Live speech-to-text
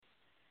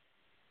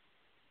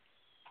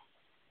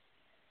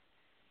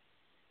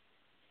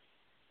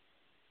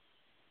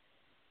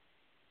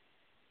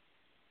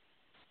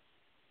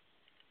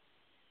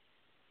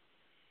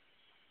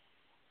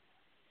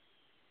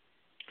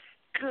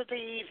Good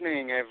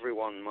evening,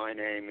 everyone. My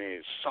name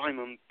is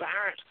Simon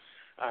Barrett,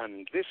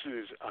 and this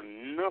is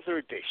another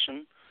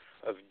edition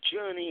of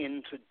Journey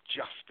into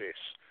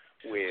Justice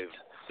with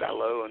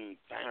Bello and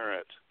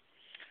Barrett.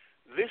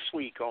 This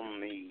week on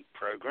the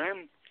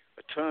program,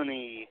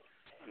 attorney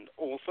and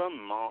author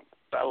Mark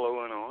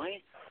Bello and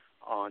I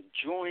are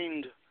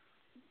joined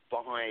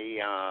by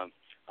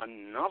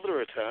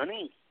another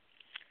attorney,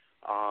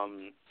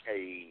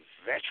 a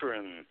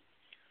veteran,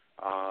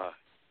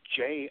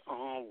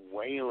 J.R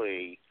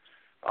Whaley.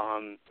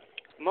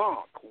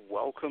 Mark,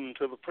 welcome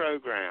to the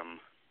program.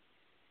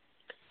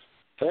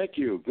 Thank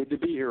you. Good to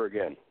be here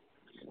again.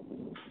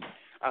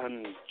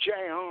 And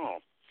J.R.,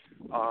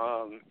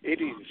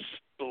 it is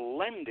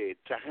splendid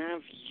to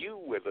have you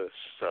with us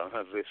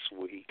this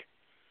week.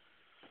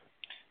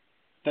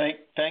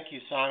 Thank you,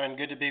 Simon.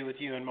 Good to be with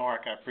you and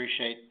Mark. I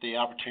appreciate the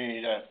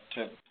opportunity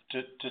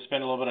to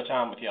spend a little bit of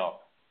time with y'all.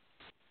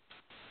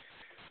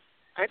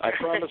 I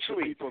promised the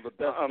people the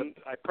best.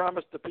 I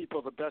promised the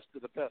people the best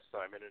of the best,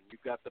 Simon, and you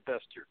got the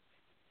best here.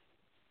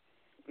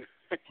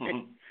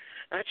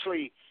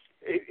 Actually,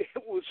 it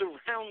was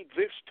around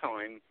this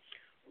time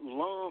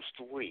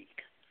last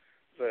week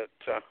that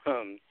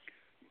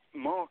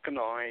Mark and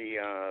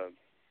I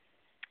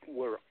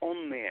were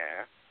on the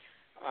air,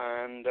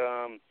 and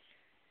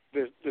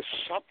the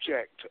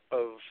subject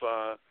of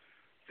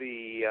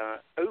the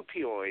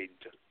opioid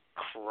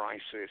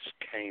crisis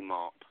came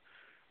up.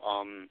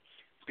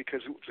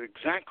 Because it was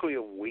exactly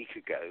a week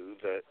ago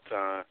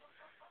that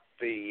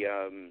the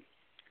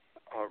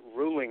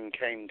ruling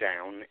came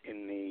down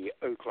in the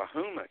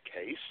Oklahoma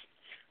case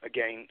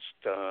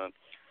against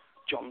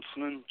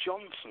Johnson &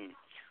 Johnson,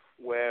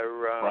 where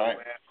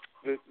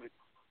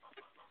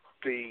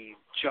the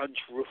judge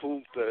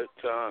ruled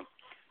that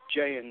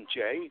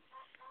J&J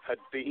had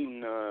been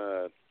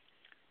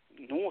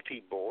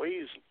naughty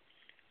boys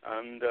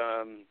and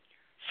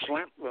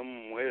slapped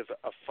them with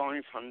a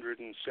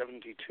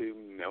 $572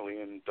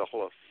 million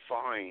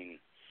fine.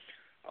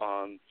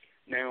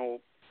 Now,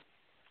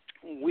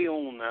 we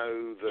all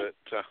know that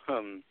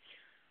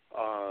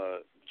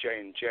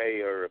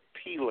J&J are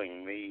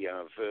appealing the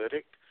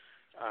verdict,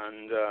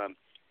 and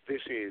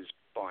this is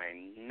by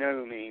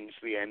no means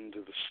the end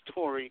of the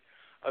story.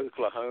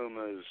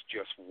 Oklahoma's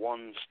just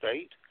one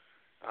state,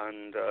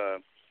 and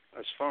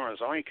as far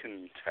as I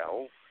can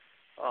tell,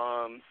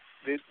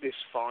 this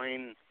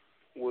fine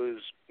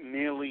was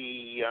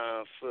merely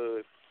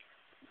for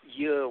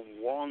year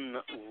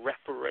one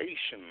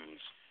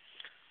reparations.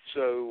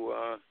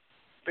 So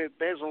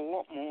there's a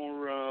lot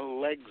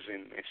more legs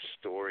in this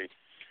story.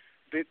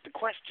 The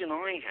question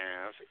I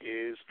have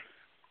is,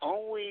 are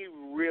we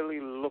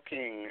really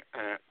looking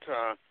at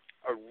a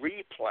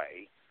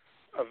replay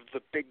of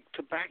the big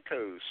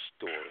tobacco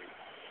story?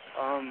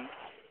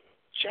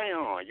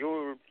 JR,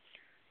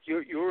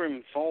 you're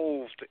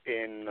involved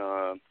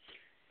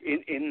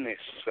in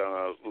this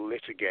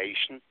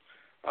litigation.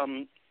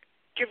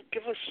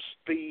 Give us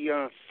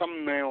the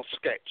thumbnail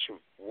sketch of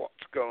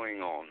what's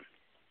going on.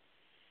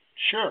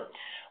 Sure.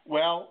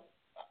 Well,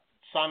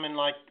 Simon,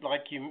 like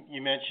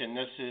you mentioned,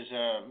 this is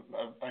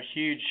a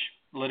huge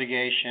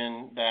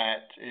litigation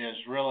that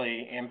is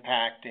really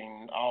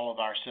impacting all of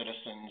our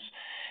citizens.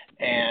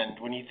 And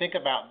when you think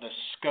about the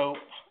scope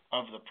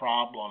of the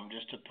problem,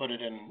 just to put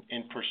it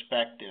in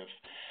perspective,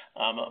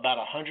 about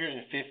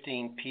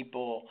 115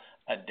 people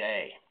a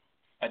day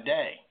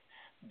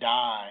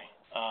die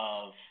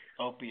of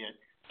opiate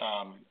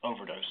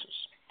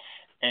overdoses.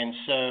 And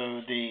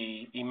so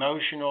the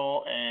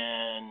emotional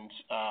and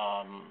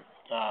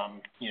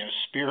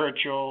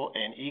spiritual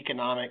and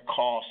economic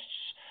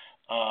costs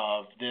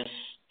of this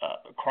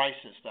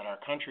crisis that our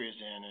country is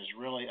in is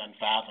really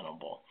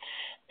unfathomable.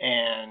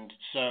 And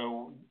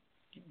so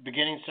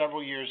beginning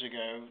several years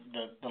ago,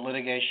 the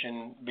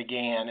litigation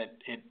began.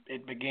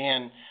 It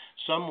began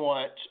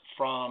somewhat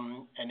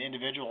from an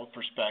individual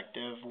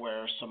perspective,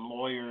 where some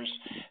lawyers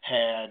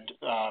had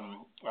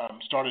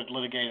started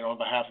litigating on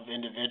behalf of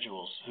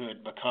individuals who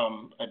had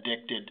become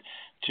addicted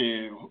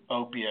to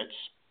opiates,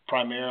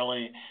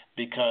 primarily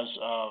because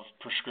of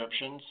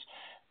prescriptions.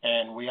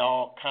 And we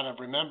all kind of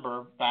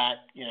remember back,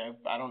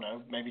 I don't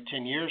know, maybe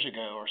 10 years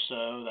ago or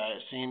so, that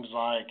it seems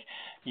like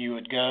you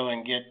would go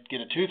and get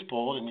a tooth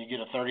pulled and you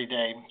get a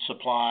 30-day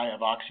supply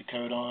of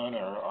oxycodone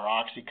or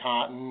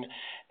OxyContin,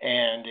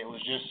 and it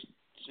was just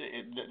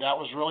that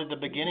was really the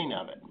beginning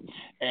of it.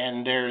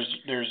 And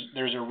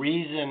there's a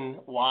reason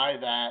why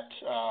that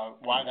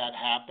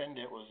happened.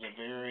 It was a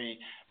very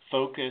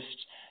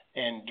focused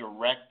and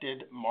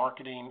directed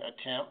marketing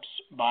attempts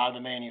by the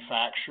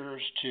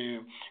manufacturers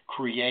to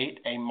create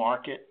a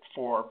market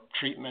for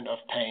treatment of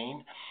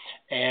pain,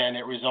 and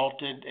it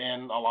resulted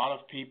in a lot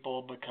of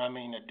people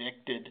becoming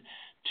addicted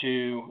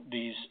to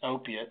these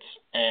opiates,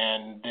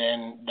 and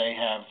then they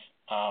have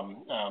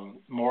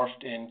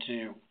morphed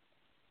into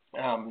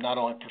not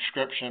only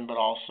prescription but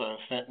also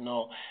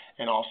fentanyl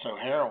and also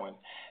heroin.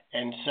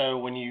 And so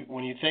when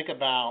you think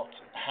about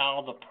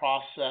how the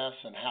process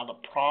and how the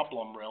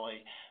problem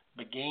really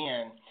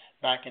began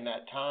back in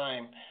that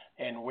time,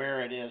 and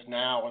where it is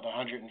now with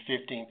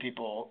 115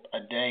 people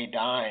a day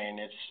dying,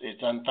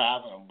 it's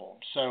unfathomable.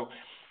 So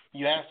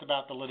you asked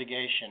about the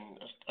litigation.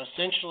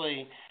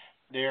 Essentially,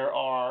 there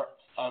are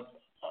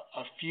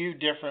a few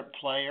different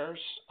players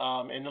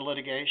in the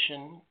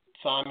litigation,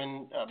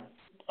 Simon,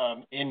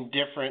 in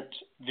different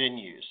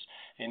venues,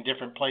 in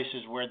different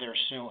places where they're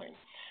suing.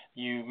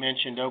 You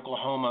mentioned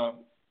Oklahoma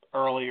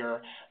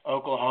earlier.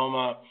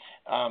 Oklahoma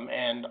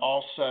and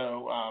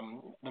also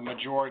the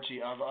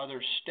majority of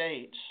other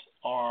states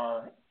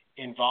are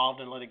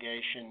involved in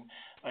litigation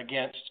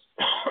against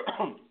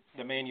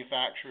the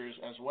manufacturers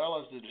as well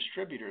as the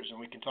distributors, and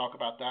we can talk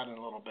about that in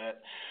a little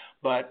bit.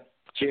 But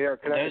J.R.,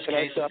 can I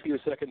stop you a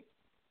second?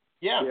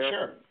 Yeah, J.R.,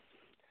 sure.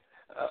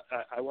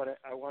 I want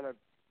to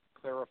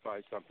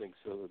clarify something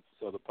so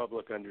the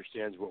public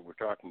understands what we're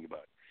talking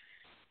about.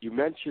 You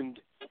mentioned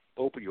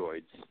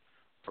opioids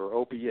or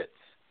opiates.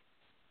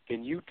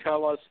 Can you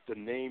tell us the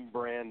name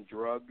brand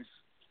drugs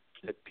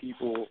that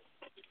people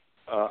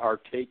are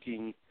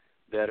taking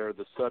that are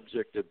the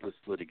subject of this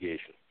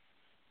litigation?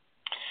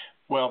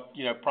 Well,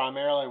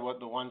 primarily what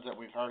the ones that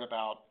we've heard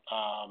about,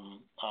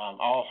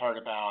 all heard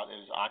about,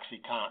 is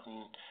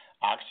OxyContin,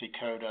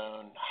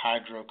 oxycodone,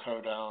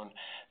 hydrocodone,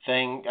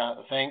 things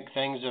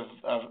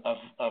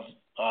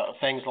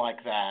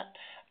like that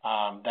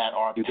that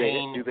are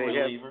pain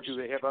relievers. Do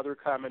they have other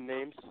common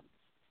names?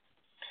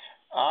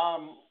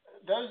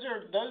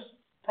 Those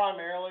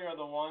primarily are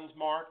the ones,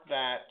 Mark,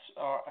 that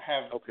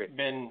have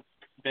been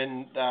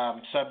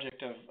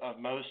subject of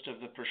most of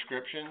the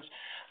prescriptions.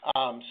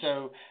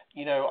 So,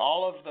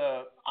 all of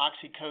the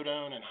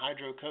oxycodone and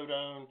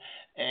hydrocodone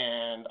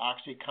and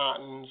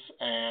OxyContins,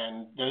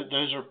 and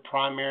those are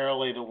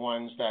primarily the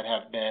ones that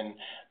have been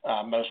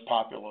most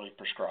popularly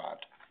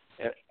prescribed.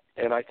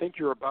 And I think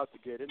you're about to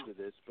get into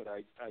this, but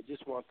I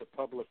just want the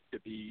public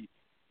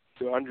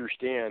to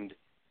understand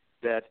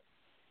that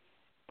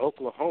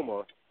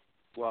Oklahoma,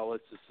 while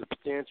it's a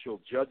substantial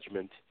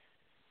judgment,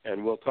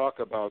 and we'll talk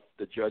about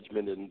the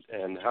judgment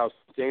and how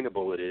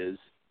sustainable it is,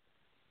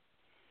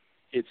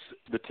 it's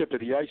the tip of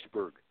the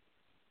iceberg.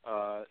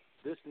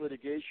 This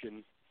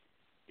litigation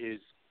is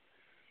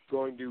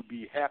going to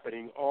be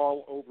happening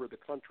all over the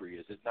country,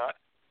 is it not?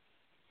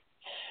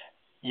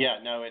 Yeah,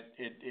 no, it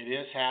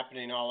is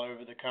happening all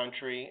over the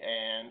country,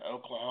 and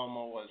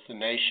Oklahoma was the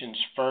nation's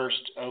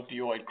first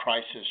opioid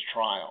crisis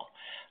trial.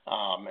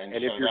 And so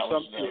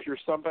if you're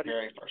somebody,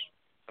 very first.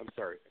 I'm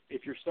sorry.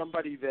 If you're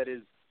somebody that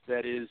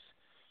is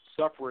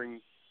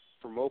suffering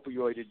from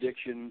opioid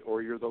addiction,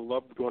 or you're the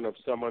loved one of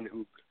someone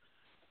who,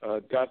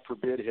 God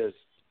forbid,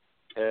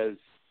 has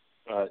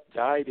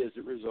died as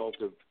a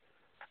result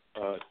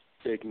of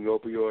taking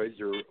opioids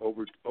or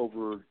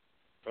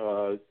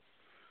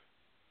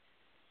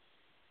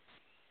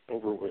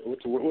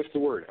what's the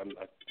word?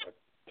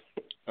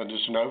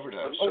 Just an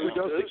overdose.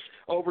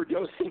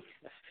 Overdosing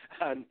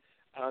on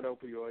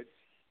opioids.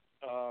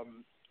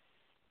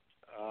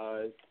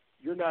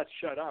 You're not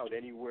shut out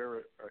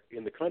anywhere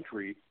in the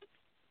country.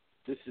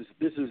 This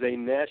is a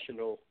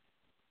national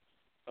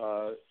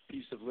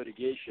piece of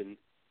litigation,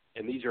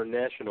 and these are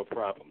national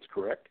problems,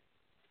 correct?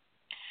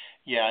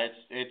 Yeah,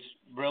 it's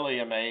really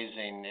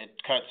amazing.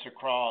 It cuts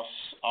across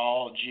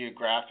all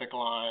geographic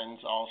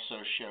lines,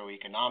 also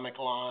socioeconomic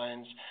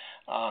lines.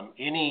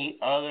 Any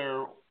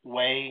other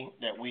way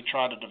that we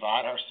try to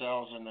divide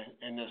ourselves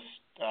in this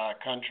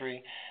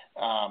country,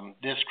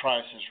 this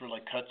crisis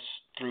really cuts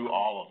through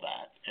all of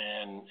that,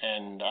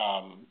 and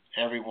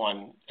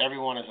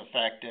everyone is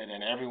affected,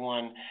 and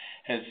everyone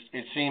has.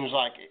 It seems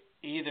like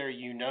either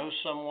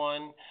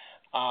someone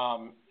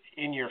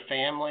in your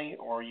family,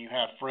 or you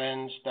have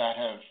friends that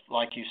have,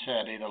 like you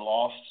said, either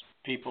lost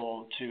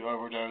people to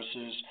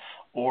overdoses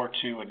or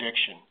to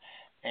addiction.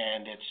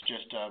 And it's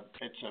just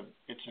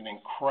it's an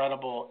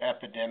incredible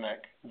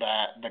epidemic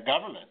that the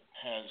government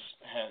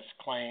has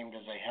claimed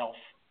as a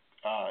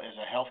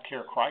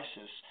healthcare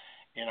crisis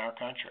in our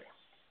country.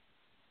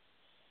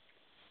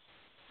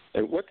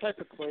 And what type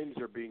of claims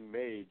are being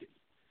made?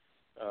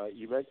 I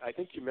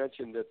think you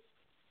mentioned that.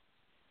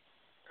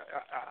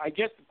 I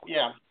guess.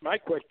 Yeah. My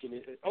question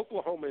is: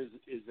 Oklahoma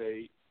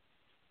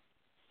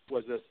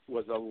was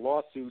a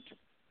lawsuit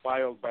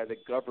filed by the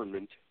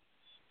government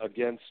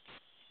against,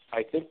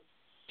 I think,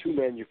 two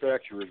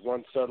manufacturers.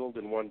 One settled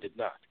and one did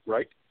not.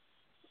 Right?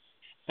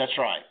 That's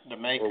right. The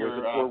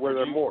maker. Or were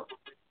there more?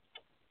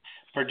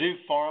 Purdue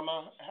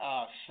Pharma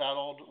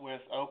settled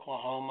with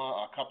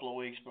Oklahoma a couple of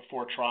weeks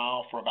before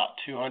trial for about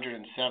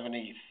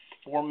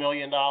 $274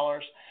 million.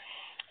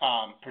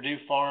 Purdue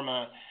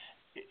Pharma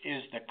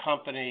is the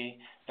company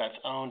that's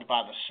owned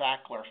by the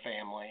Sackler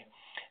family,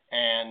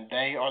 and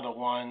they are the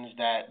ones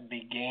that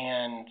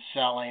began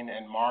selling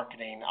and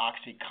marketing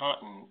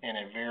OxyContin in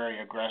a very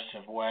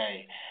aggressive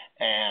way,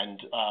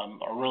 and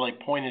are really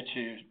pointed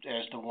to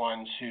as the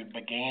ones who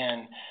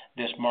began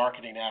this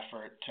marketing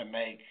effort to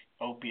make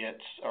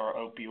opiates or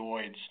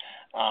opioids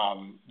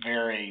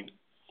very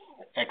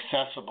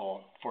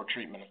accessible for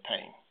treatment of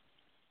pain.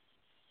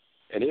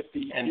 And if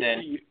the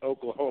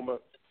Oklahoma,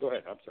 go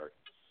ahead. I'm sorry.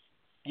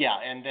 Yeah,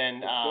 and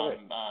then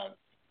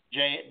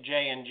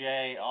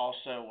J&J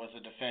also was a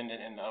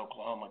defendant in the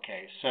Oklahoma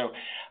case. So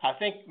I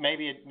think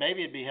maybe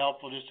it'd be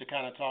helpful just to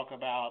kind of talk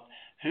about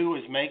who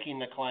is making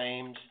the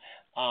claims,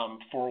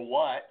 for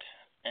what,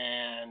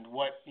 and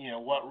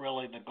what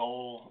really the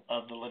goal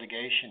of the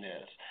litigation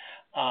is.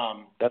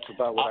 That's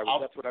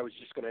what I was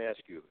just going to ask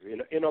you.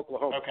 In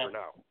Oklahoma okay. for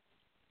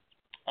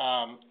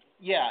now.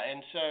 Yeah,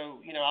 and so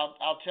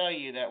I'll tell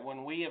you that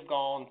when we have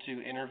gone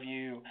to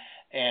interview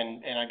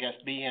and I guess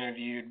be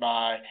interviewed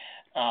by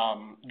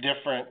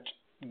different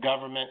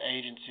government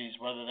agencies,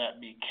 whether that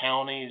be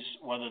counties,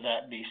 whether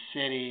that be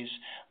cities,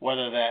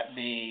 whether that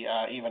be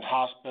even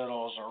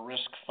hospitals or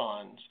risk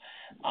funds,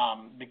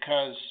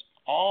 because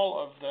all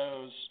of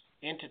those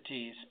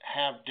entities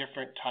have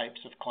different types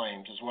of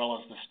claims as well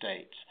as the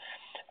states.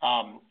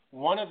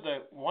 One of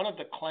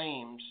the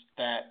claims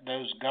that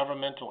those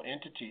governmental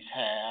entities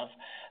have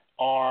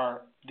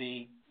are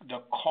the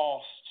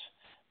cost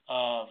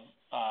of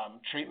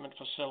treatment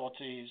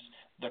facilities,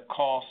 the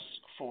costs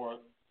for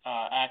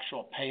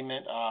actual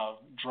payment of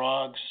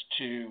drugs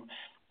to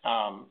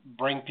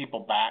bring people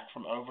back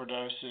from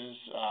overdoses,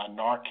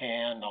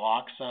 Narcan,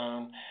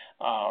 naloxone,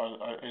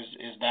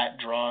 is that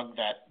drug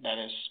that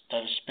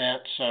is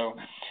spent. So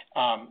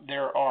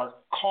there are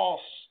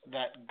costs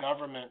that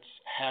governments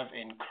have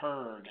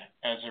incurred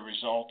as a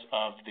result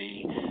of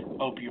the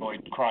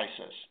opioid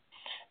crisis.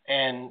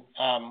 And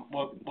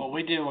what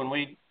we do when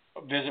we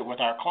visit with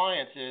our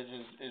clients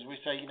is we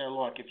say,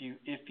 look,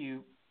 if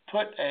you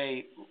put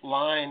a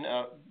line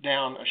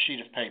down a sheet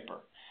of paper,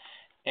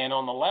 and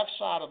on the left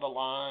side of the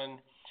line,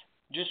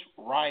 just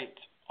write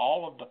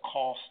all of the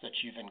costs that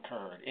you've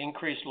incurred: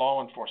 increased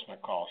law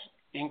enforcement costs,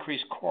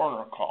 increased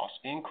coroner costs,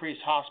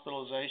 increased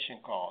hospitalization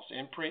costs,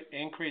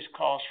 increased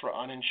costs for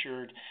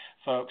uninsured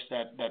folks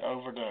that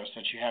overdose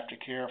that you have to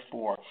care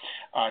for,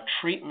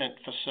 treatment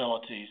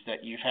facilities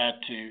that you've had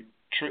to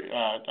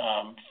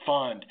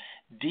fund,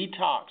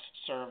 detox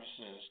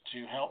services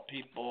to help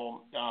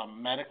people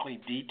medically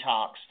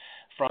detox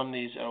from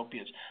these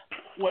opiates.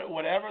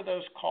 Whatever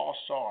those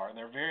costs are, and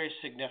they're very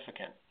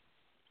significant,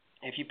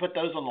 if you put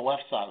those on the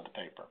left side of the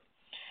paper,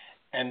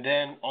 and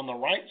then on the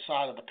right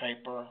side of the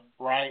paper,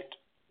 write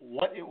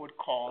what it would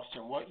cost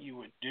and what you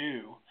would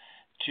do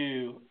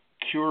to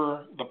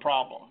cure the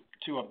problem,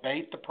 to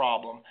abate the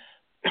problem,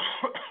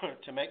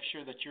 to make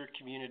sure that your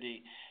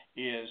community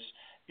is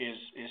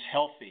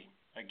healthy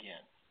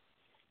again.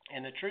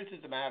 And the truth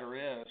of the matter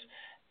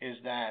is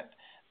that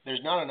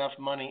there's not enough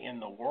money in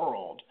the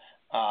world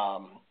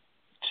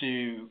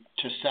to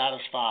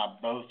satisfy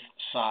both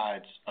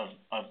sides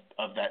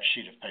of that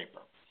sheet of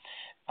paper,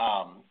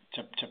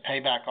 to pay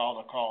back all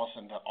the costs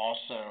and to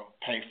also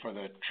pay for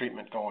the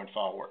treatment going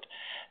forward.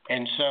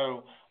 And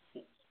so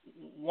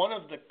one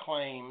of the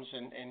claims,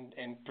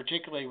 and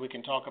particularly we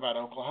can talk about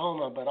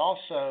Oklahoma, but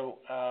also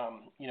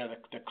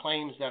the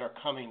claims that are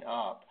coming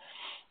up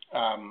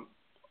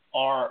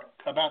are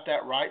about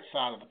that right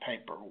side of the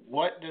paper.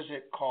 What does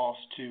it cost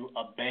to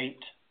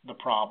abate the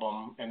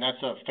problem? And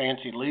that's a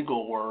fancy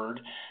legal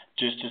word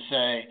just to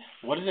say,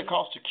 what does it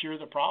cost to cure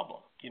the problem?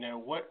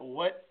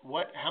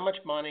 How much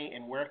money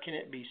and where can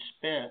it be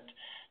spent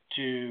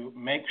to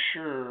make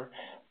sure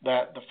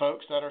that the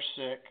folks that are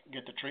sick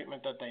get the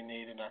treatment that they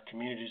need and our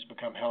communities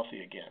become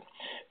healthy again?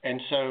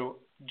 And so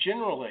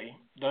generally,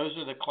 those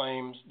are the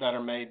claims that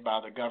are made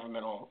by the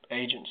governmental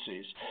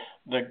agencies.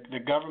 The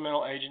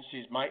governmental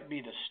agencies might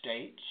be the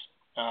states.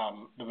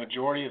 The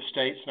majority of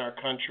states in our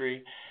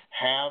country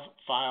have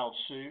filed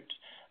suit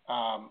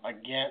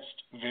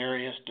against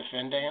various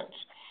defendants.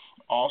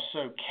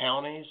 Also,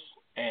 counties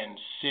and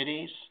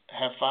cities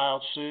have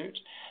filed suit.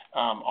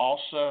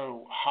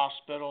 Also,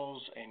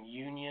 hospitals and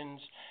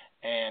unions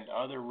and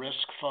other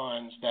risk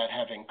funds that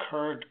have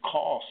incurred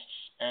costs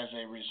as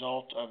a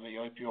result of the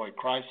opioid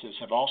crisis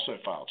have also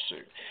filed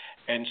suit.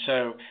 And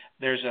so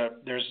there's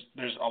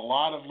a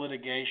lot of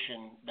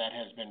litigation that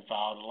has been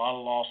filed, a lot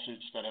of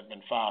lawsuits that have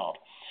been filed.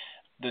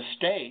 The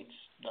states,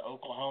 the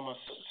Oklahoma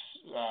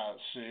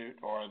suit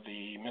or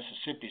the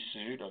Mississippi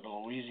suit or the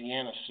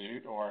Louisiana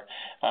suit or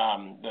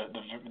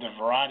the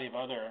variety of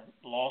other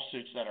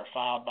lawsuits that are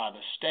filed by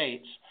the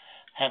states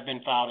have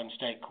been filed in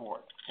state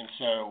court. And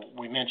so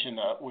we mentioned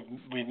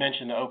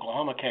the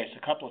Oklahoma case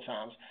a couple of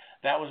times.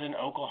 That was in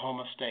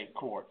Oklahoma State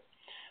Court.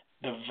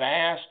 The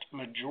vast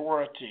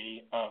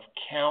majority of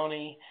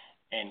county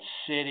and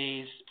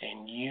cities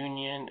and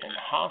union and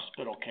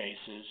hospital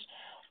cases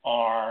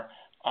are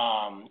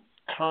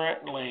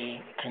currently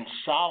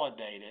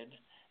consolidated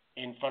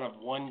in front of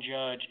one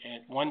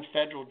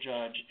federal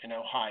judge in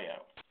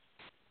Ohio.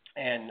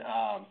 And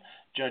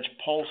Judge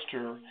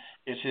Polster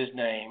is his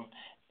name,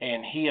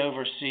 and he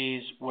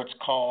oversees what's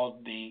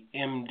called the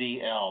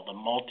MDL, the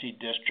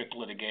multi-district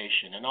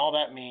litigation. And all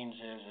that means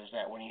is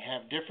that when you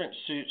have different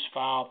suits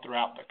filed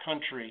throughout the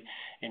country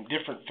in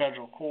different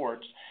federal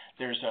courts,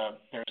 there's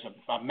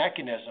a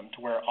mechanism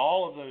to where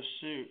all of those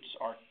suits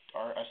are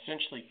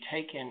essentially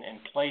taken and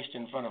placed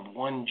in front of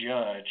one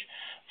judge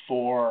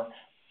for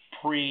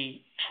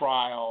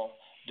pre-trial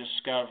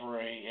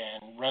discovery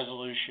and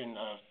resolution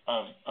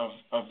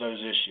of those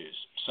issues.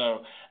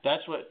 So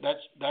that's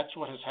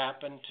what has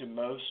happened to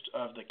most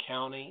of the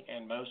county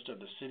and most of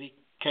the city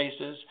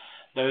cases.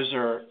 Those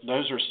are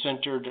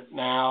centered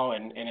now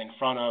and in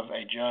front of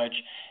a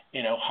judge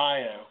in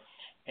Ohio,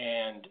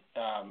 and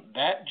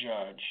that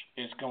judge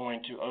is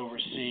going to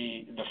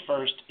oversee the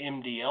first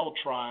MDL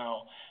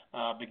trial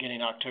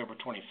beginning October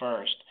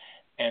 21st,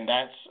 and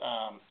that's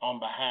on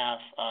behalf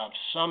of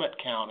Summit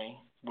County,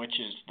 which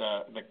is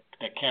the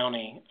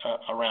county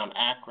around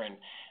Akron,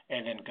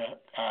 and then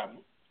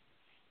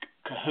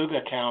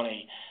Cahuga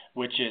County,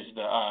 which is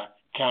the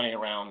county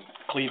around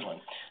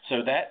Cleveland.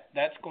 So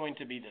that's going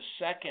to be the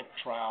second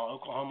trial.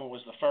 Oklahoma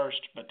was the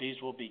first, but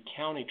these will be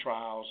county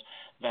trials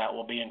that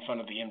will be in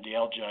front of the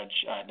MDL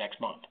judge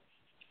next month.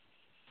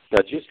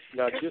 Now, just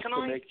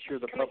to make sure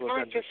the public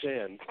understands. Can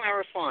I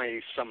just clarify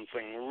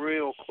something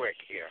real quick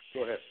here?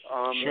 Go ahead.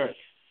 Sure.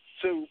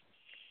 So,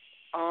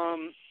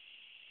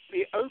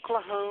 the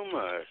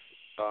Oklahoma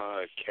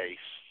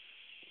case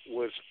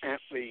was at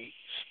the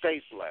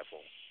state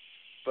level,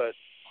 but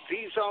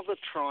these other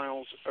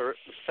trials are at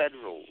the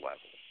federal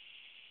level.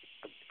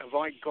 Have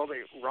I got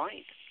it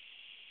right?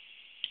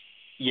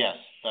 Yes,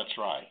 that's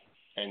right.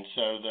 And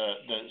so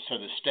the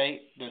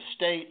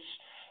states'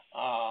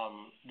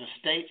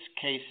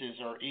 cases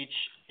are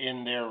each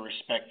in their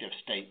respective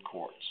state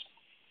courts.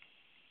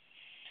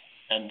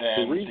 And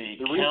then the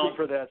reason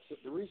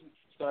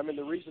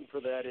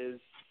for that is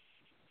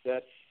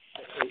that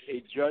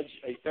a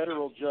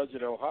federal judge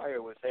in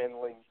Ohio is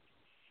handling,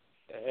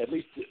 at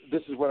least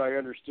this is what I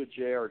understood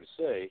J.R. to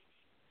say,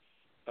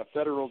 a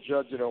federal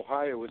judge in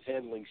Ohio is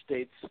handling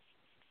states,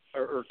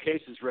 or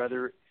cases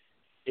rather,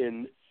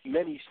 in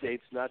many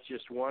states, not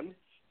just one,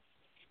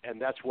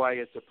 and that's why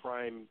it's a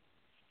prime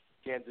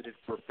candidate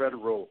for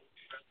federal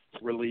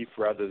relief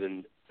rather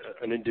than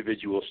an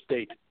individual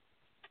state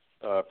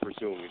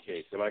pursuing a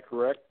case. Am I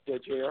correct,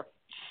 J.R.?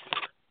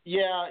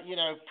 Yeah,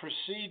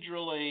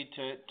 procedurally,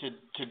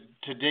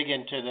 to dig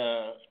into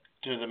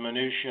the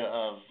minutia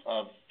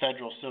of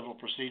federal civil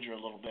procedure a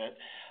little bit,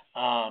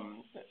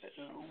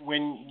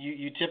 when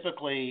you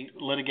typically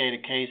litigate a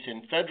case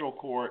in federal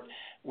court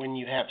when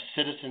you have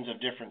citizens of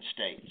different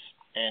states,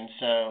 and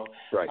so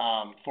right.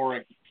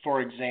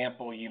 For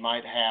example, you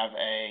might have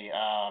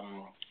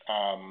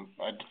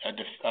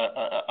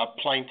a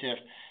plaintiff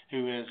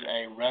who is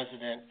a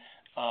resident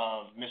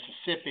of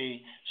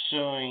Mississippi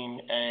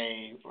suing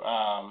a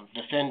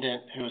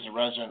defendant who is a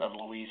resident of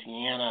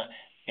Louisiana.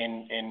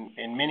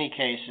 In many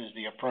cases,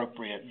 the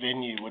appropriate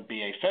venue would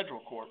be a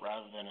federal court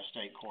rather than a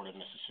state court in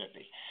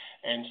Mississippi,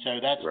 and so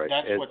that's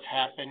what's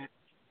happened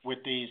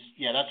with these.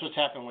 Yeah, that's what's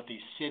happened with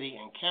these city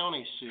and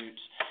county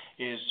suits,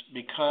 is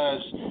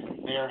because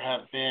there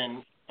have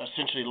been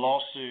essentially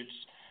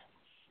lawsuits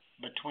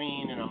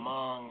between and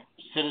among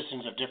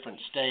citizens of different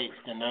states,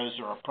 then those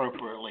are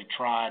appropriately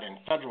tried in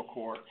federal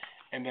court,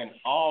 and then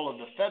all of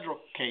the federal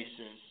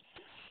cases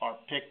are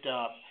picked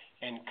up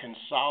and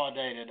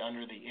consolidated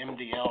under the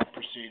MDL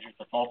procedure,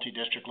 the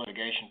multi-district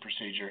litigation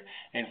procedure,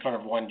 in front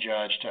of one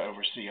judge to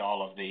oversee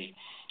all of the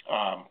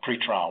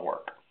pretrial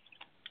work.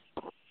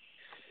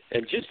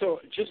 And just so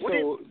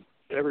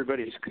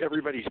everybody's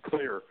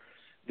clear,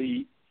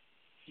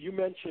 you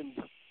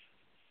mentioned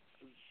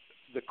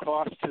the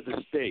cost to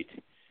the state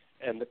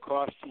and the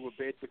cost to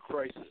abate the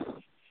crisis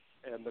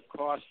and the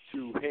cost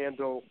to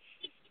handle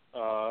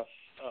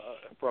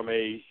from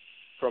a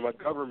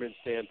government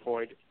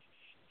standpoint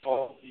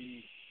all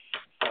the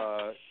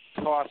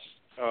costs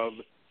of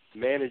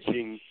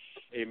managing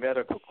a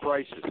medical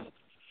crisis.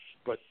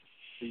 But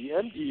the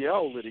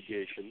MDL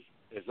litigation,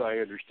 as I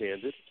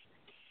understand it,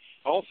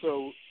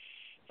 also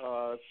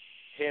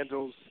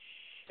handles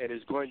and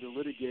is going to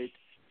litigate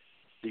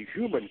the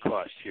human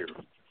cost here.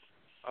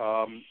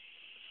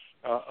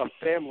 A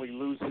family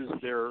loses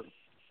their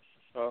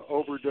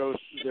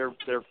overdose,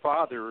 their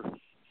father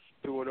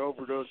to an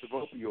overdose of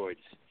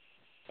opioids.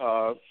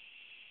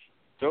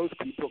 Those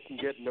people can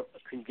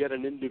get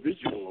an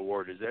individual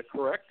award. Is that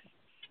correct?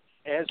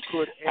 As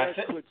could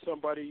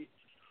somebody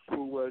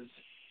who was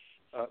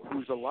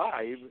who's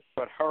alive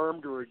but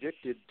harmed or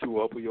addicted to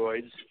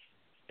opioids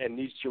and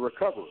needs to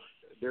recover.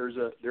 There's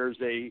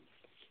a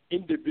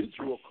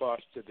individual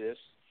cost to this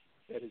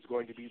that is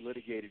going to be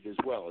litigated as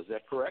well. Is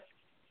that correct?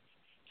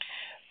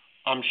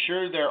 I'm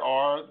sure there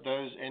are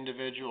those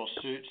individual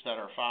suits that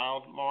are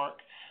filed, Mark.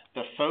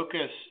 The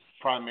focus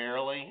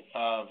primarily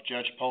of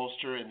Judge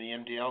Polster in the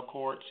MDL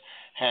courts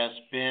has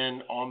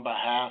been on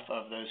behalf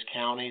of those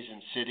counties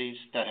and cities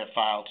that have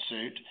filed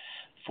suit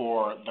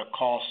for the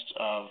cost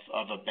of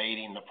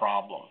abating the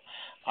problem.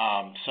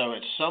 So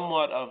it's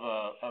somewhat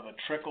of a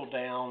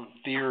trickle-down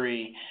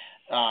theory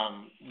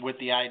with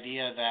the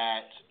idea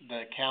that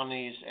the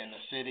counties and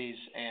the cities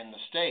and the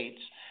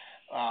states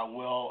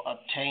will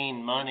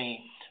obtain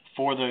money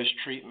for those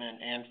treatment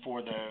and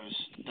for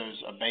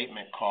those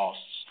abatement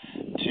costs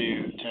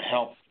to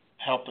help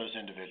those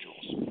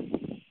individuals.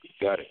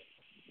 Got it.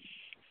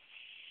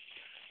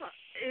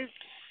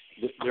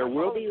 There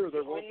will be, or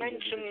there won't I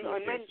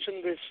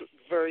mentioned this at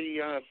the very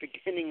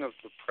beginning of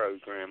the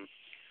program,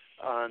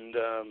 and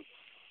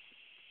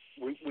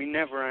we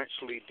never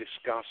actually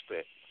discussed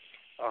it.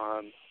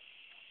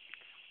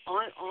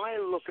 I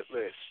look at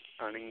this,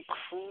 and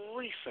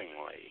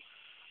increasingly,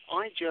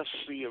 I just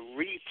see a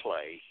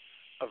replay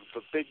of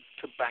the big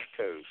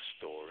tobacco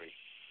story.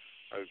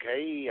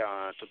 Okay,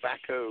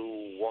 tobacco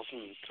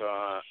wasn't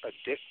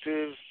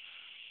addictive.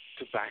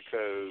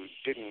 Tobacco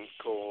didn't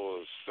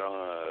cause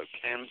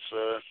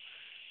cancer,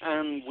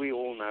 and we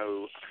all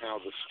know how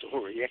the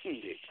story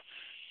ended.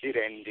 It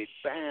ended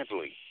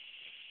badly.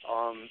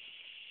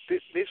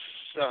 This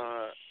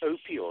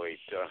opioid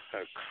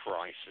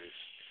crisis,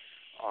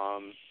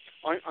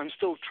 I'm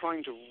still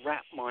trying to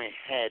wrap my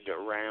head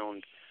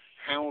around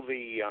how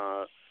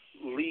the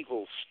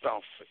legal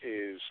stuff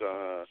is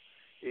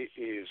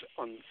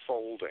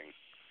unfolding.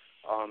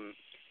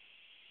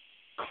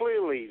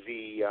 Clearly,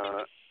 the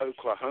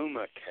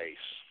Oklahoma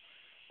case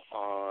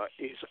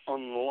is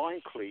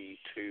unlikely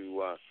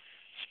to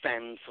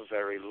stand for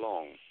very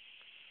long.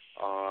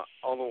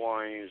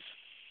 Otherwise,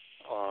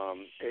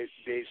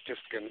 it's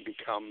just going to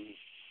become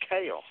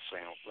chaos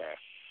out there.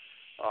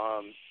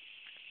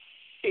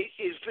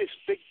 Is this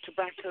big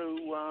tobacco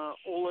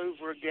all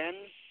over again?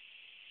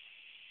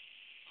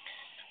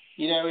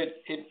 You know,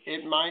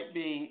 it might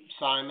be,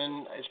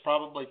 Simon. It's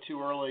probably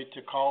too early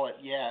to call it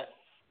yet,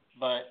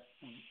 but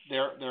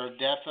there are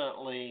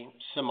definitely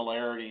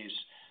similarities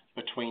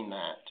between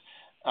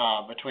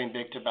that, between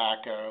big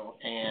tobacco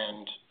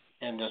and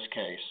in this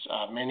case.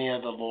 Many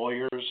of the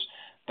lawyers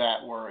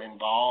that were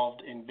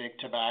involved in big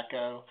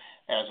tobacco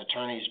as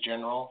attorneys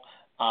general,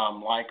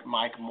 like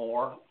Mike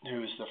Moore,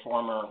 who is the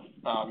former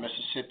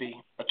Mississippi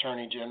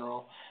Attorney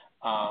General,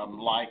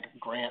 like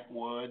Grant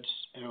Woods,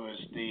 who is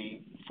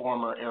the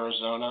former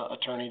Arizona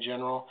Attorney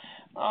General,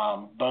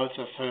 both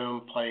of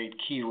whom played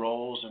key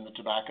roles in the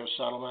tobacco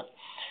settlement,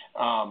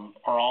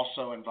 are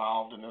also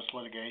involved in this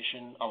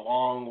litigation,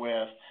 along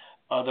with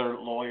other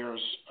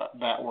lawyers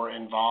that were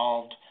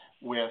involved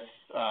with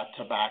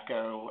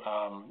tobacco,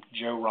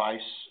 Joe Rice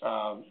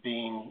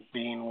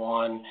being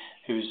one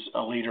who's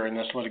a leader in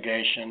this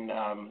litigation,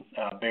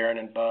 Barrett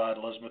and Bud,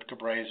 Elizabeth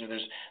Cabreza.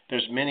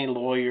 There's many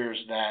lawyers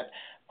that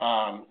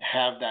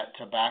have that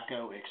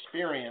tobacco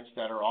experience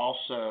that are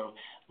also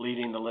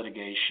leading the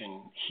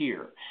litigation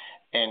here.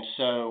 And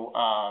so,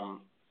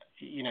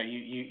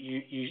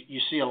 you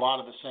see a lot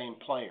of the same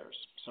players.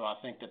 So I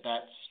think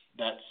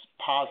that's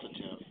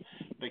positive,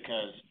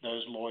 because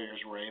those lawyers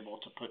were able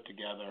to put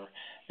together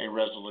a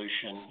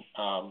resolution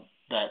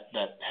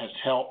that has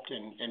helped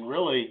and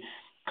really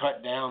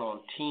cut down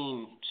on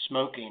teen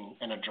smoking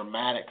in a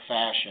dramatic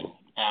fashion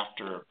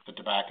after the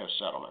tobacco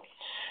settlement.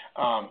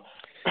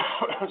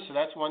 So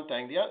that's one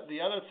thing. The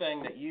other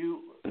thing that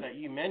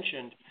you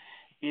mentioned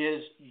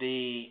is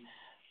the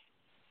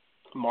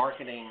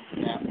marketing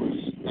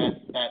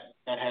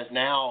that has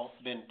now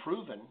been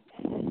proven,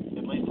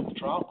 at least at the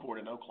trial court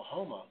in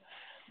Oklahoma,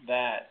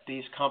 that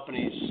these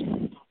companies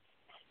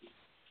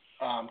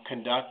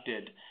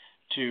conducted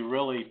to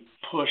really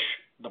push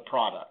the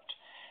product.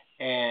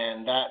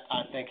 And that,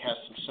 I think, has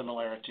some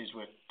similarities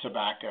with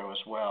tobacco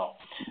as well.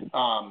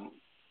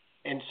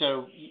 And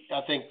so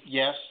I think,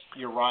 yes,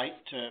 you're right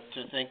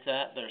to think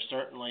that. There's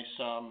certainly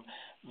some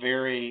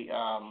very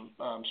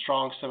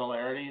strong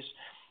similarities.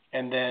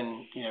 And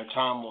then,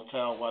 time will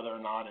tell whether or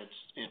not it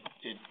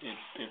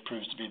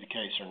proves to be the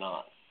case or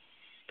not.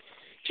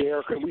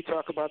 J.R., can we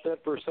talk about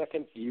that for a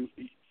second? You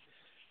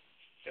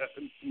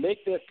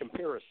make that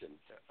comparison.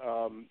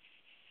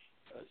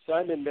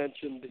 Simon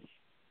mentioned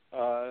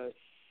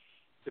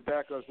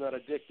tobacco is not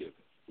addictive.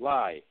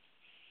 Lie.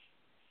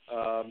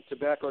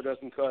 Tobacco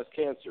doesn't cause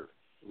cancer.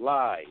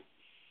 Lie.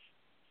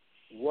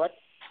 What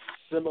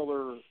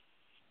similar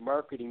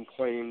marketing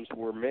claims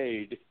were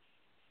made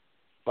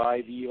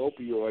by the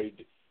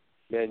opioid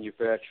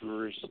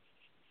manufacturers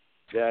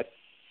that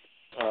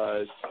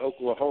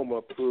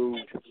Oklahoma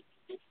proved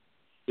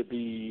to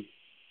be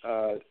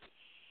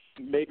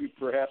maybe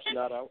perhaps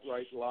not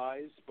outright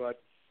lies,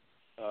 but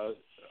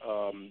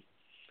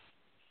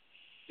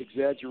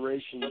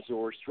exaggerations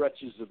or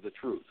stretches of the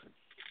truth?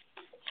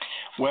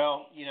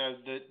 Well,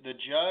 the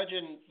judge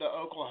in the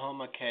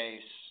Oklahoma case,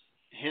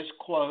 his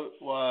quote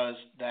was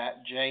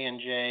that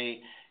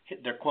J&J,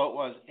 their quote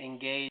was,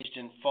 engaged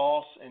in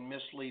false and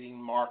misleading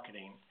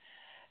marketing,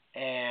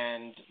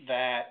 and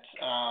that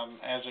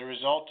as a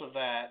result of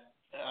that,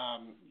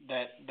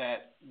 that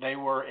they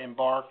were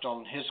embarked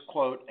on, his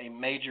quote, a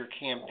major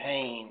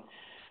campaign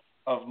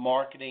of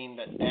marketing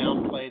that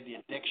downplayed the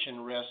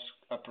addiction risk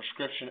of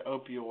prescription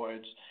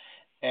opioids,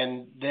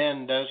 and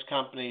then those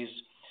companies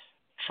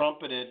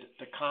trumpeted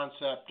the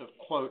concept of,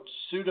 quote,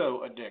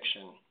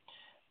 pseudo-addiction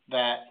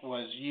that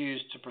was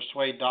used to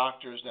persuade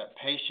doctors that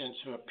patients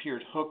who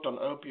appeared hooked on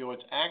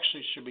opioids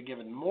actually should be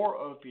given more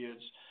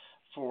opioids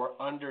for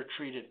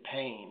undertreated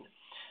pain.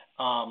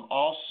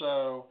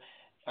 Also,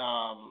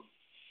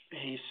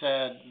 he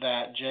said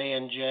that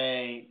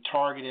J&J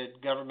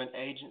targeted government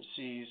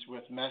agencies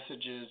with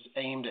messages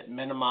aimed at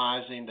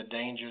minimizing the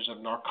dangers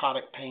of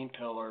narcotic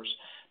painkillers,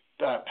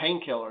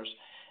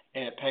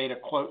 and it paid a,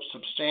 quote,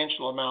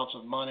 substantial amounts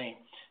of money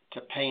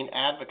to pain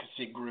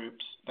advocacy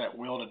groups that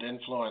wielded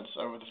influence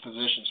over the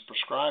physicians'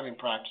 prescribing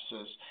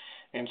practices.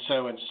 And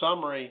so in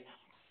summary,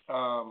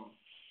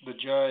 the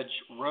judge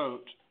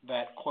wrote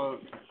that,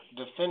 quote,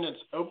 defendants'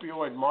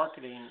 opioid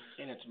marketing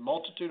in its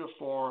multitude of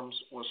forms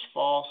was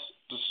false,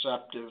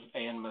 deceptive,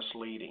 and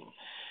misleading.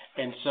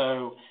 And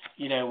so,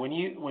 when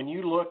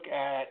you look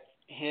at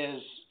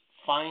his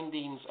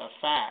findings of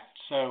fact,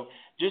 so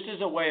just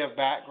as a way of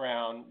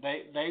background,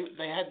 they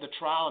had the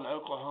trial in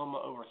Oklahoma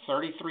over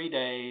 33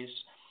 days,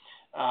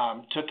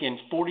 took in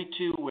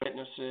 42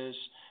 witnesses,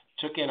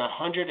 took in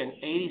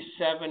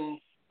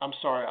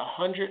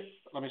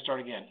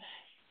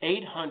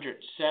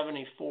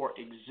 874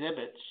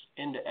 exhibits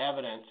into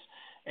evidence,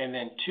 and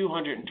then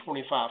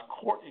 225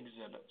 court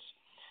exhibits.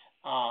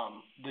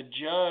 The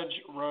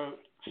judge wrote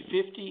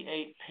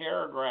 58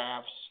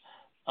 paragraphs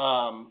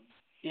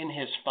in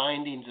his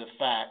findings of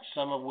fact,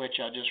 some of which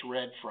I just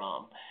read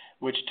from,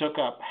 which took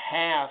up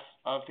half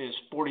of his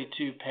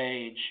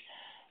 42-page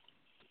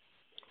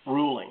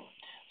ruling.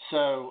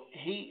 So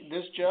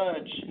this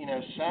judge,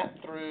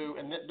 sat through,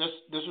 and this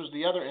was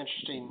the other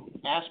interesting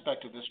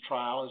aspect of this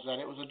trial, is that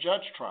it was a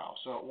judge trial.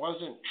 So it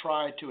wasn't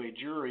tried to a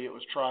jury, it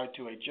was tried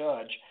to a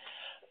judge.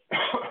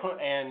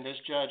 And this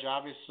judge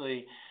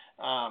obviously,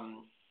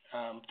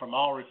 from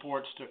all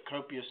reports, took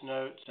copious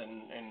notes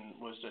and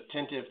was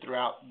attentive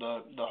throughout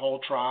the whole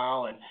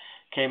trial and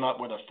came up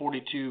with a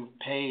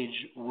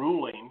 42-page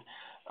ruling,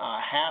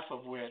 half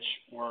of which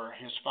were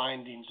his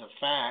findings of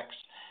facts,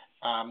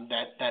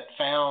 that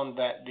found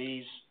that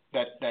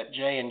that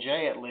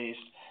J&J, at least,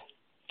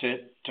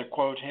 to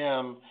quote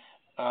him,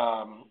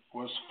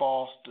 was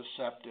false,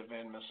 deceptive,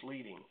 and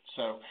misleading.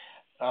 So,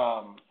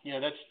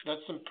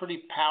 that's some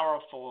pretty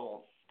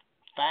powerful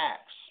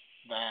facts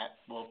that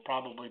will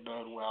probably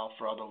bode well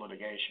for other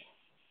litigation.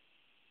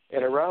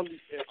 And around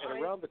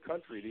the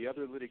country, the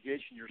other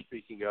litigation you're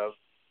speaking of,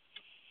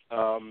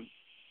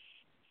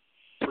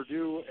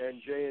 Purdue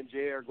and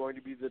J&J are going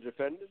to be the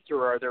defendants,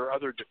 or are there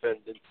other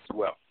defendants as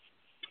well?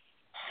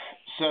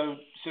 So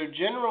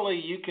generally,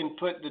 you can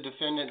put the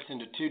defendants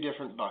into two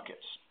different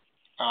buckets.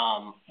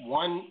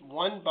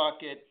 One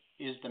bucket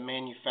is the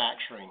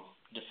manufacturing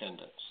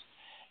defendants,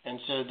 and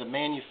so the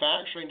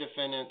manufacturing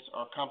defendants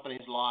are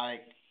companies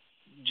like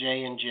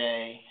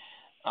J&J,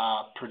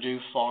 Purdue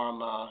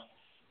Pharma,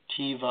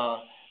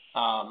 Teva,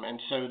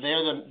 and so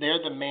they're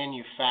the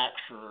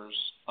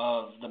manufacturers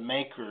of the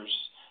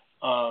makers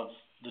of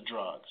the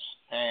drugs,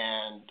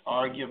 and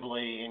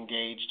arguably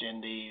engaged in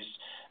these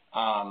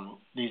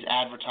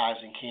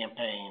advertising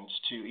campaigns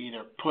to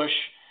either push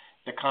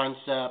the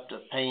concept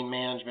of pain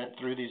management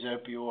through these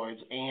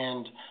opioids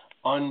and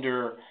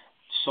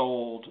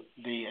undersold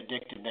the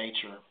addictive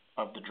nature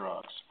of the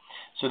drugs.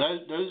 So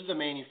those are the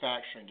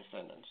manufacturing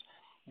defendants.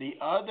 The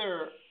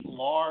other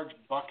large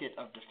bucket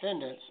of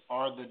defendants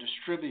are the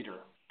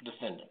distributor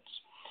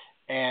defendants.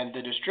 And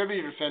the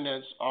distributor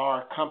defendants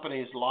are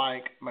companies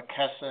like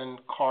McKesson,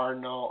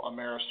 Cardinal,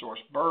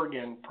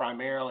 AmerisourceBergen,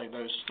 primarily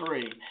those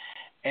three.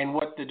 And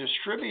what the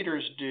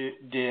distributors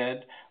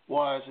did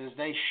was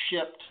they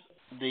shipped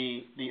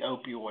the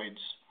opioids.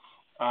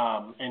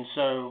 And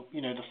so,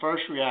 the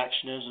first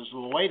reaction is,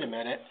 well, wait a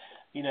minute,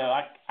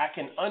 I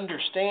can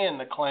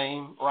understand the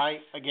claim,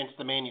 right, against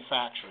the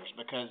manufacturers,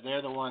 because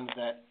they're the ones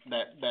that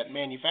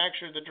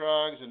manufactured the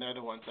drugs and they're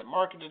the ones that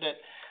marketed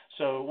it.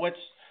 So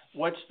what's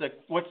the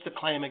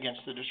claim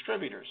against the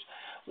distributors?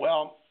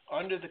 Well,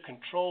 under the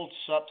Controlled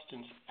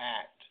Substance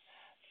Act,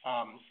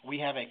 we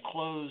have a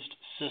closed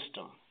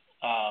system.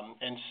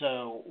 And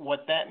so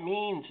what that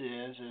means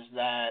is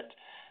that,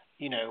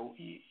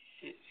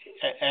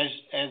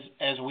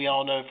 as we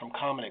all know from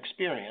common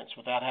experience,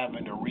 without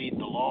having to read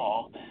the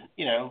law,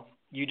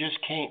 you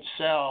just can't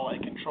sell a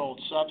controlled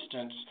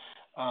substance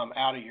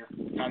out of your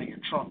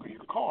trunk or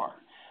your car.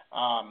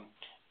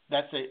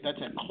 That's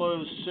a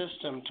closed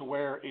system to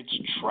where it's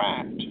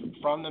tracked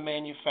from the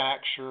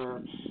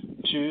manufacturer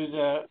to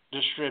the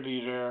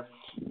distributor,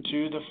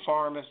 to the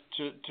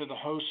to the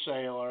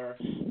wholesaler,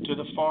 to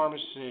the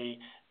pharmacy,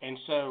 and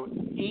so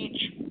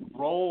each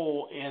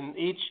role in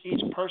each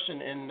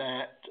person in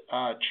that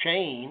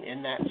chain,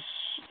 in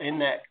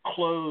that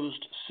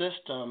closed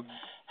system,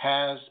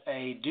 has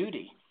a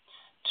duty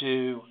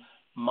to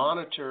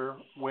monitor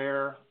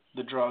where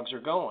the drugs are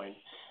going.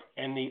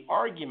 And the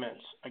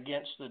arguments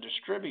against the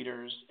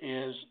distributors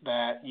is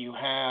that you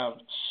have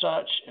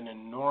such an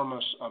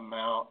enormous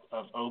amount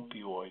of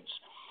opioids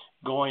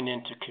going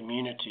into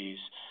communities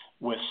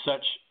with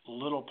such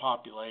little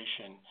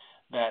population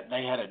that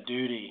they had a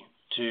duty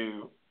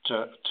to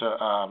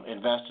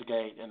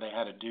investigate, and they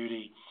had a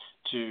duty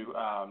to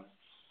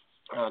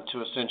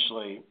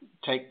essentially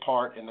take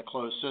part in the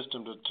closed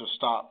system to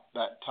stop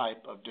that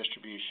type of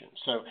distribution.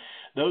 So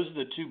those are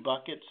the two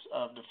buckets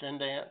of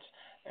defendants,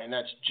 and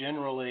that's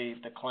generally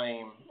the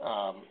claim,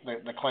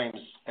 the claims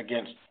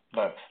against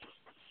both.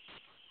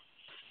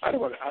 I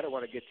don't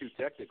want to get too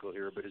technical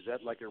here, but is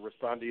that like a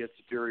respondeat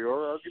superior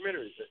argument,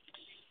 or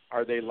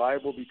are they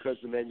liable because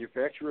the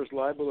manufacturer is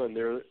liable and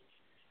they're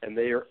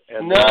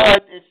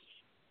it's.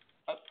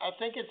 I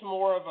think it's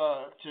more of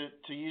a,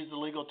 to use the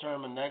legal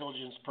term, a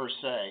negligence per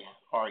se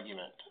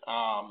argument.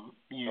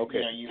 You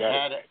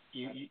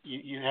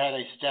had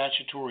a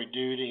statutory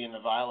duty, and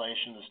the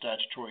violation of the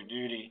statutory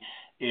duty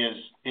is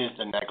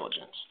the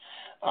negligence.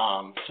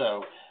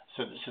 So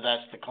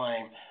that's the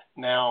claim.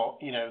 Now,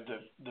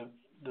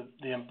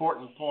 the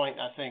important point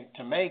I think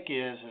to make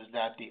is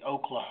that the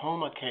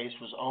Oklahoma case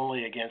was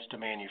only against a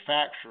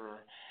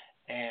manufacturer,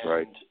 and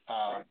right.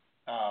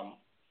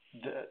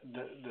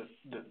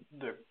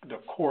 The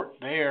court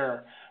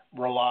there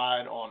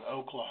relied on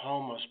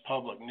Oklahoma's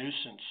public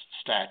nuisance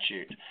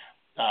statute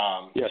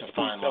to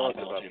find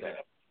liability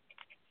there.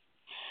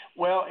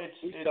 Well,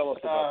 tell us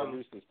about the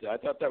nuisance. I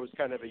thought that was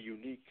kind of a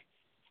unique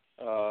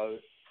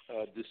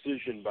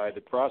decision by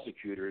the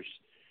prosecutors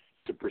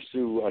to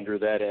pursue under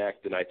that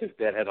act, and I think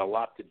that had a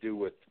lot to do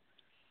with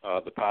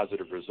the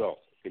positive result.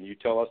 Can you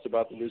tell us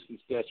about the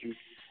nuisance statute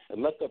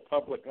and let the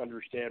public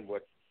understand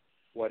what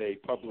a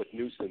public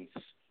nuisance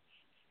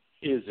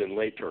is in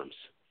lay terms?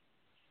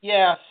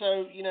 Yeah,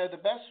 so the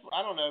best,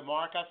 I don't know,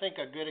 Mark. I think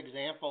a good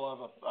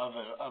example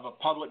of a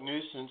public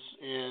nuisance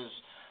is,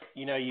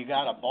 you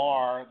got a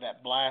bar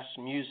that blasts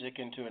music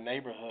into a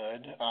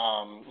neighborhood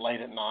late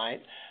at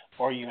night,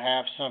 or you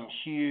have some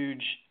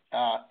huge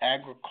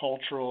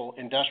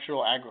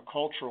industrial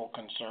agricultural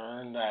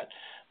concern that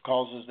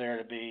causes there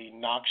to be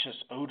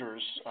noxious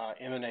odors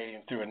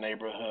emanating through a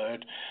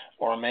neighborhood,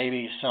 or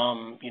maybe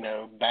some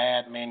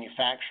bad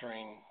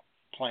manufacturing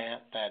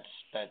plant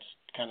that's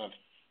kind of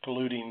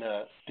polluting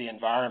the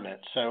environment.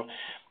 So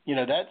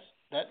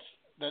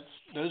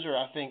those are,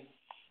 I think,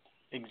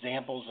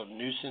 examples of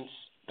nuisance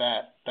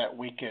that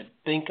we could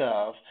think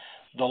of.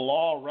 The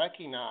law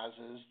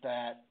recognizes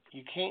that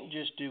you can't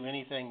just do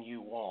anything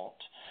you want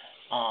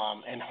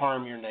and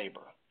harm your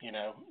neighbor.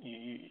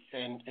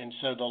 And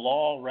so the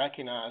law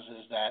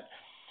recognizes that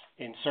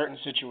in certain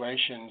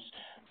situations,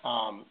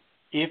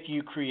 if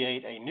you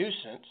create a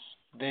nuisance,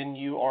 then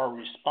you are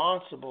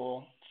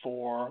responsible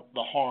for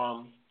the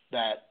harm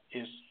that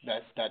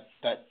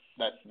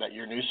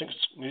your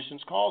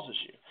nuisance causes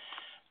you.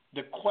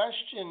 The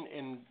question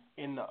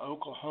in the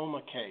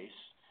Oklahoma case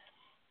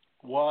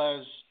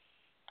was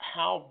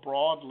how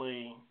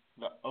broadly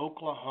the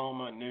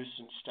Oklahoma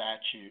nuisance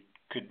statute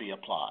could be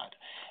applied.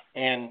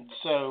 And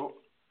so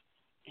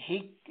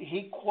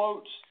he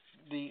quotes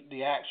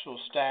the actual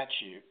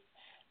statute,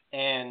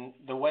 and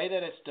the way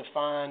that it's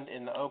defined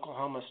in the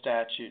Oklahoma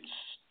statute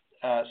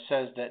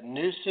says that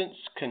nuisance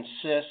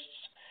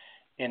consists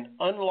in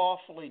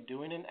unlawfully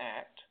doing an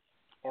act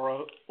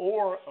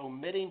or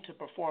omitting to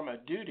perform a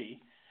duty,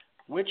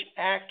 which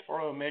act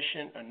or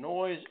omission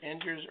annoys,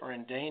 injures, or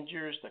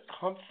endangers the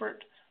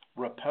comfort,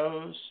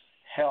 repose,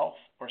 health,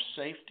 or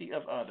safety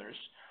of others,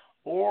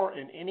 or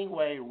in any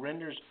way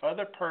renders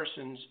other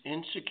persons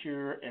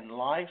insecure in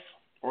life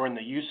or in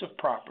the use of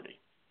property.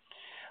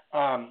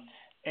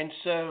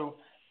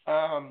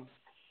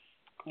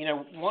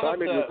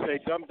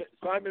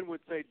 Simon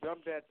would say, dumb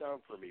that down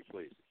for me,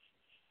 please.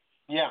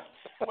 Yeah.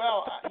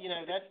 Well,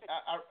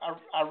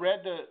 I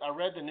read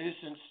the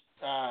nuisance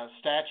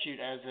statute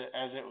as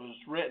it was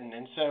written,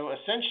 and so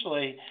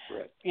essentially,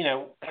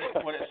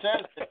 what it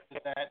says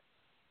is that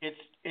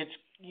it's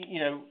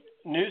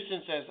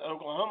nuisance as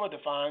Oklahoma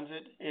defines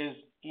it is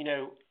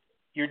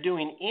you're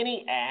doing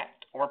any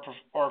act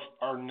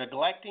or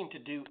neglecting to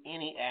do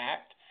any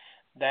act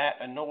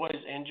that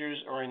annoys,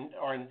 injures,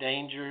 or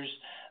endangers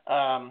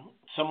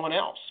someone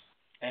else,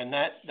 and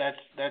that's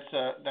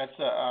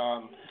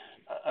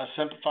a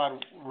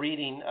simplified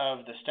reading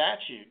of the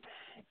statute.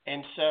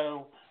 And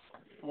so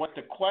what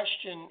the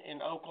question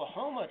in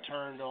Oklahoma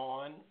turned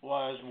on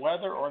was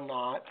whether or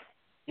not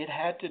it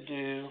had to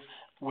do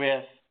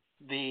with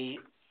the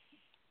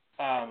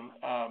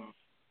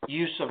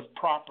use of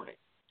property.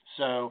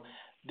 So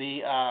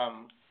the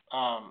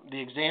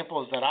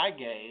examples that I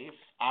gave,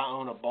 I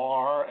own a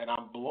bar and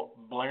I'm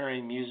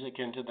blaring music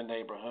into the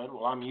neighborhood.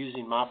 Well, I'm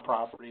using my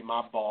property,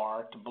 my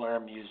bar, to blare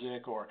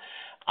music. Or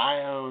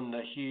I own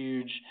the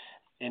huge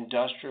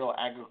industrial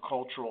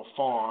agricultural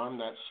farm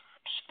that's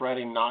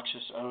spreading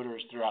noxious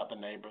odors throughout the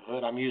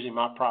neighborhood. I'm using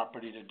my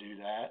property to do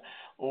that.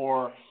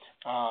 Or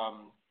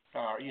I'm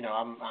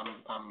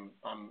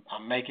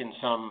making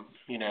some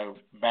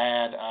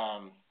bad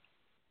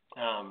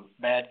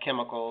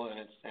chemical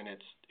and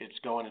it's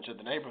going into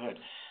the neighborhood.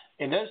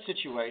 In those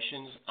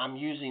situations, I'm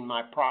using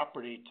my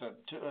property to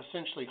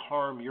essentially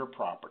harm your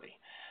property,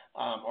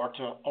 or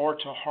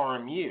to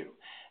harm you.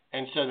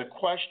 And so the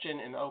question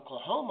in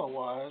Oklahoma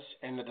was,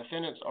 and the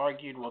defendants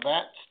argued, well,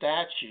 that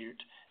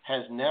statute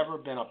has never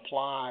been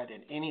applied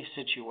in any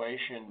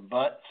situation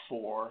but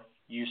for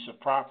use of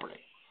property.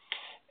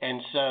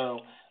 And so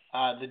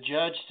the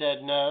judge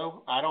said,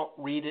 no, I don't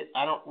read it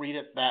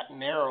that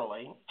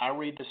narrowly. I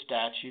read the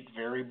statute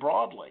very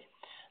broadly,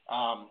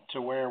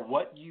 to where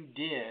what you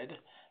did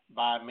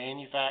by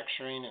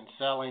manufacturing and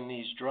selling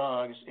these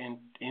drugs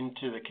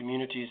into the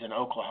communities in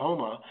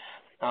Oklahoma,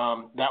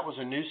 that was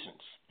a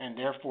nuisance, and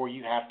therefore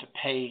you have to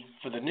pay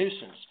for the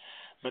nuisance.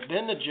 But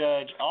then the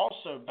judge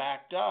also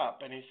backed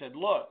up and he said,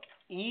 look,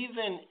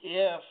 even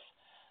if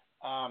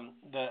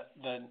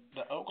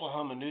the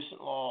Oklahoma nuisance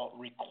law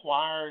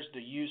requires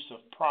the use of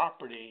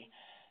property,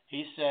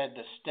 he said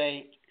the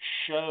state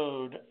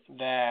showed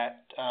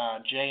that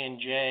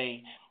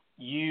J&J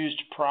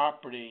used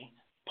property,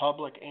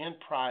 public and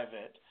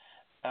private,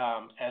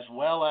 as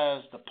well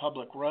as the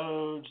public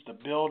roads, the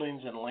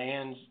buildings and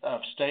lands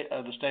of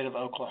the state of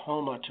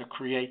Oklahoma to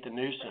create the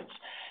nuisance.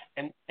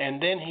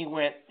 And then he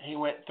went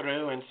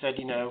through and said,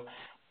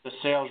 the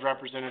sales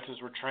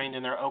representatives were trained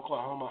in their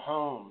Oklahoma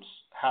homes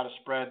how to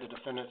spread the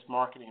defendant's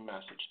marketing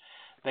message.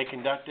 They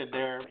conducted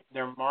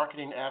their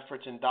marketing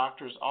efforts in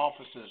doctors'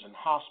 offices and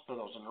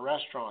hospitals and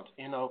restaurants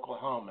in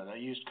Oklahoma. They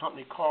used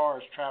company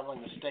cars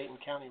traveling the state and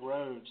county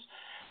roads.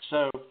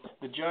 So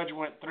the judge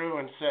went through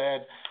and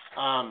said,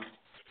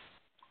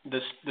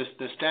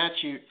 the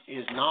statute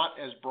is not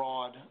as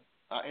broad.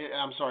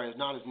 Is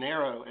not as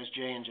narrow as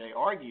J&J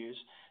argues.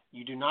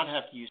 You do not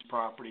have to use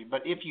property,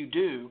 but if you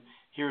do,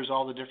 here's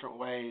all the different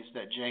ways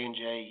that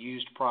J&J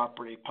used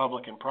property,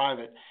 public and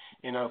private,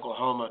 in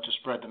Oklahoma to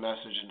spread the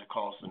message and to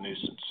cause the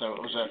nuisance. So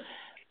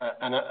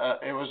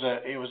it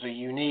was a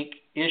unique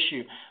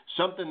issue.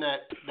 Something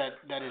that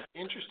is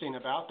interesting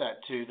about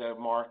that too, though,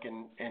 Mark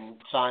and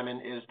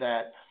Simon, is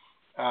that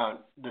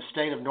the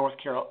state of North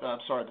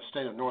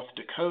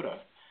Dakota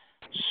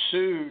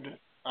sued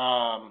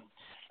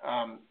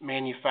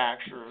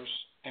manufacturers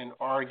and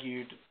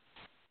argued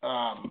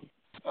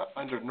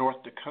under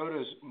North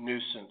Dakota's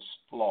nuisance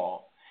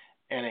law,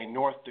 and a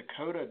North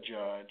Dakota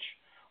judge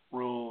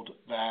ruled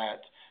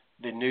that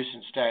the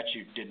nuisance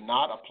statute did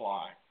not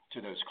apply to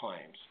those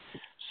claims.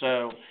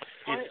 So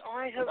I've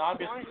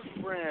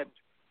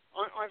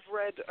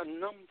read a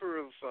number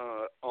of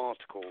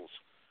articles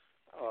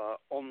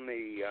on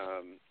the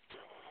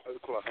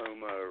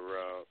Oklahoma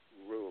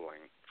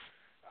ruling,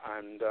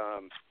 and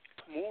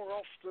more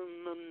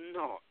often than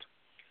not,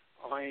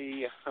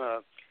 I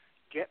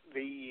get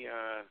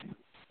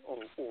or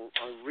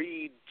I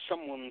read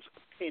someone's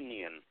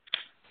opinion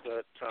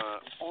that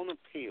on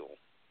appeal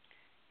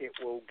it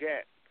will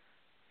get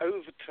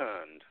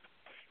overturned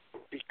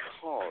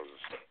because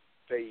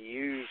they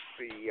use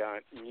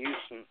the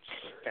nuisance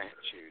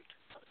statute,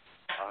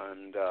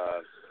 and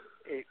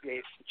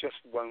it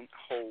just won't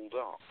hold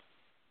up.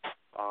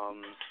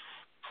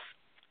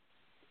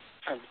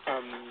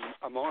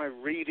 Am I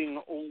reading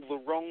all the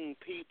wrong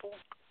people?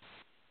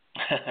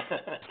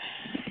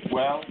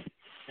 Well,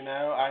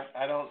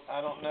 I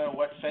don't know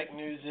what fake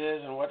news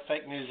is and what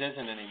fake news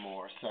isn't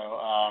anymore. So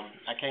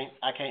I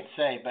can't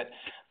say, but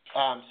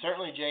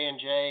certainly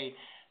J&J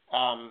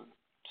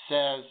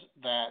says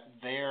that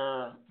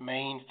their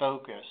main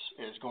focus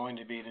is going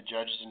to be the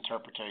judge's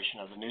interpretation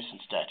of the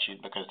nuisance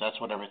statute, because that's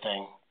what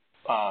everything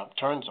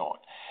turns on.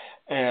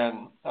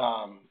 And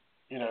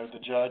the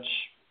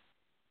judge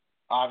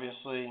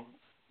obviously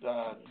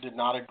did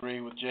not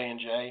agree with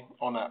J&J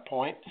on that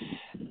point,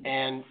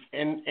 and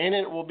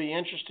it will be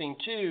interesting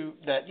too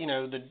that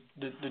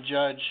the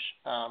judge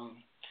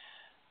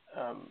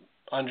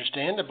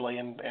understandably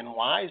and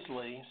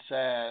wisely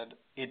said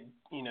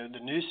the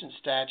nuisance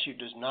statute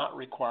does not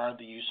require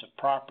the use of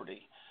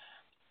property,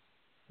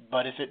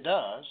 but if it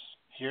does,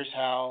 here's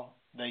how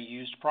they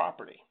used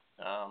property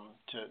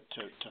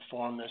to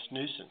form this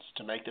nuisance,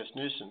 to make this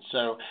nuisance.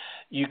 So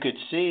you could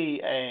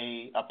see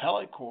a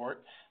appellate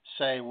court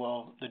say,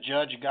 well, the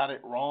judge got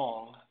it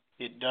wrong.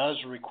 It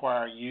does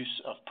require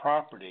use of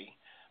property,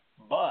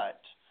 but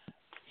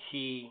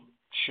he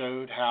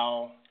showed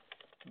how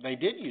they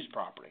did use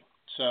property.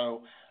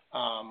 So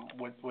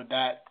would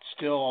that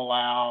still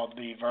allow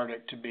the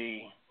verdict to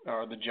be,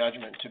 or the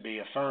judgment to be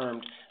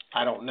affirmed?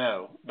 I don't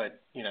know,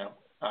 but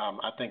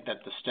I think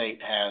that the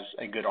state has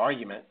a good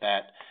argument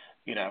that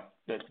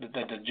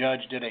that the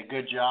judge did a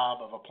good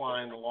job of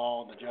applying the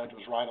law, and the judge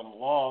was right on the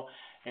law,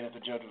 and if the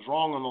judge was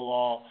wrong on the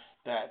law,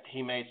 that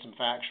he made some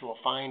factual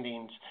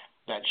findings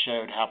that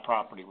showed how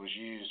property was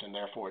used, and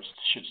therefore it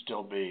should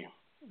still be,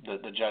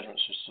 the judgment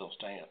should still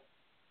stand.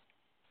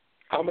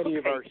 How many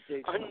of our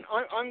states?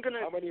 I'm going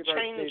to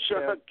change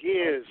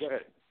gears. Go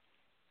ahead.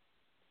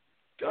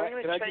 I'm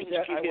going to change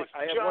gears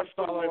just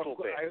a little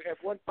bit. I have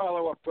one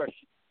follow-up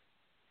question.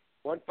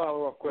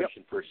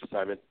 Yep. First,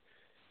 Simon.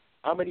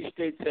 How many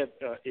states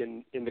have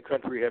in the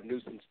country have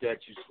nuisance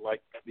statutes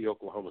like the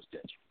Oklahoma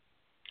statute?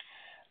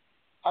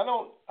 I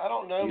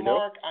don't know,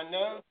 Mark. I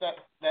know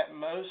that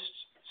most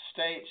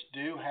states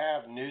do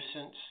have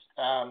nuisance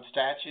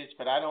statutes,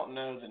 but I don't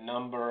know the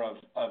number of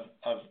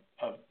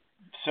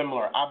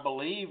similar. I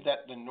believe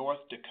that the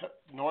North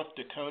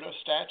Dakota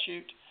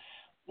statute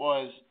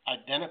was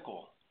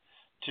identical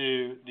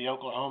to the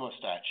Oklahoma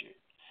statute,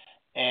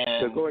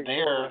 and so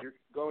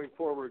going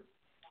forward,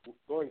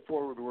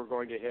 we're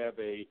going to have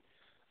a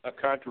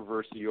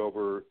controversy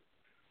over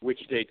which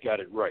state got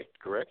it right.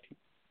 Correct?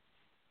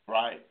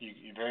 Right.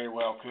 You very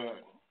well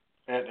could.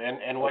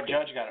 And what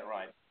judge got it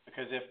right?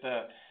 because if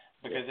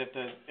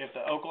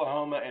the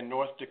Oklahoma and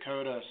North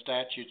Dakota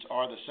statutes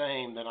are the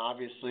same, then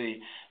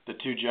obviously the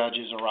two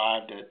judges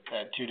arrived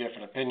at two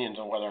different opinions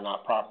on whether or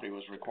not property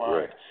was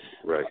required.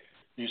 Right.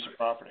 Use of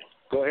property.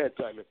 Go ahead,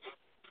 Simon.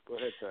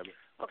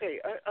 Okay,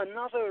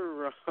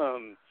 another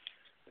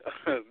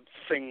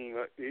thing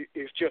that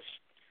is just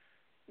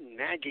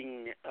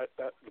nagging at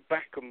the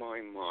back of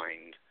my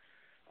mind.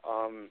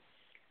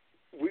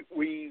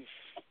 We've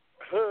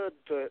heard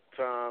that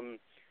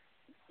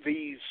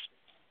these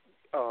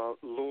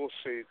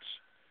lawsuits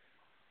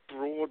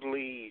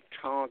broadly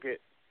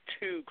target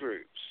two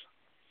groups.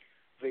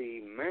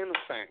 The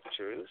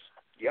manufacturers,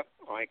 yep,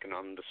 I can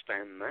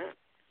understand that,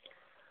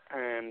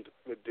 and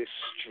the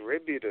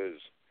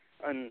distributors.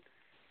 And,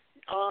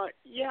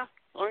 yeah,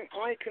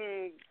 I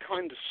can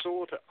kind of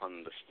sort of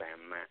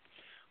understand that.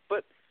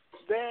 But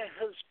there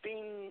has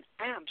been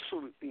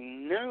absolutely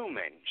no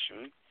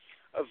mention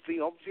of the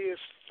obvious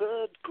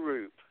third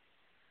group,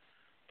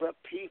 the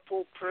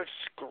people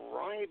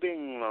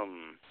prescribing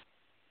them,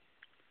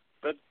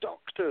 the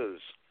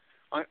doctors.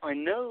 I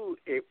know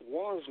it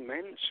was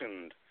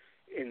mentioned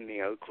in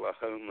the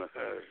Oklahoma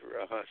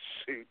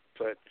suit,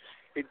 but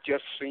it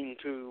just seemed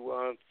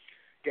to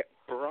get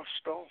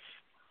brushed off.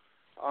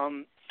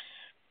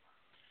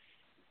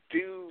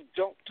 Do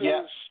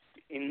doctors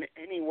in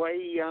any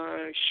way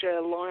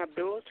share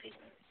liability?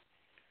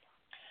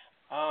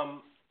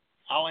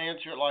 I'll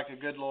answer it like a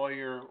good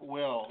lawyer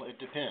will. It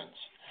depends,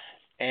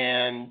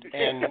 and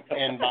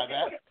by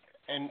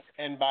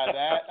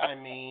that I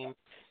mean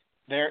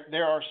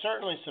there are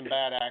certainly some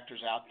bad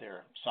actors out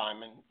there,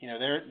 Simon. You know,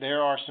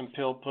 there are some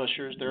pill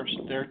pushers. There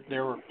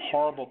were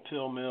horrible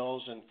pill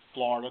mills in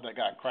Florida that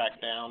got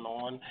cracked down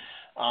on.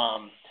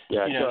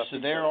 So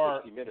there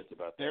are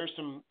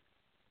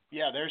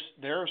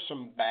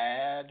some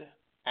bad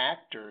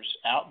actors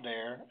out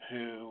there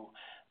who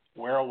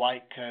wear a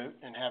white coat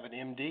and have an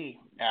MD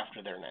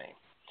after their name.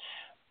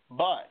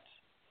 But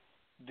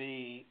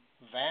the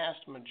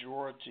vast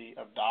majority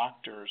of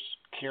doctors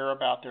care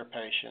about their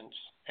patients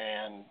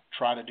and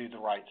try to do the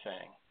right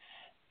thing.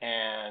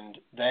 And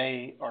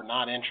they are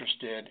not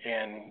interested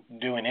in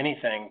doing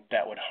anything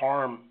that would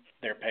harm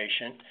their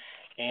patient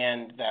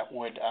and that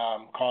would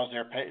cause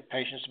their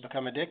patients to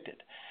become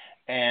addicted.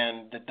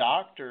 And the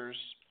doctors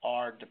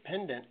are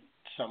dependent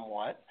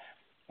somewhat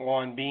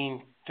on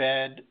being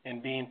fed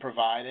and being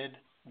provided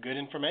good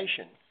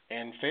information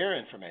and fair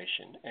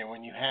information. And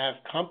when you have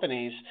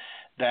companies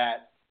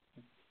that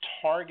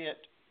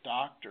target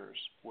doctors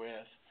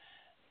with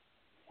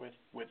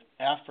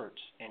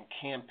efforts and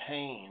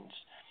campaigns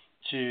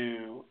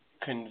to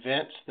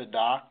convince the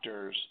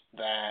doctors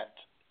that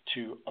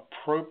to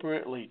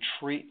appropriately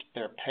treat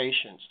their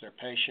patients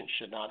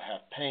should not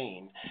have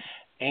pain,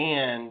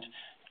 and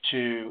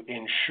to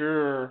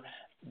ensure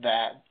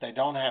that they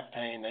don't have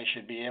pain, they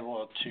should be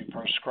able to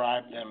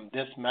prescribe them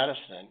this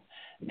medicine,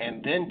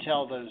 and then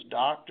tell those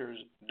doctors,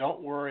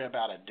 don't worry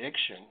about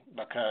addiction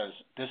because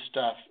this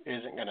stuff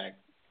isn't going to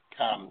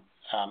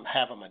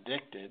have them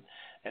addicted,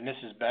 and this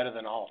is better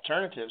than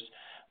alternatives.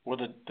 Well,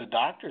 the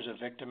doctor's a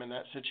victim in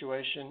that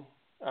situation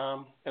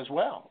as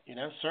well. You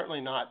know,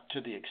 certainly not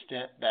to the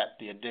extent that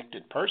the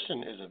addicted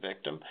person is a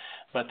victim,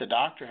 but the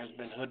doctor has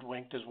been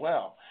hoodwinked as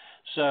well.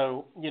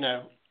 So,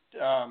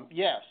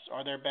 yes,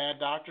 are there bad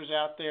doctors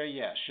out there?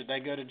 Yes. Should they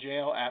go to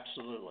jail?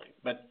 Absolutely.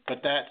 But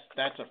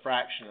that's a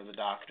fraction of the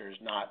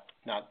doctors, not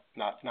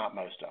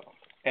most of them.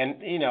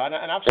 And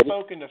and I've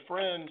spoken to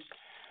friends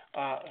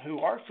who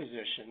are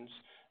physicians,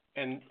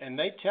 and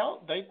they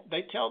tell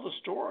the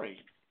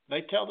story.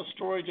 They tell the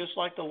story just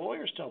like the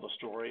lawyers tell the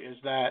story,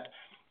 is that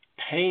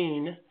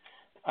pain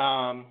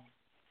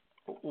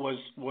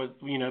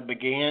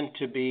began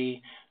to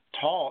be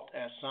taught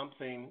as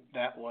something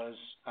that was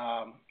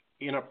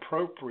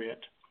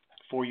inappropriate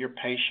for your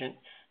patient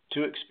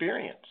to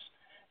experience.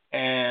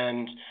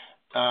 And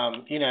a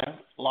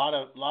lot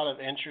of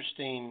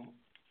interesting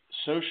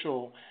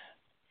social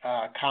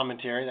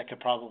commentary that could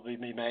probably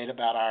be made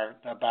about our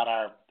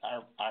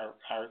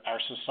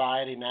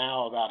society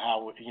now, about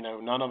how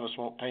none of us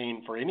want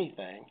pain for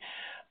anything.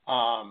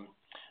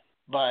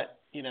 But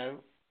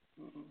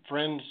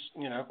friends,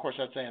 of course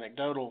that's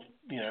anecdotal,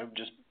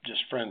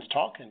 just friends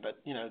talking. But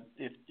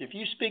if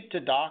you speak to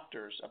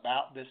doctors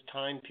about this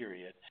time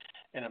period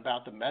and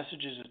about the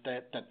messages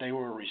that they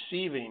were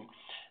receiving,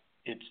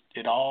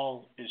 it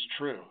all is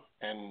true.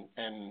 And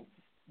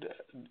the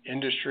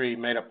industry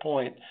made a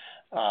point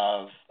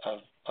of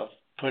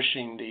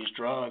pushing these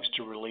drugs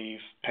to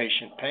relieve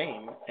patient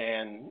pain,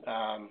 and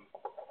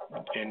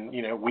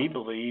we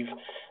believe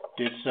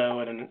did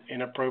so in an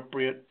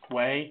inappropriate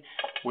way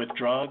with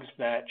drugs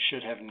that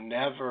should have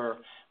never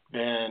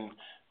been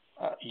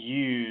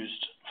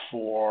used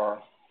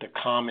for the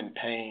common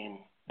pain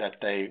that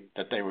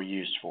they were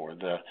used for,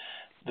 the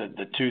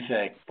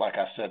toothache, like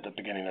I said at the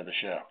beginning of the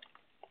show.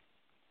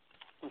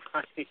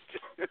 Right.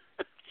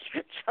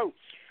 So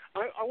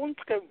I want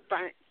to go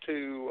back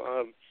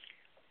to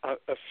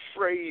a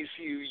phrase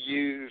you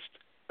used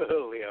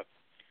earlier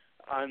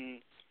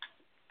and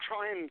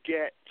try and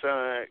get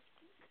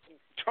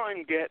try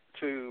and get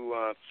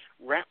to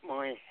wrap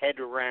my head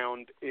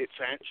around its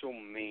actual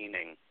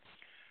meaning.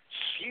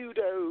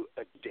 Pseudo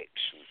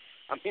addiction.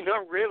 I mean,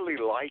 I really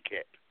like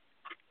it.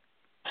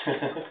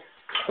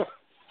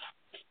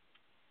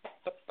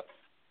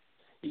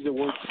 He's a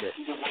wordsmith.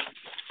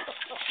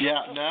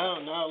 Yeah,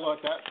 no.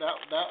 Look,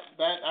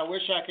 that I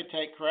wish I could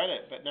take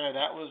credit, but no,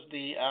 that was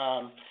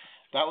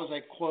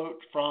a quote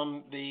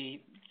from the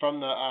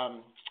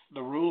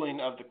ruling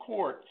of the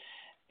court,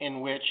 in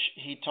which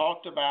he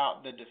talked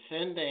about the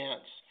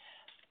defendant's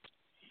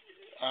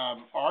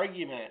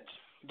argument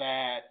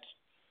that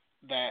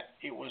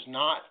it was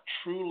not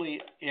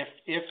truly, if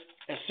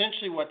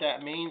essentially what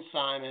that means,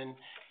 Simon,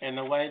 and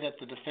the way that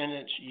the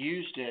defendants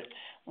used it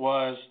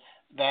was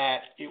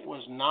that it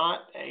was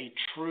not a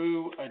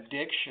true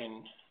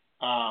addiction,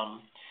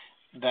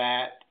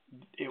 that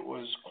it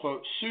was,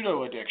 quote,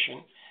 pseudo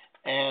addiction,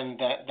 and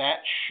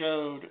that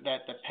showed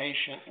that the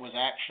patient was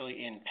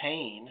actually in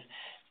pain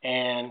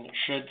and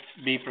should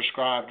be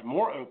prescribed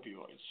more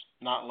opioids,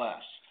 not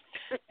less.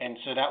 And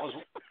so that was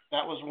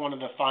one of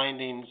the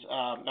findings.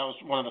 That was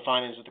one of the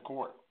findings of the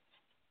court.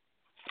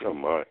 Oh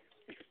my!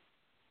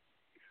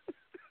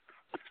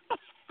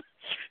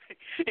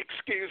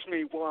 Excuse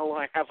me while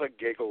I have a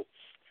giggle.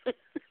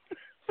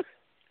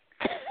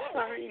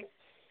 I mean,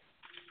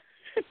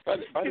 by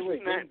the way,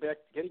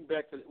 getting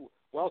back to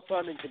while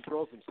Simon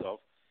controls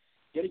himself,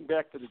 getting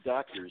back to the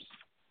doctors,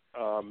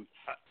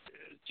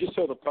 just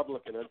so the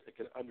public can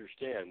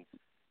understand,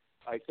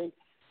 I think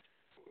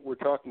we're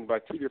talking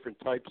about two different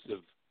types of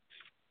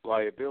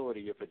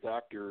liability. If a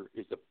doctor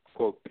is a,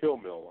 quote, pill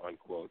mill,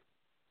 unquote,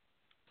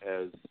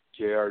 as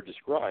J.R.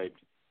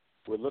 described,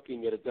 we're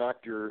looking at a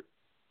doctor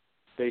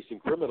facing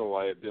criminal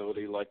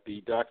liability like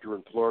the doctor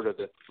in Florida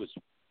that was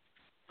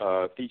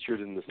featured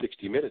in the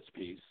 60 Minutes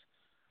piece.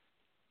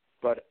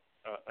 But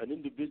an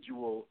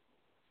individual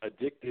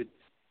addicted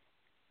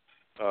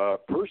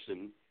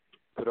person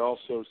could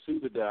also sue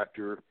the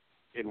doctor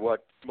in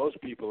what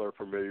most people are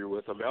familiar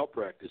with, a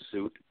malpractice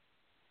suit,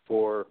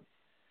 for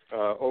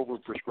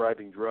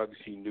over-prescribing drugs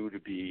he knew to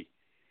be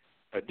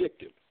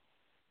addictive.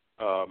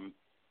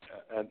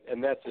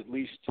 And that's at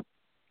least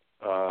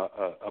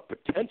a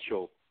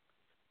potential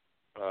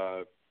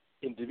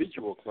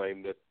individual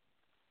claim that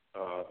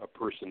a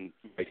person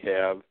might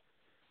have,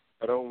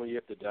 but only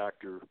if the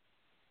doctor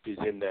is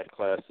in that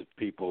class of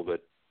people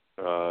that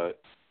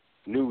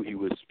knew he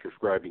was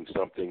prescribing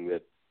something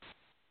that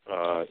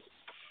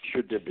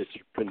should have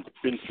been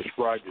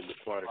prescribed in the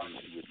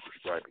quantities he was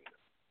prescribing.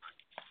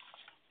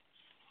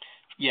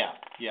 Yeah.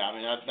 I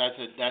mean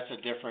that's a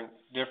different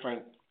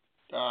claim.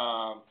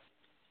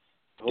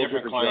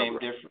 Genre.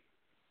 Different.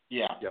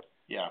 Yeah. Yep.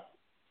 Yeah.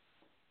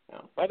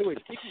 By the way,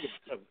 speaking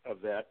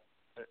of that,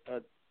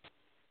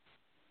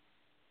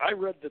 I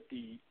read that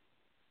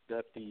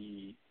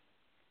the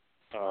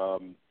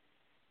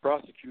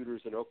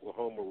prosecutors in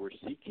Oklahoma were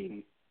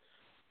seeking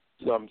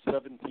some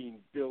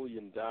 $17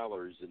 billion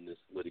in this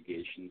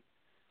litigation,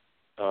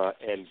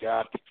 and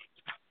got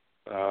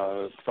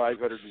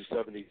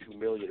 $572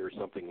 million or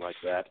something like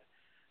that.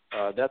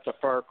 That's a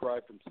far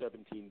cry from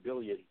 $17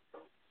 billion.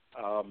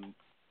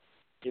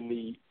 In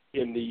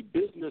the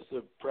business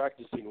of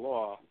practicing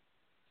law,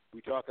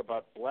 we talk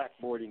about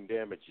blackboarding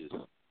damages.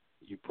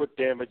 You put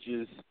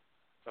damages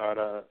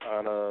on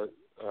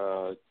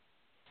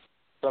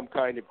some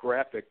kind of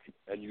graphic,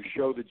 and you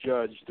show the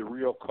judge the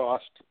real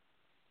cost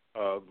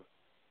of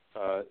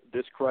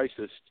this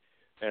crisis,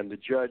 and the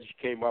judge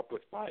came up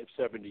with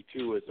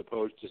 572 as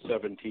opposed to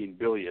 17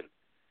 billion.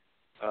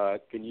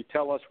 Can you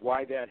tell us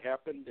why that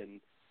happened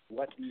and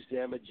what these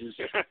damages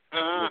were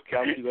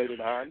calculated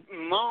on?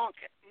 Mark,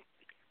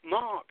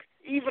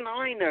 even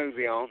I know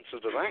the answer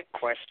to that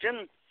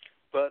question,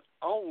 but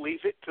I'll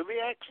leave it to the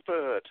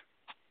expert.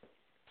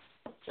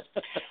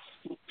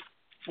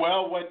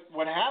 Well,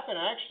 what happened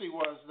actually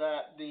was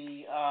that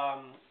the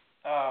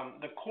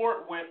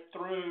court went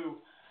through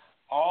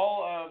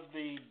all of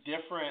the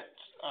different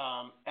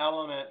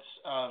elements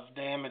of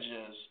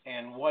damages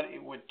and what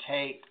it would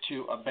take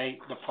to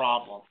abate the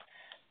problem,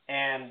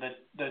 and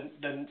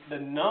the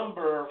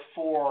number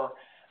for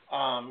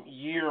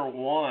year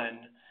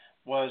one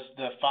was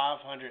the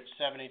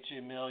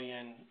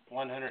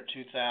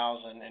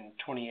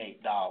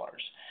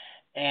 $572,102,028,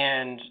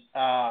 and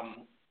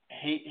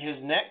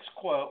his next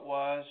quote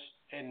was,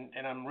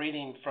 and I'm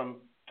reading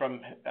from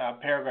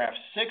paragraph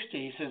 60,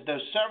 he says,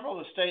 though several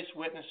of the state's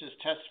witnesses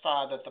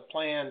testify that the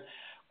plan,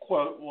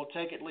 quote, will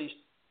take at least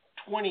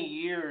 20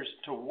 years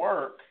to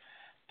work,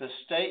 the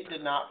state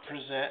did not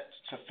present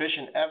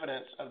sufficient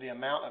evidence of the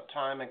amount of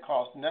time and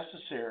cost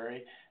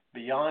necessary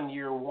beyond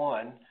year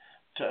one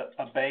to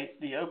abate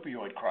the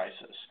opioid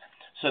crisis.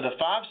 So the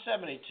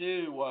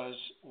 572 was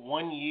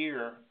 1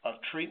 year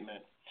of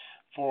treatment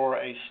for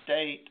a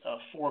state of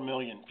 4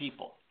 million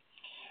people.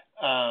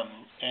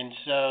 And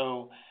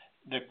so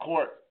the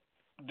court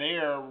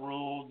there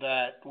ruled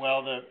that,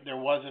 well, there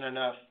wasn't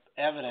enough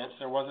evidence,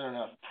 there wasn't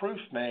enough proof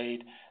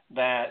made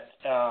that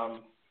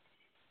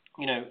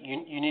you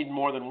need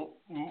more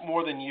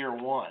than year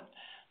one.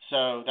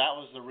 So that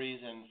was the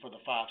reason for the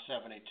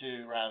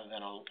 572 rather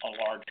than a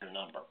larger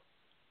number.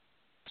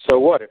 So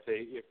what if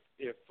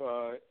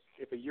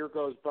a year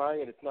goes by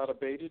and it's not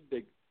abated,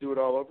 they do it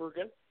all over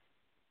again?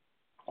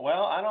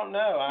 Well, I don't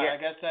know. Yeah. I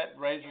guess that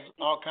raises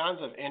all kinds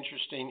of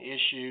interesting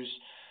issues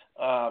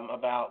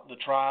about the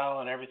trial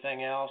and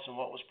everything else and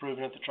what was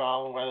proven at the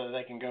trial and whether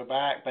they can go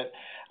back. But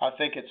I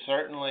think it's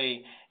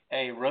certainly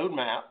a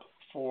roadmap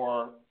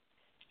for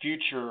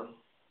future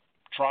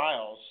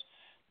trials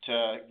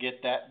to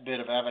get that bit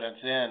of evidence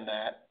in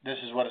that this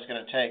is what it's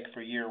going to take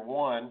for year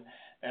one.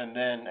 And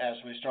then as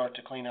we start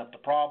to clean up the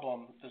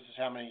problem, this is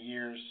how many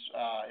years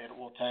it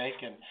will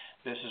take, and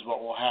this is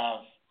what we'll have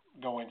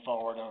going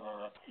forward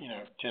over a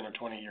 10 or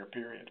 20 year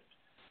period.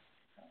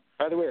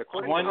 By the way,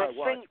 according to my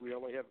watch, think, we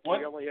only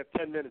have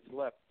 10 minutes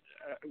left.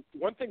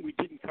 One thing we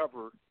didn't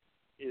cover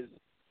is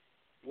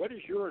what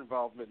is your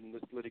involvement in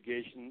this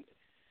litigation,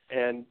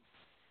 and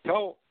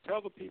tell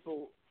the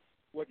people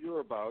what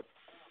you're about.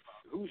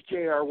 Who's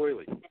J.R.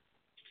 Whaley?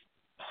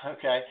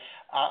 Okay,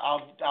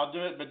 I'll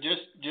do it, but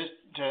just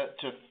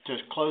to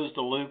close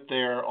the loop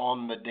there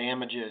on the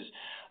damages,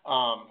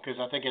 because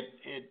I think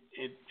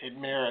it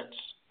merits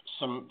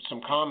some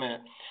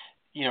comment.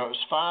 It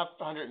was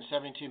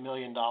 $572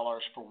 million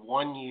for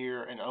 1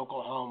 year in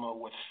Oklahoma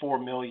with 4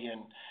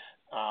 million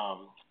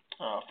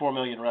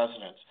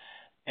residents.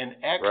 An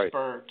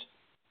expert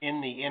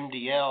in the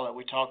MDL that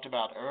we talked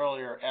about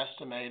earlier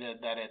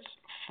estimated that it's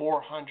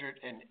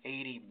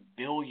 $480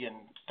 billion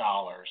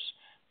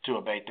to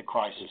abate the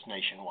crisis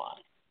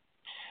nationwide.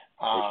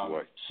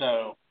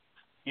 So,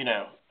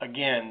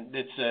 again,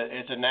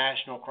 it's a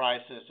national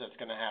crisis that's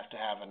going to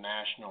have a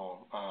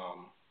national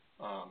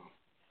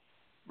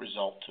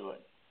result to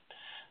it.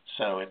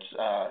 So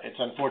it's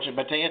unfortunate.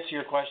 But to answer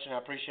your question, I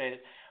appreciate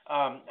it.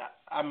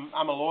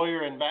 I'm a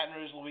lawyer in Baton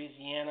Rouge,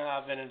 Louisiana.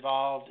 I've been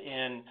involved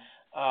in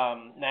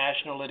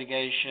national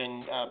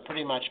litigation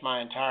pretty much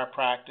my entire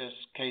practice,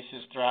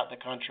 cases throughout the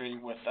country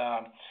with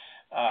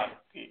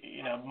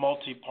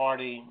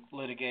multi-party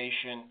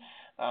litigation,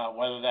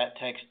 whether that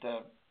takes the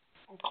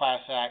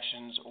class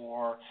actions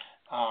or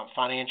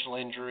financial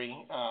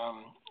injury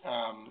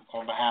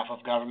on behalf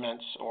of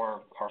governments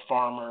or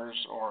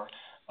farmers or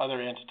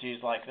other entities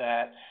like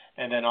that,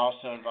 and then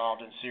also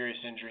involved in serious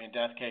injury and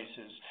death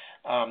cases.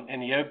 In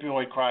the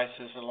opioid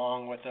crisis,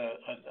 along with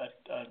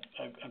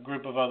a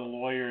group of other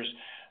lawyers,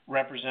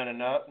 represent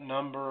a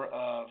number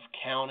of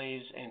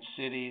counties and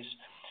cities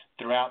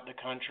throughout the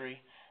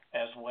country,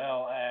 as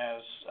well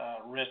as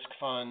risk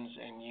funds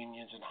and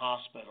unions and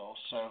hospitals.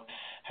 So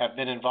have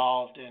been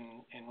involved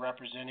in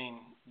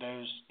representing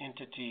those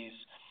entities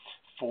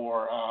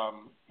for,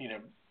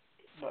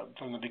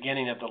 from the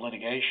beginning of the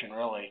litigation,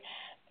 really.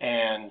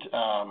 And,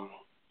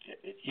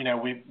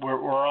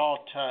 we're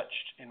all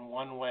touched in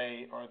one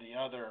way or the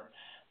other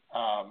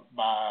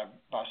by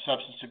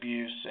substance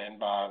abuse and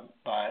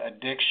by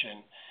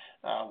addiction,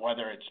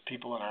 whether it's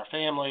people in our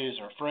families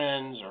or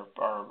friends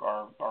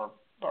or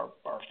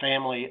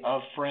family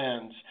of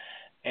friends.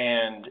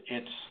 And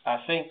it's, I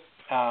think,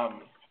 a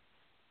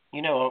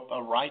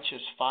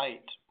righteous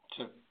fight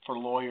for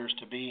lawyers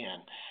to be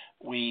in.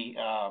 We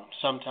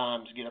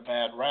sometimes get a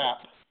bad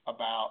rap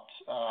about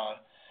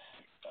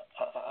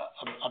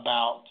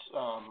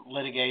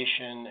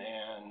litigation,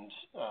 and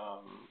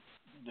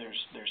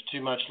there's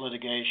too much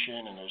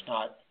litigation, and there's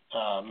not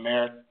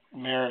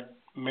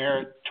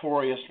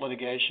meritorious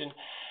litigation.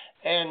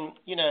 And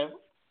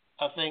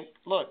I think,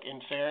 look,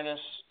 in fairness,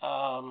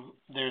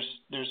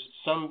 there's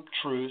some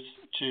truth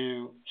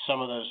to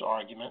some of those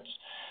arguments,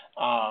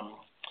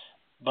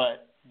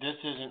 but this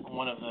isn't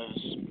one of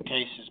those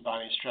cases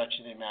by any stretch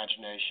of the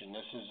imagination.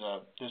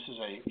 This is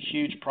a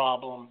huge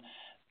problem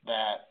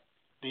that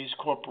these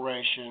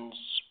corporations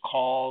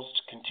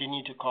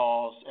continue to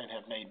cause, and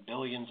have made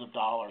billions of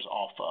dollars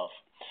off of,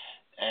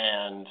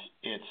 and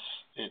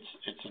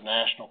it's a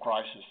national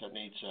crisis that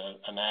needs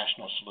a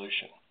national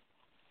solution.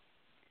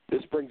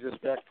 This brings us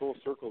back full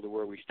circle to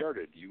where we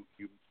started. You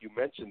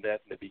mentioned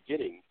that in the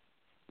beginning,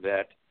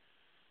 that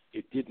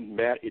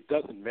it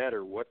doesn't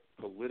matter what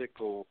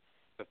political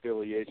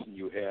affiliation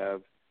you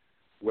have,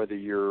 whether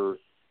you're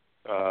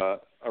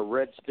a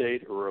red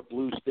state or a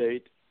blue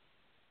state,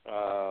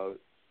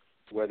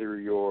 whether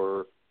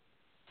you're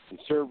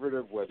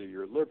conservative, whether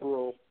you're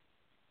liberal,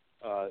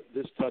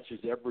 this touches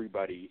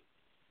everybody.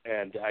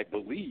 And I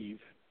believe,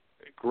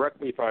 correct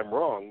me if I'm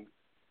wrong,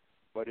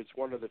 but it's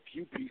one of the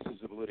few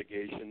pieces of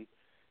litigation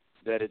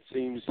that it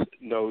seems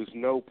knows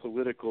no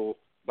political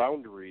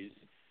boundaries.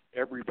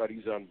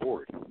 Everybody's on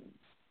board.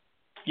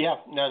 Yeah,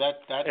 no,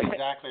 that's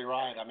exactly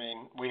right. I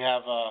mean, we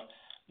have a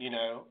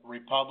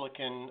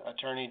Republican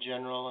Attorney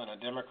General and a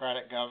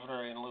Democratic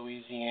governor in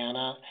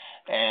Louisiana,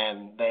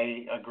 and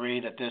they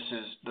agree that this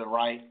is the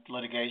right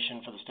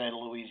litigation for the state of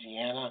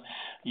Louisiana.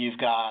 You've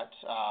got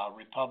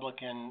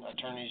Republican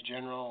Attorneys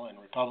General and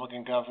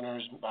Republican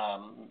governors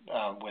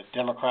with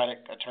Democratic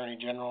Attorney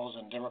Generals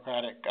and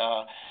Democratic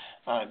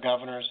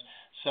governors.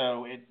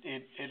 So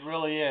it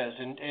really is.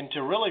 And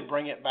to really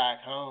bring it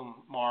back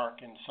home,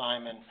 Mark and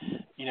Simon,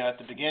 at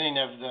the beginning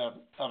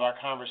of our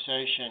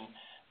conversation,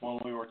 when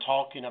we were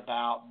talking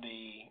about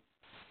the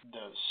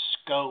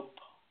scope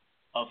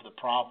of the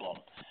problem,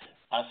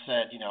 I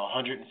said,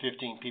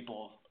 115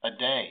 people a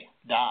day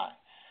die.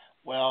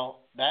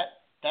 Well,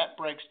 that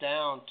breaks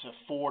down to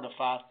 4 to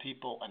 5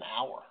 people an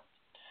hour.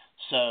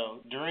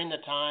 So during the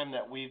time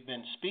that we've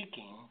been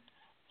speaking,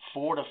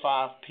 4 to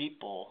 5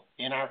 people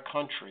in our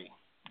country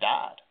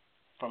died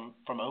from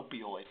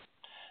opioid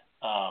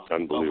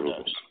Unbelievable.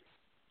 overdose.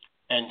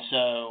 And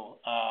so,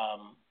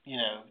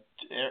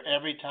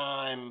 every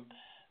time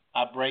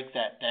I break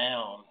that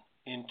down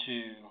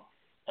into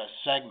a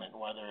segment,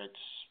 whether it's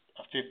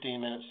a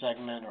 15-minute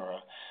segment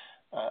or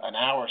an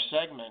hour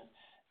segment,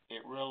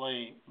 it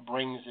really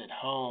brings it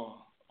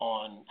home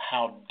on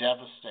how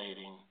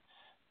devastating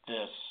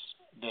this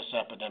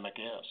epidemic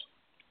is.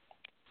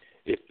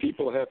 If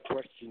people have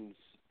questions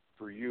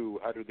for you,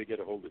 how do they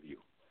get a hold of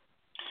you?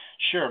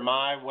 Sure.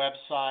 My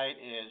website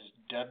is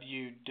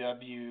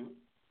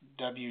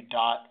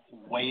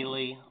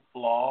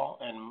www.whaley.law,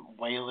 and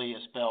Whaley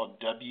is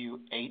spelled Whaley.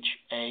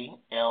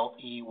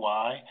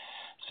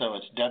 So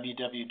it's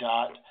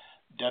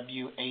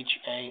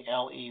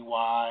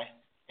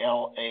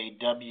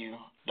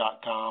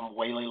www.whaleylaw.com,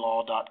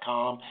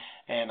 whaleylaw.com,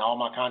 and all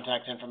my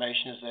contact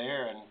information is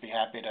there, and be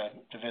happy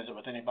to visit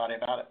with anybody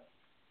about it.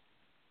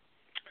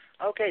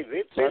 Okay,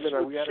 this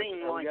Simon, would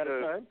seem like out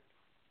of time?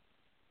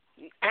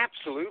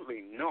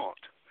 Absolutely not.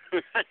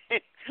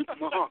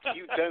 Mark,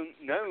 you don't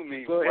know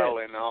me Go well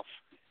ahead. enough.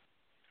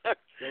 Go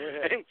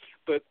ahead.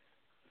 But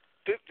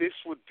this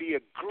would be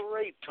a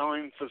great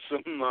time for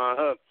some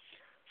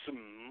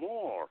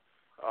more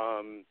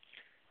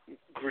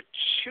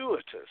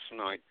gratuitous,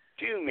 and I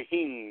do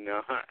mean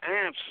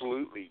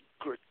absolutely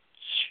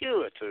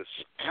gratuitous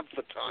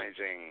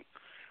advertising.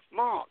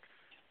 Mark,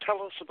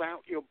 tell us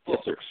about your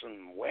books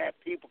and where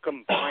people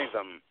can buy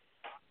them.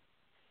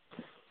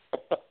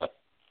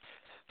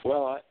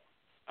 Well,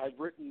 I've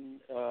written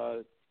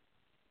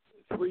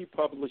 3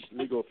 published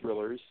legal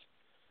thrillers: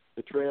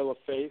 The Trail of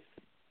Faith,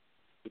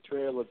 The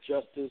Trail of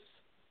Justice,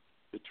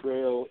 The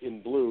Trail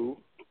in Blue.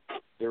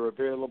 They're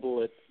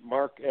available at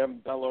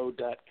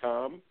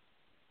markmbello.com,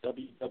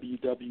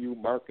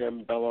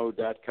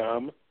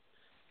 www.markmbello.com.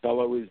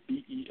 Bello is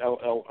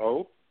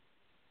Bello.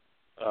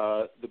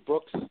 The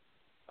books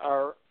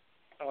are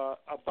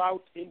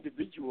about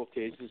individual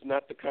cases,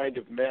 not the kind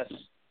of mass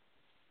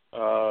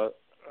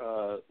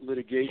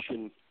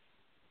litigation,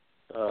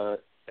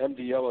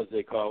 MDL as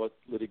they call it,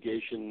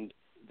 litigation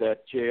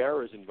that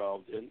J.R. is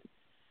involved in.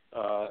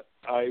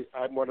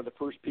 I'm one of the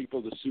first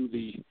people to sue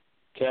the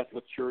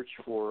Catholic Church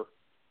for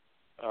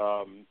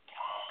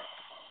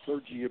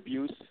clergy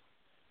abuse,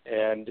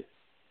 and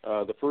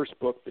the first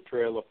book, The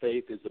Trail of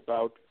Faith, is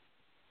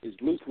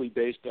loosely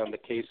based on the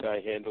case I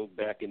handled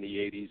back in the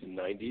 80s and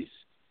 90s.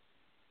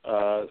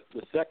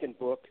 The second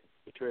book,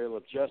 The Trail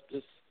of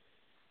Justice,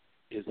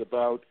 is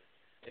about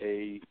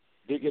a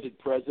bigoted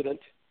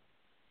president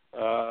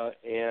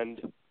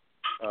and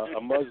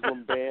a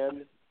Muslim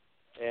ban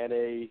and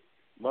a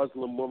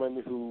Muslim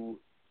woman who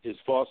is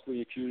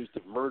falsely accused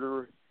of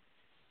murder,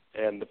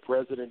 and the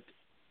president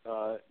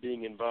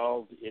being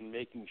involved in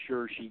making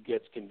sure she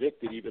gets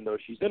convicted even though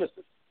she's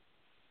innocent.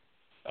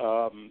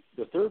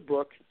 The third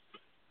book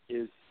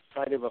is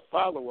kind of a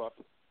follow-up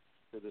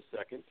to the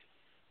second.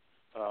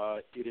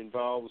 It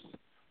involves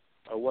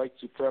a white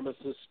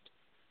supremacist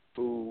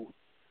who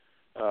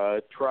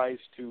tries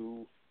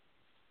to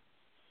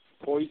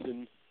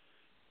poison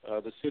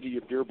the city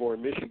of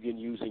Dearborn, Michigan,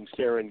 using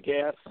sarin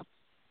gas.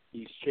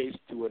 He's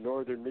chased to a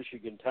northern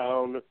Michigan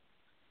town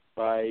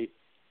by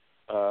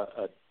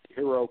a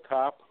hero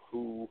cop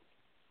who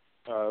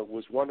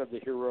was one of the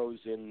heroes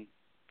in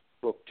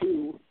Book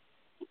 2,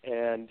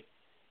 and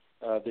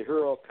the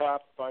hero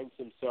cop finds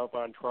himself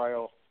on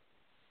trial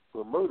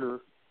for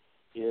murder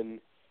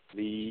in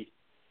the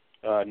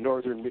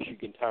northern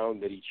Michigan town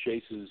that he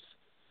chases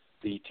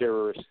the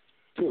terrorist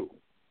to.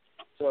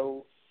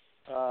 So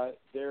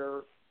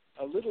they're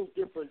a little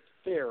different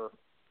fare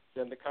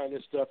than the kind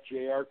of stuff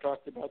J.R.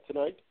 talked about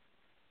tonight,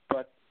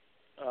 but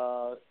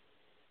the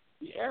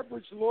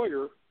average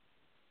lawyer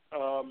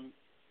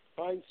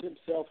finds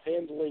himself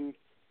handling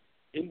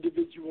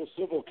individual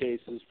civil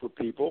cases for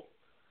people,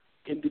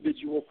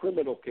 individual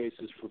criminal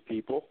cases for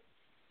people,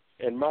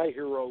 and my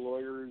hero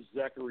lawyer,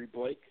 Zachary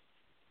Blake,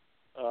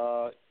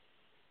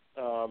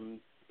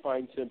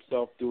 finds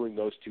himself doing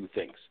those two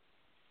things.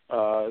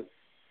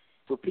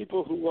 For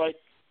people who like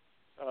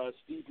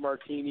Steve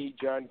Martini,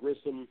 John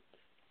Grissom,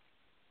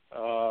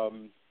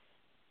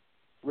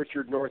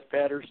 Richard North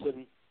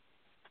Patterson,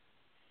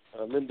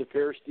 Linda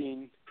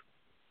Fairstein,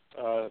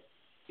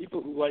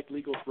 people who like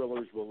legal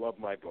thrillers will love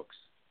my books.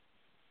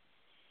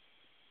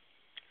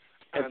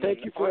 And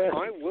thank you for asking.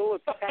 I will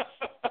attest.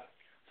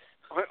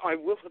 I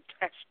will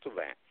attest to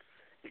that.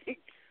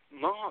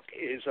 Mark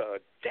is a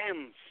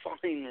damn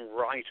fine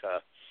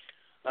writer.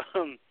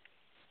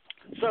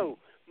 So,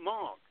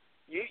 Mark,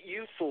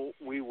 you thought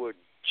we were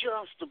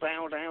just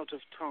about out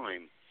of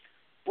time.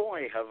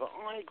 Boy, have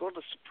I got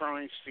a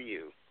surprise for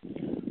you.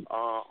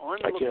 I'm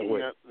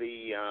looking at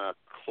the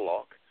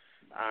clock,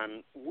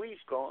 and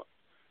we've got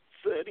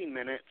 30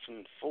 minutes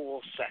and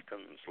 4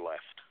 seconds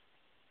left.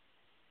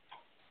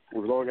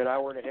 We're going an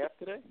hour and a half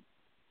today?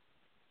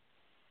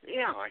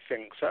 Yeah, I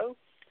think so.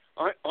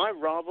 I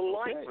rather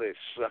like this.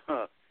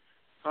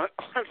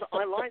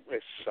 I like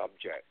this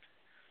subject.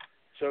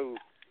 So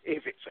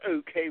if it's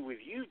okay with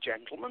you,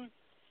 gentlemen,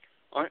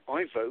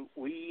 I vote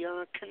we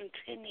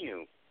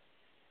continue.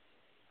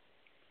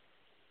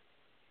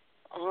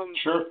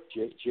 Sure.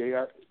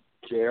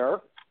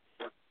 J.R.?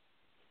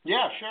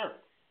 Yeah, sure.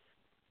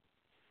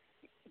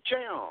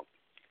 J.R.,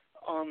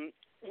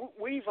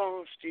 we've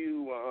asked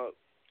you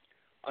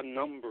a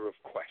number of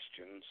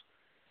questions.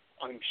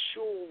 I'm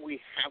sure we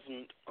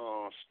haven't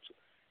asked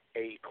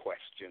a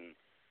question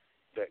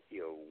that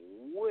you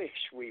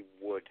wish we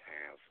would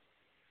have.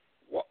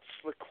 What's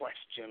the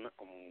question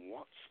and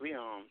what's the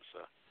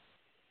answer?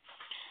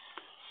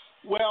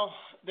 Well,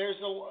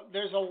 there's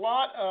a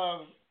lot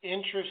of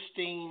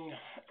interesting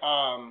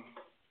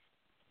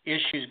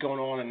issues going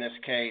on in this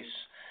case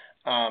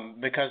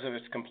because of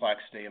its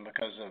complexity and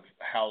because of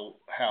how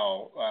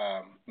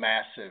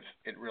massive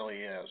it really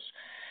is.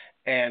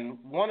 And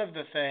one of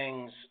the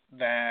things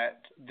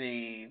that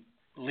the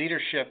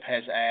leadership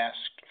has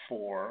asked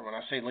for, when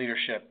I say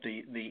leadership,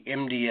 the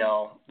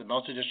MDL, the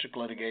multi-district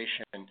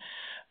litigation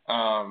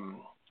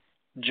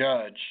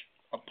judge,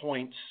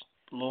 appoints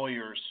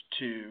lawyers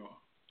to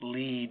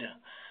lead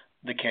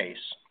the case.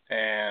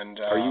 And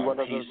are you one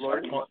of those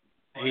lawyers?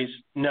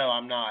 No,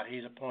 I'm not.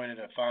 He's appointed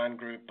a fine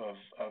group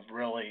of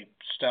really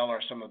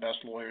stellar, some of the best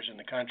lawyers in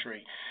the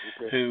country,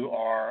 who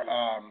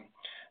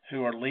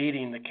are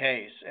leading the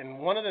case. And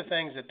one of the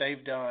things that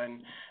they've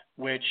done,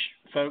 which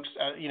folks,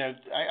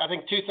 I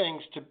think two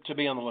things to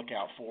be on the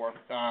lookout for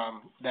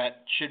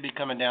that should be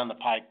coming down the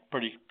pike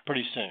pretty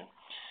soon.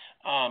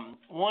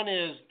 One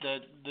is the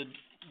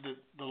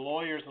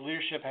lawyers, the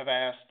leadership have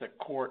asked the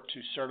court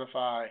to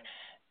certify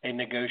a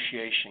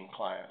negotiation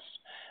class.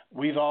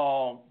 We've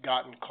all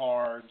gotten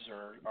cards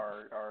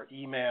or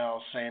emails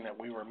saying that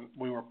we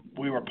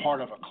were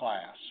part of a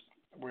class.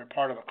 We were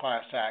part of a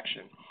class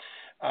action.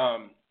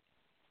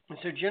 And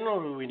so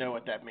generally we know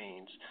what that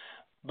means.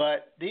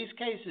 But these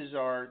cases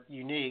are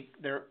unique.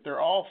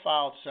 They're all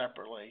filed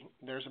separately.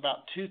 There's about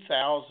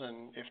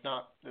 2,000, if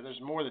not,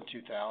 there's more than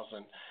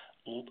 2,000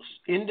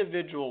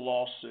 individual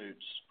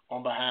lawsuits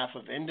on behalf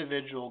of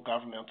individual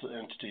governmental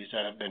entities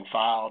that have been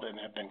filed and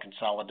have been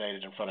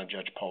consolidated in front of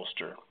Judge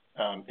Polster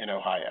in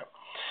Ohio.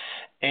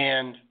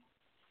 And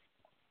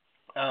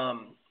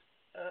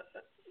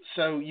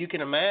so you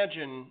can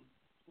imagine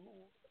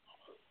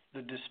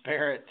the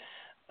disparate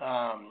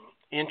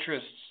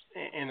interests,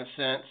 in a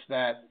sense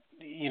that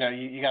you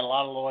got a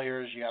lot of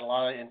lawyers, you got a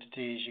lot of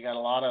entities, you got a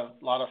lot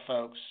of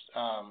folks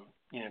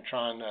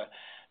trying to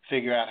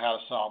figure out how to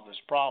solve this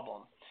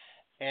problem.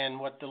 And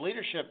what the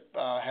leadership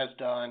has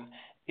done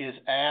is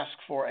ask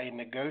for a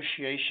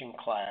negotiation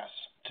class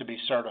to be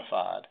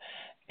certified.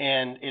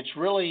 And it's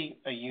really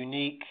a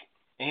unique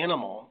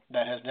animal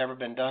that has never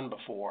been done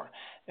before.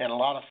 And a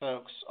lot of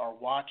folks are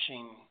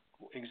watching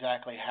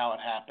exactly how it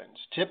happens.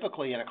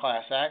 Typically in a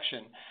class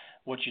action,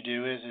 what you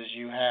do is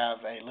you have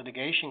a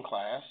litigation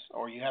class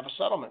or you have a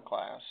settlement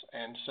class.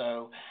 And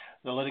so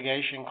the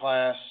litigation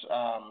class,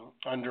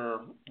 under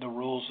the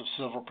rules of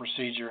civil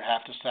procedure,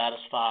 have to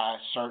satisfy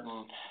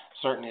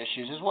certain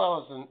issues, as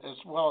well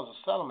as a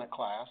settlement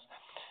class.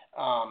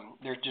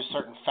 There's just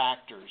certain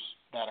factors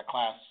that a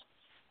class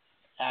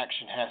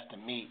action has to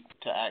meet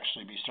to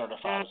actually be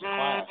certified as a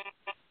class.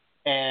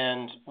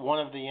 And one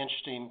of the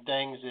interesting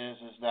things is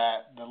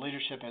that the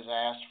leadership has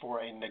asked for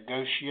a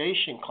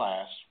negotiation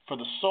class for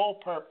the sole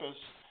purpose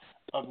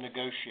of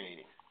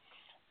negotiating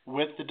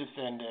with the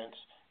defendants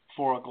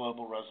for a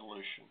global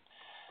resolution.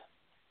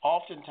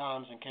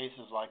 Oftentimes in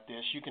cases like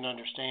this, you can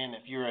understand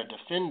if you're a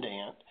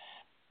defendant,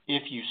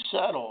 if you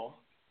settle,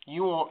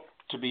 you want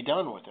to be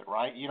done with it,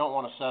 right? You don't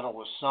want to settle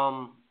with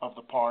some of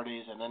the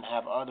parties and then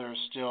have others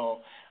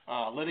still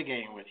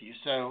litigating with you.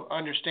 So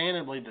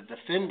understandably, the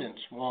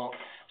defendants want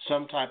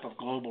some type of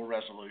global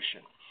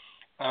resolution.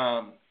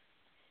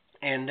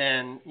 And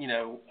then,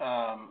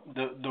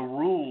 the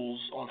rules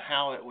on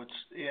how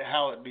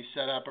it be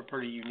set up are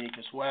pretty unique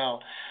as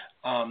well.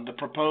 The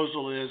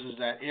proposal is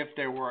that if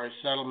there were a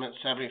settlement,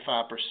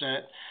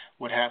 75%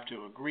 would have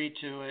to agree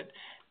to it,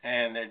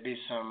 and there'd be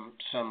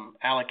some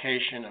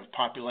allocation of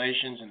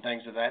populations and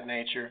things of that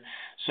nature.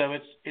 So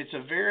it's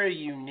a very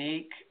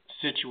unique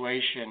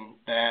situation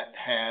that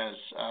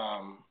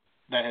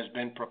has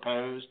been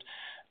proposed.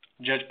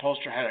 Judge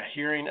Polster had a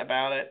hearing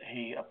about it.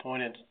 He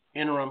appointed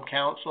interim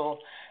counsel,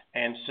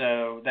 and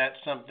so that's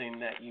something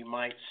that you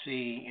might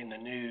see in the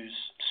news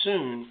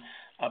soon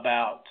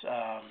about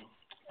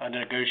a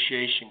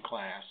negotiation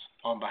class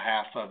on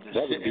behalf of the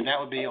city, and that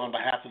would be on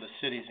behalf of the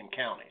cities and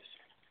counties.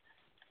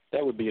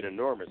 That would be an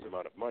enormous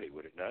amount of money,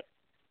 would it not?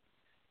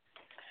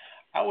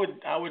 I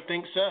would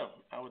think so.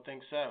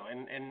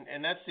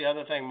 And that's the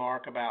other thing,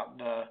 Mark, about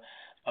the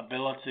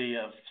ability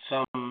of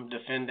some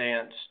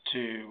defendants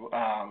to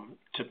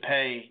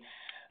pay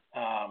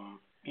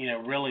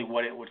really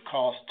what it would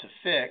cost to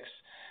fix.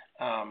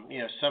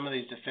 Some of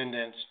these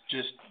defendants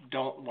just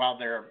don't, while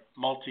they're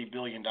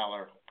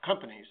multi-billion-dollar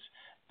companies,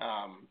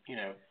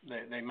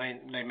 they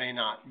may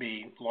not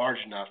be large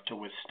enough to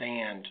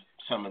withstand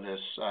some of this,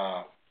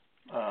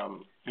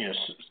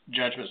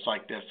 judgments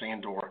like this,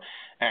 and/or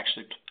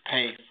actually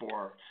pay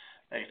for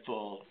a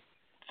full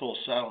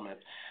settlement.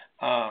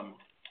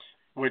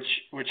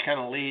 Which kind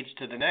of leads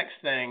to the next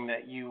thing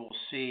that you will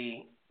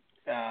see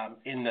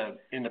in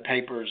the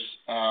papers,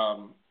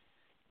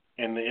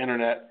 in the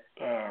internet,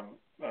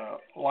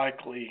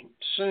 likely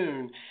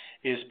soon,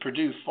 is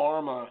Purdue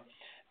Pharma,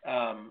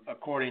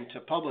 according to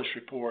published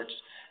reports,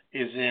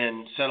 is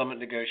in settlement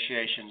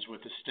negotiations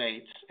with the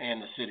states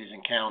and the cities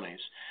and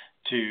counties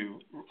to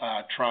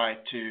try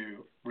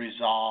to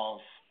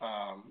resolve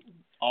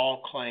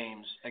all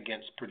claims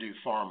against Purdue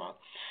Pharma.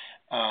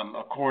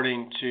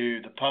 According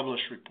to the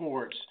published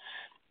reports,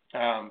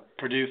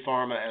 Purdue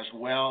Pharma, as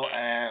well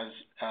as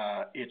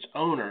its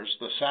owners,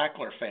 the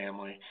Sackler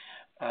family,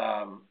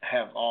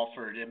 have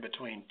offered in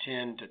between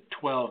 $10 to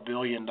 $12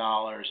 billion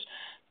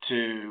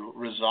to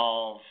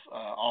resolve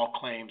all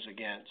claims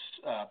against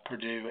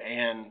Purdue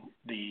and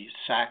the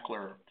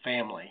Sackler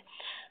family.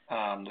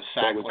 The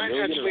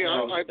Sackler. Actually,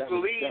 I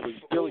believe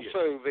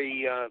also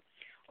the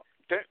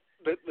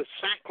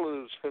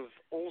Sacklers have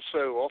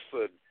also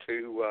offered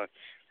to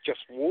just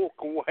walk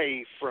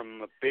away from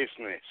the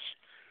business.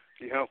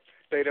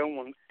 They don't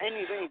want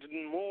anything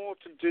more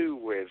to do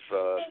with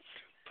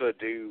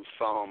Purdue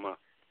Pharma.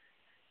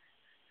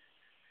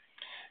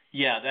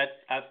 Yeah,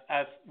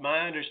 my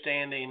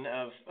understanding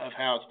of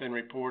how it's been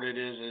reported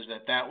is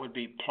that would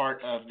be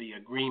part of the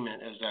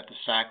agreement, is that the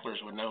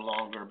Sacklers would no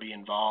longer be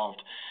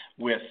involved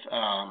with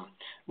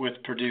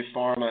Purdue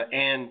Pharma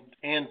and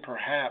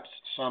perhaps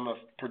some of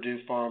Purdue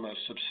Pharma's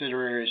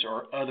subsidiaries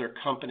or other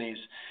companies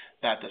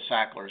that the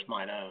Sacklers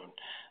might own.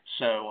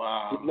 So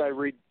didn't I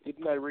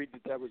read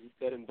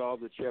that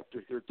involved the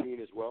Chapter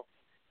 13 as well?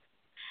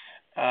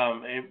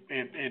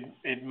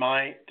 It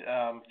might.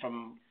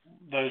 From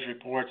those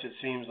reports, it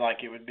seems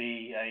like it would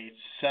be a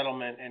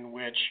settlement in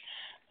which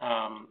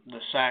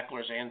the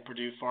Sacklers and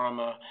Purdue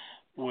Pharma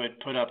would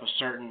put up a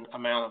certain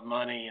amount of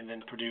money, and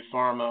then Purdue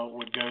Pharma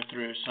would go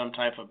through some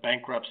type of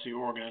bankruptcy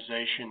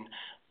organization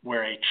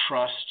where a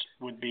trust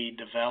would be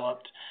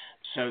developed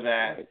so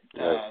that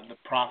the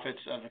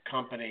profits of the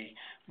company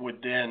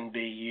would then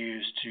be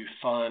used to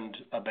fund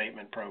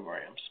abatement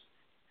programs.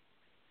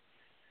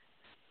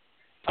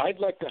 I'd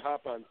like to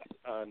hop on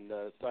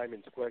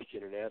Simon's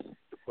question and ask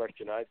the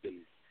question I've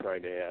been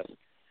trying to ask.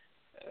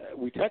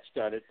 We touched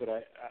on it, but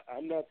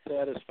I'm not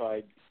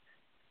satisfied.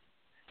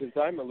 Since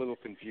I'm a little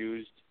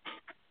confused,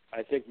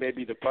 I think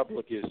maybe the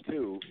public is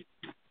too,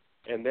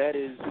 and that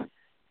is,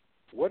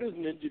 what does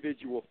an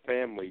individual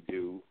family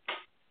do?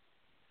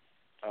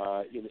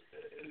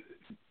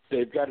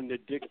 They've got an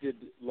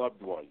addicted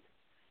loved one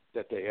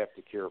that they have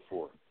to care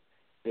for.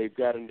 They've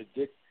got an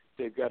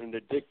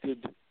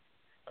addicted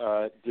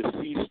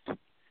deceased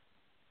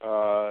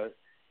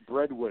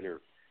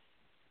breadwinner,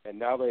 and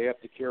now they have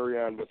to carry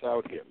on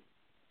without him.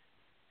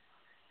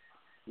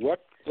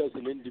 What does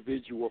an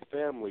individual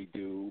family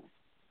do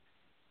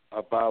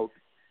about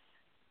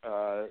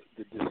the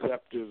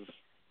deceptive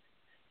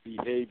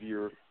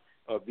behavior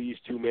of these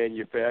two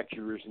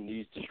manufacturers and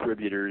these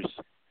distributors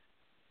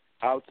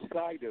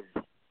outside of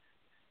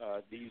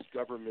these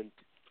government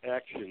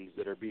actions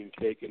that are being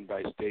taken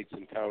by states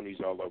and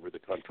counties all over the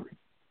country?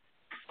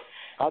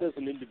 How does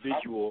an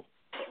individual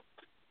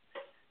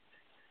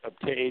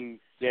obtain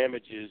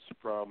damages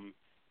from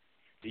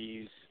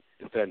these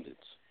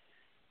defendants?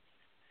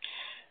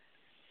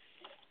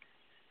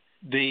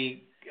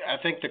 I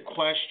think the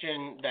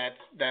question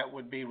that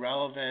would be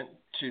relevant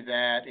to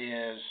that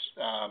is,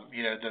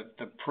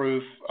 the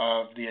proof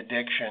of the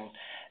addiction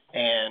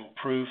and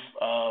proof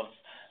of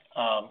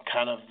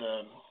kind of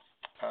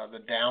the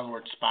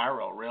downward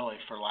spiral, really,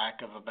 for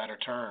lack of a better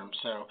term.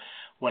 So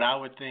what I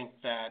would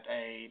think that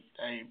a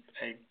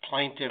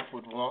plaintiff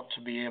would want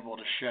to be able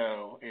to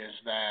show is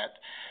that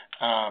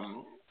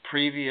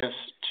previous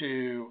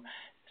to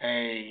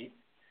a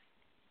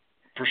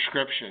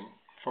prescription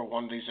for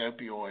one of these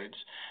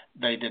opioids,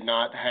 they did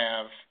not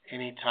have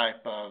any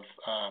type of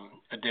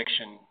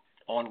addiction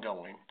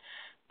ongoing.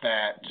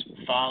 That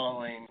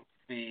following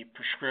the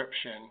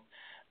prescription,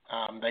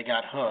 they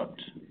got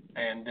hooked,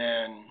 and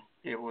then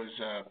it was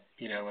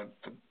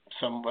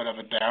somewhat of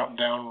a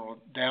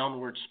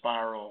downward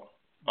spiral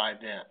by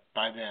then.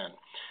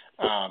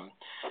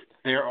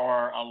 There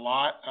are a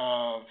lot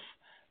of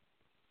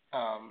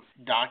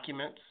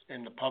documents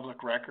in the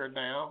public record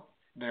now.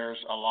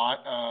 There's a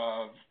lot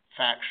of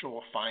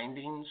factual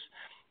findings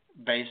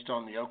based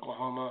on the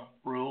Oklahoma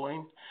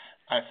ruling.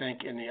 I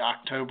think in the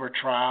October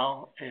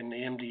trial in the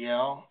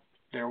MDL,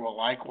 there will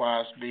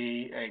likewise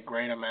be a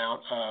great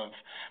amount of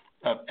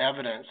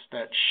evidence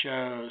that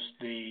shows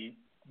the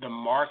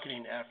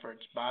marketing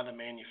efforts by the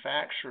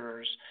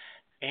manufacturers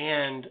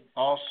and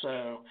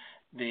also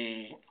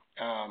the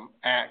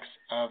acts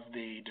of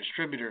the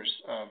distributors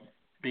of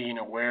being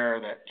aware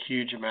that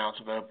huge amounts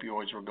of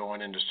opioids were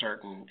going into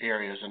certain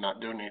areas and not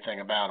doing anything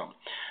about them.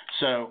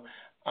 So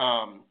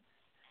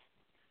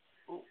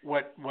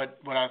what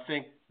I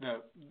think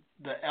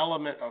the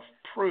element of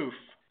proof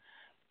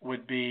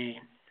would be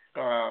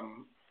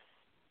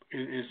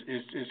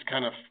is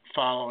kind of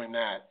following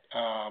that,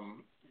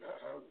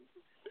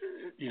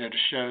 to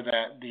show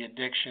that the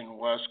addiction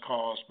was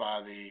caused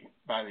by the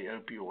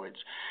opioids.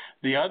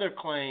 The other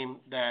claim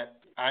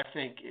that I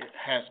think it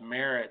has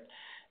merit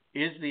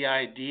is the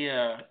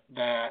idea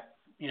that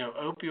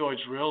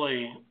opioids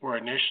really were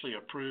initially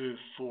approved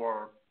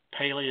for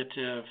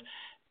palliative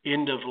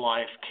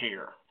end-of-life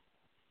care,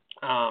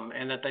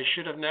 and that they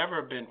should have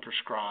never been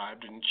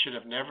prescribed and should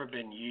have never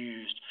been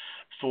used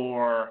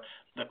for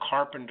the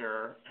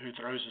carpenter who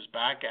throws his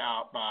back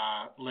out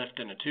by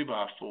lifting a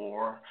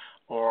 2x4,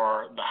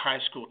 or the high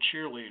school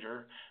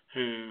cheerleader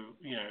who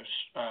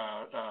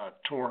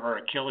tore her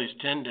Achilles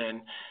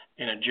tendon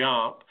in a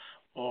jump,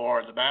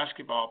 or the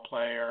basketball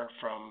player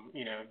from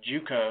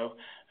JUCO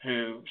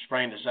who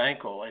sprained his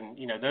ankle. And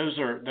those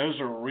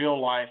are real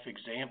life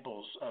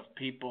examples of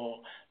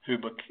people who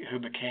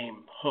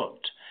became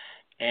hooked.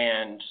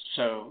 And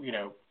so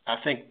I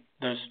think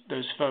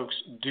those folks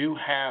do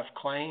have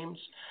claims,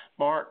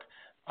 Mark.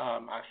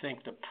 I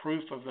think the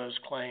proof of those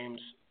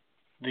claims,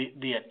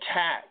 the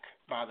attack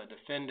by the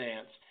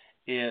defendants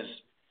is,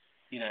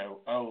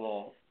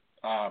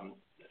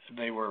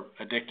 they were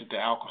addicted to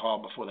alcohol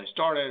before they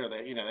started, or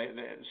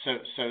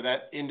so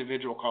that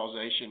individual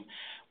causation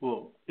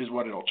is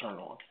what it'll turn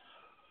on.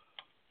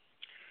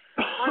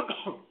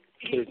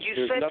 You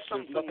said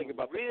something nothing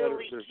about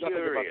really there's curious.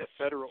 Nothing about the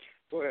federal.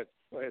 Go ahead,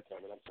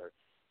 Simon. I'm sorry.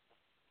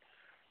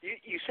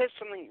 You said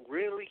something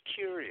really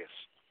curious.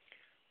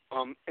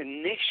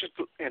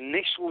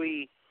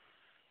 Initially,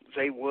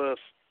 they were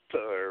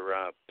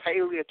for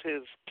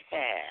palliative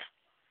care.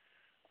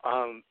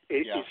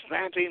 Is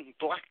that in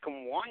black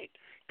and white?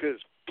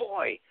 Because,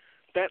 boy,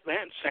 that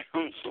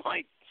sounds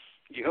like,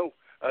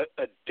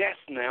 a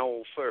death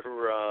knell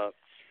for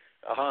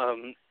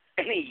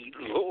any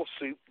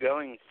lawsuit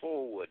going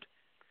forward.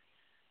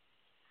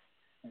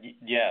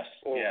 Yes.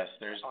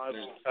 There's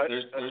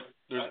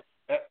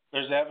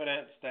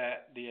evidence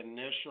that the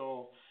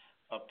initial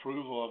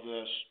approval of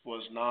this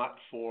was not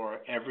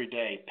for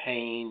everyday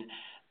pain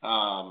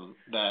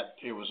that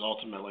it was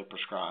ultimately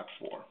prescribed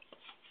for.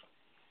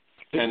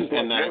 And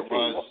that it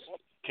was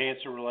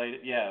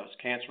cancer-related. Yeah, it was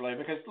cancer-related.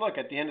 Because, look,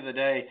 at the end of the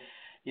day,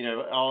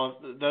 all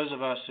of those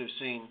of us who've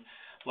seen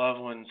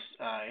loved ones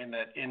in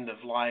that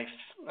end-of-life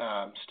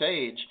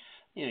stage,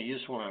 you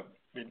just want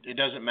to – it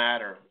doesn't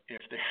matter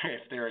if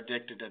they're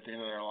addicted at the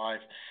end of their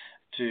life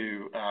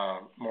to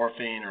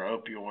morphine or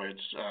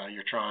opioids.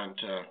 You're trying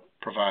to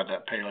provide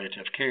that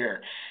palliative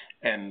care.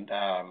 And,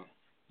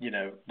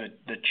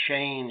 the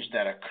change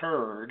that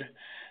occurred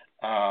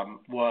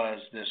was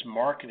this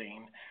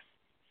marketing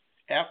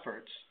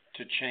efforts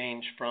to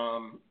change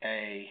from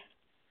a,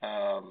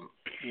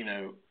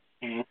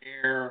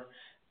 rare,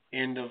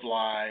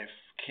 end-of-life,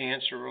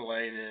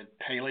 cancer-related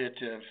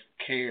palliative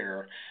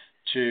care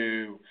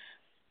to,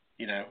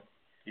 you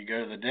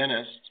go to the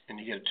dentist and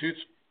you get a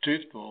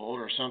tooth pulled,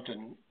 or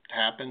something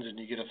happens and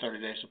you get a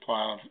 30-day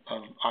supply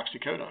of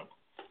oxycodone.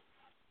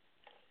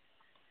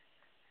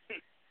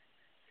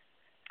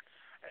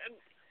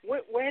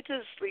 Where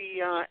does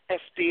the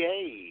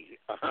FDA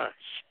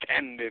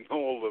stand in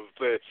all of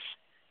this?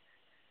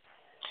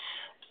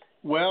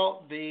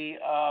 Well, the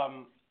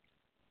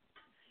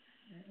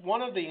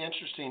one of the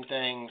interesting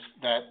things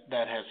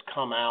that has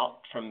come out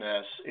from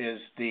this is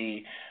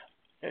the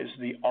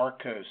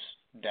ARCOS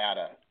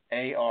data,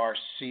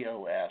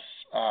 ARCOS,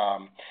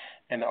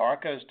 and the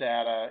ARCOS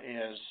data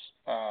is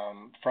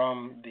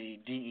from the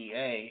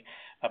DEA,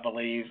 I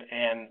believe,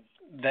 and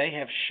they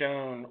have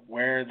shown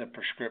where the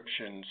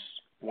prescriptions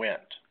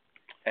went.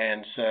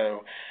 And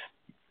so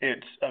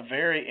it's a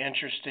very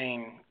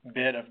interesting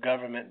bit of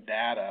government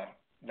data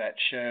that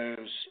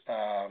shows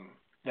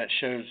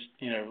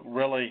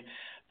really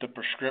the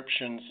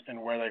prescriptions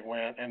and where they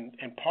went,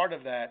 and part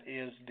of that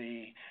is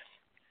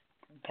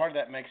part of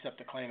that makes up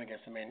the claim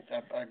against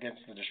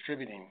the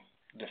distributing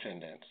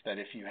defendants, that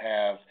if you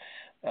have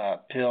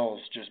pills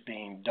just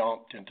being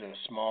dumped into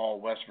small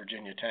West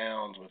Virginia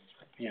towns with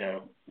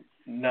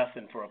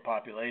nothing for a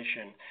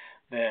population,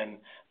 then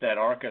that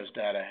ARCOS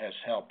data has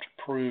helped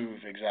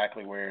prove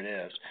exactly where it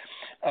is.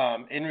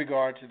 In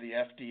regard to the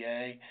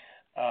FDA,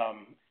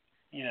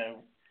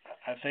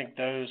 I think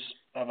those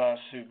of us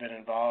who've been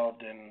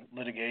involved in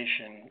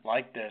litigation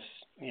like this,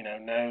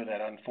 know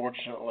that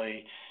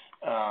unfortunately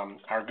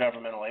our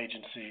governmental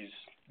agencies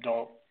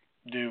don't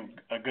do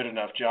a good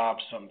enough job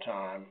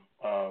sometime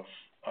of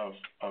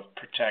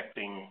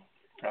protecting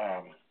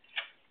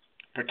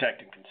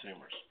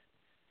consumers.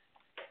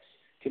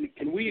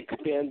 Can we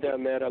expand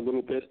on that a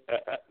little bit?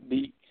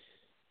 The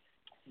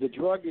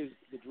drug is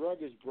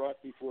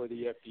brought before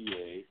the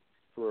FDA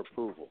for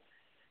approval.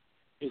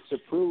 It's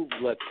approved,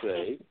 let's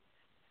say,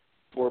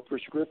 for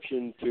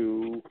prescription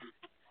to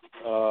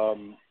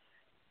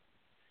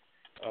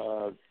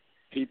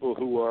people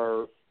who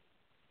are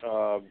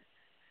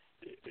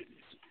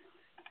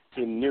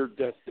in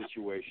near-death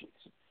situations.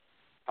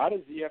 How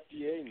does the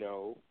FDA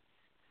know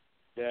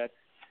that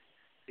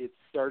it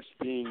starts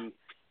being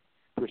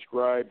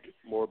prescribed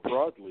more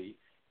broadly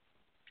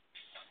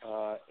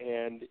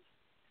and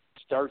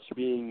starts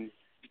being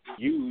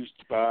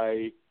used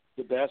by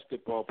the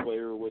basketball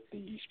player with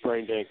the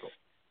sprained ankle?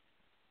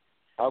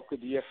 How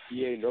could the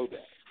FDA know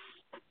that?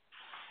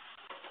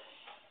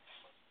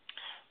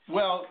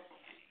 Well,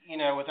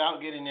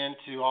 without getting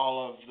into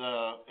all of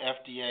the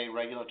FDA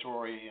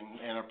regulatory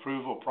and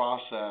approval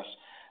process,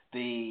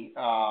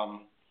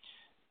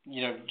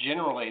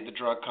 generally the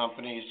drug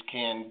companies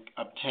can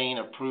obtain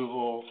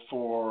approval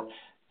for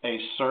a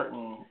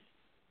certain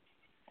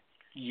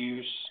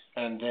use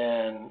and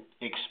then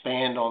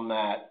expand on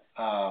that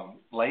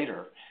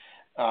later.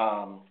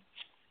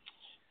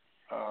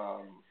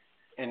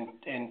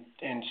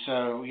 And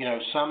so,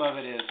 some of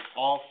it is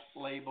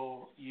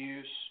off-label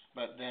use,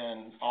 but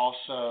then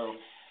also,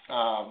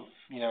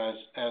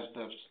 as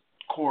the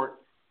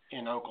court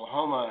in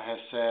Oklahoma has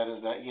said,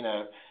 is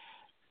that,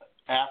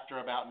 after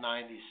about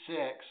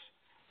 96,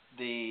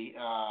 the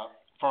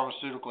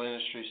pharmaceutical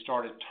industry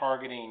started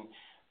targeting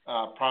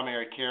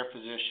primary care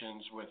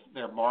physicians with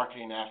their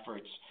marketing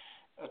efforts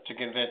to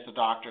convince the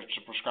doctors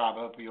to prescribe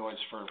opioids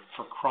for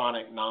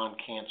chronic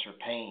non-cancer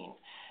pain.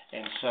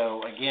 And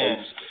so,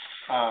 again,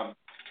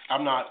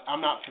 I'm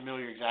not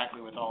familiar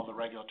exactly with all the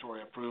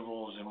regulatory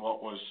approvals and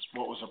what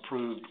was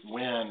approved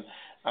when.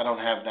 I don't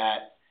have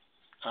that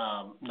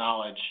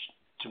knowledge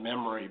to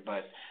memory,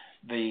 but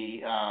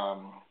the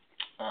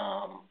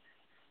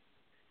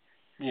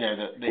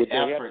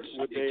efforts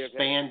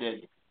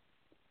expanded.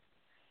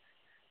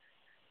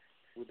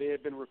 Would they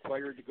have been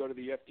required to go to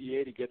the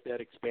FDA to get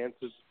that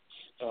expansive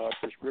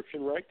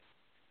prescription right?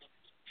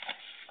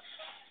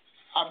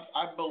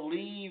 I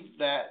believe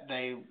that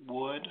they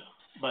would,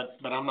 but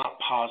I'm not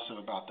positive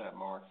about that,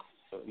 Mark.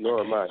 Nor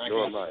am I.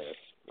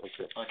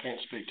 Okay. I can't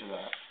speak to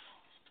that.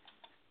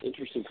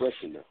 Interesting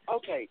question, though.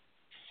 Okay.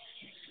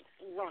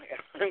 Right.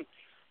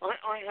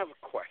 I have a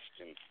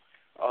question.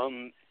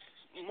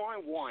 My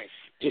wife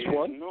is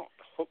not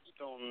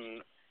hooked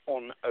on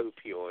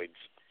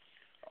opioids.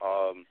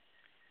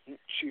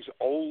 She's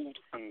old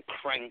and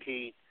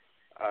cranky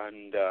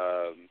and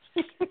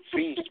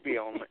seems to be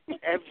on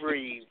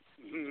every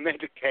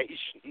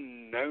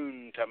medication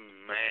known to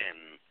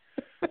man.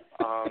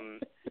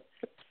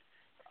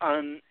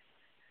 And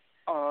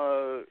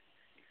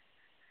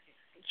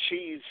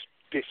she's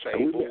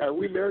disabled. Are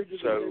we married to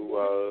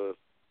so,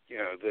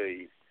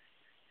 the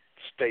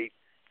state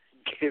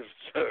gives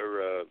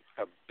her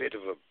a bit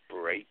of a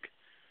break.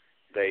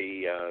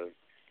 They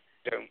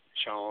don't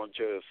charge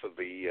her for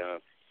the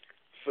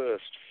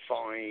first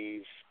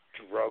 5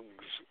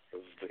 drugs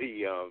of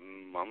the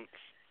month.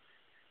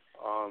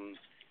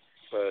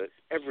 But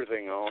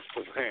everything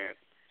after that,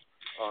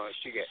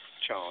 she gets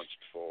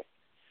charged for.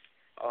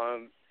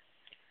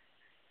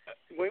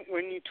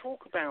 When you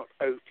talk about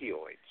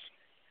opioids,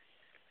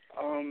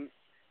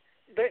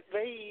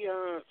 they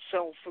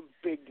sell for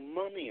big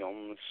money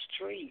on the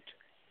street.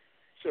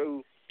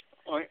 So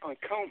I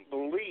can't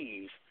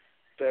believe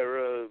there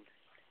are,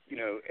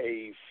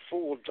 a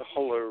 $4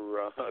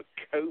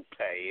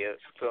 copay at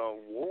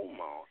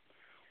Walmart.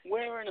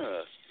 Where on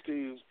earth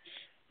do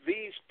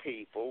these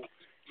people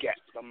get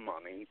the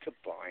money to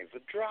buy the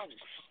drugs?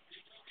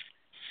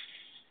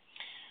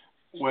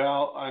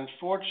 Well,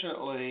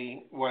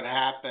 unfortunately, what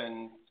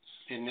happened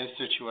in this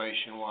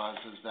situation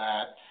is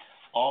that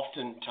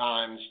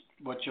oftentimes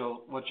what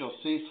you'll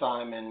see,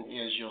 Simon,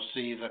 is you'll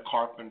see the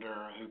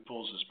carpenter who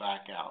pulls his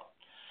back out,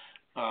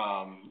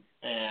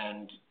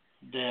 and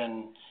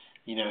then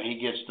he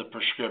gets the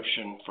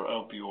prescription for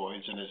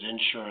opioids, and his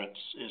insurance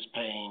is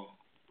paying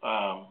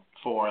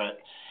for it,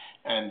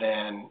 and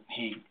then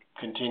he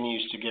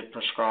continues to get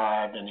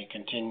prescribed, and he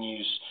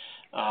continues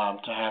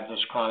to have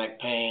this chronic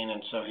pain,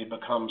 and so he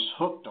becomes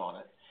hooked on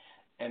it.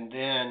 And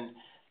then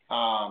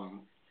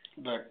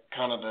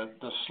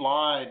the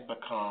slide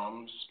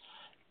becomes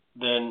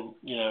then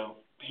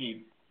he's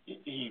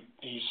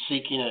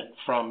seeking it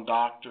from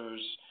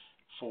doctors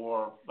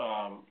for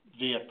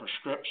via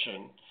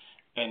prescription,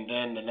 and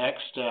then the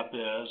next step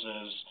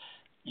is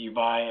you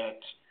buy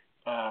it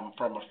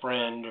from a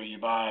friend, or you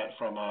buy it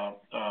from an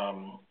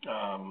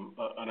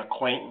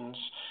acquaintance,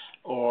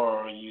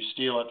 or you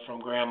steal it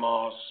from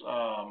grandma's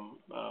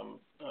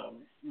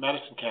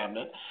medicine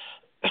cabinet.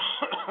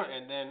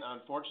 And then,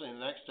 unfortunately,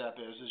 the next step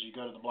is you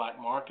go to the black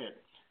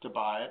market to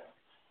buy it.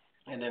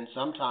 And then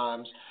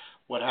sometimes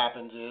what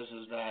happens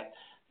is that,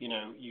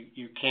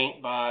 you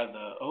can't buy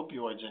the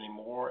opioids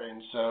anymore,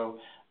 and so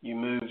you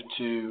move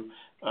to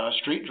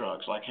street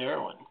drugs like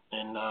heroin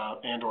and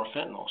or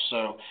fentanyl.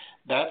 So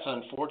that's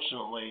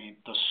unfortunately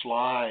the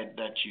slide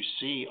that you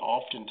see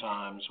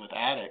oftentimes with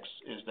addicts,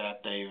 is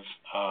that they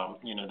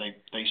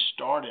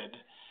started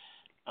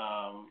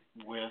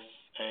with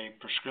a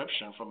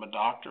prescription from a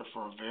doctor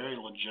for a very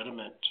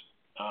legitimate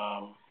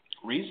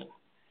reason.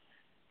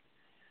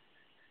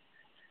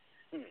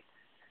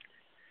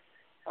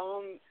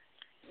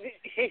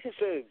 Here's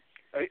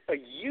a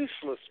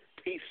useless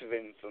piece of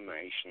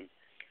information.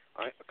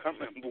 I can't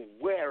remember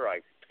where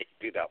I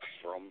picked it up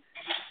from,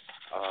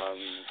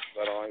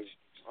 but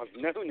I've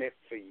known it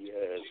for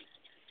years.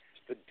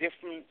 The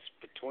difference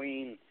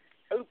between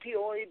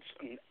opioids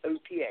and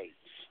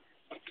opiates.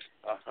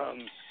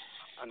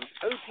 An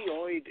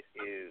opioid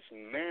is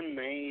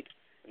man-made,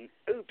 an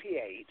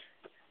opiate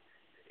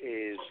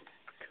is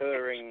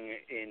occurring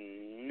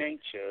in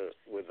nature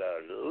with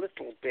a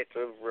little bit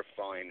of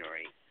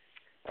refinery.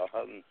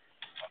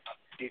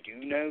 Did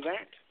you know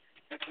that?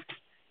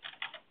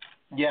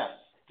 Yes,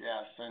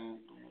 and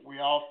we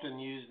often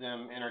use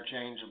them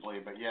interchangeably,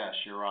 but yes,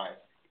 you're right.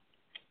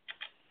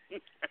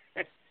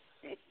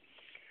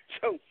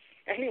 So,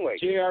 anyway,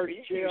 J.R.,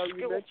 you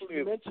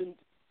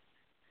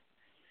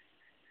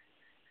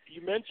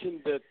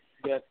mentioned that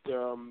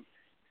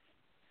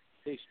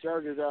they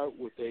started out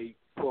with a,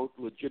 quote,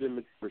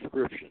 legitimate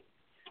prescription.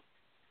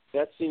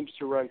 That seems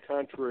to run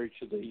contrary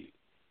to the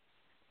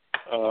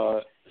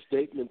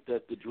statement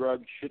that the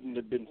drug shouldn't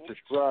have been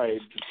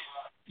prescribed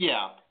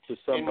to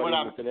somebody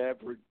with an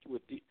average.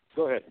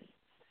 Go ahead.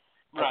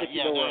 Right.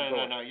 Yeah.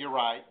 No. You're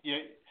right.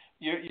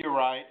 You're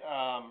right.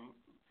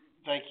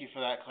 Thank you for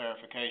that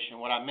clarification.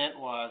 What I meant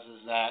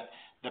is that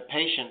the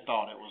patient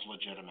thought it was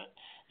legitimate.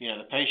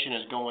 The patient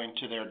is going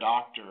to their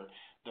doctor.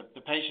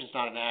 The patient's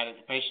not an addict.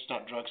 The patient's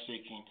not drug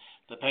seeking.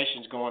 The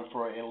patient's going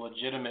for a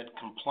legitimate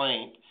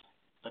complaint.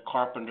 The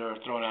carpenter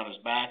throwing out his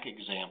back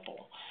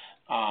example.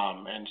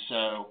 And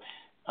so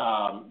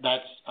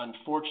that's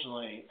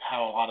unfortunately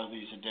how a lot of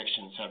these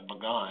addictions have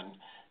begun.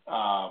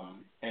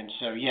 And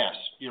so, yes,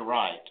 you're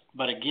right.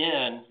 But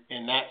again,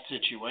 in that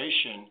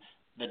situation,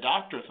 the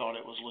doctor thought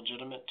it was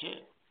legitimate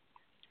too.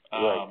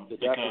 Right. The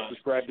doctor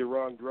prescribed the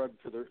wrong drug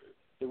for the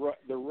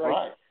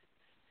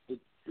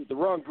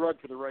wrong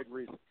drug for the right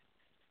reason.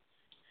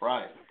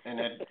 Right. And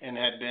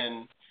had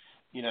been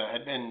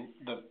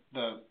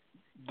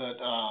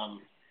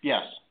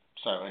yes.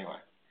 So anyway.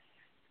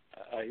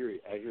 I hear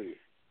you.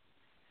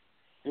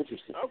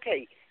 Interesting.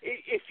 Okay,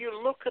 if you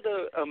look at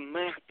a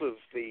map of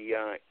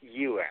the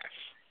U.S.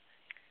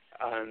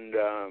 and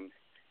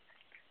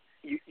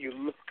you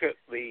look at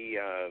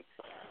the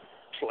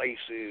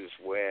places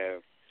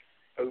where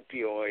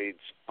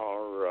opioids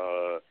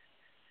are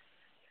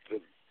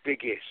the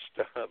biggest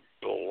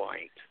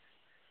blight,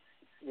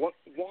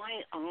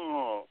 why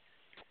are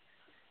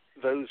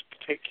those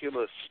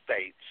particular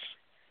states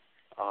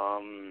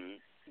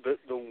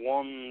the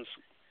ones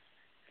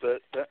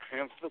that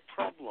have the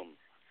problem?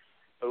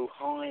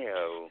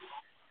 Ohio,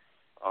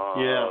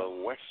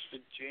 West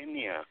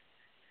Virginia.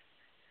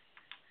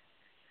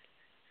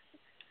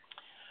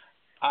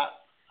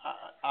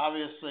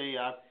 Obviously,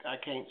 I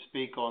can't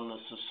speak on the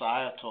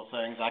societal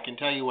things. I can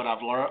tell you what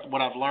I've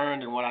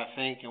learned, and what I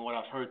think, and what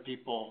I've heard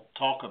people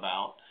talk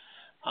about.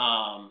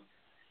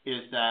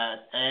 Is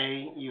that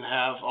you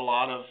have a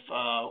lot of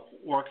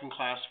working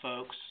class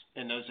folks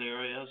in those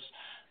areas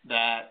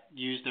that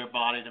use their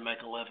body to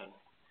make a living,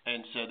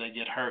 and so they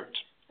get hurt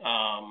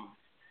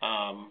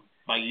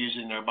by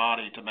using their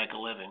body to make a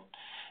living,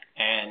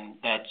 and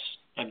that's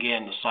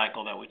again the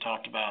cycle that we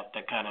talked about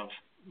that kind of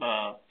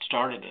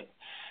started it.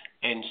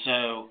 And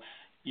so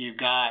you've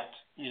got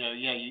you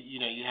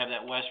have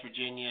that West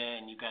Virginia,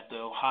 and you've got the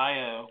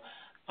Ohio,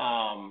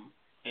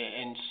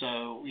 and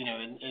so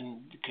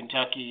in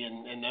Kentucky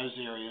and those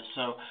areas.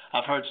 So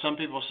I've heard some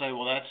people say,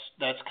 well,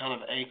 that's kind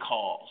of a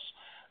cause,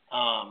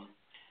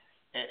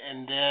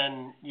 and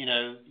then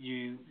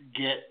you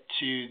get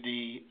to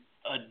the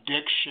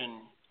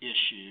addiction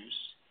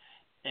issues,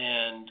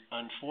 and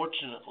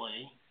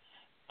unfortunately,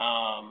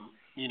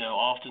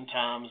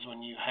 oftentimes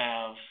when you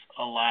have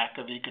a lack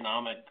of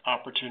economic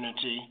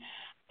opportunity,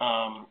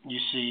 you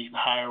see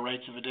higher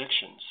rates of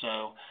addiction.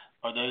 So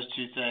are those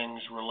two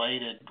things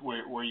related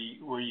where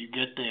you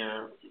get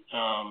there?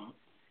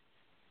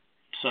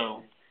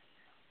 So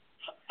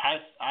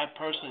I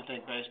personally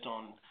think, based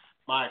on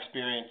my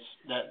experience,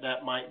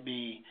 that might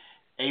be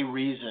a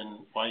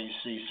reason why you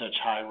see such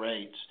high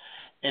rates.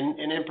 And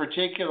in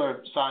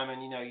particular, Simon,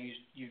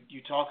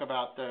 you talk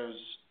about those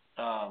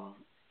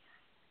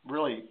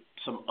really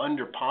some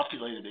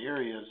underpopulated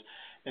areas,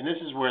 and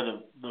this is where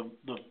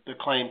the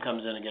claim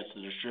comes in against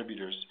the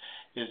distributors,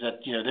 is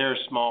that there are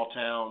small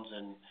towns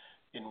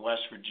in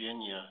West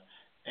Virginia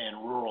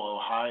and rural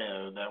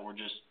Ohio that were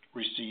just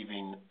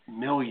receiving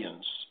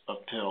millions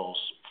of pills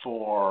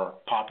for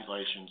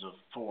populations of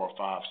 4,000,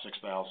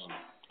 5,000,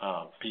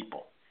 6,000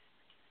 people.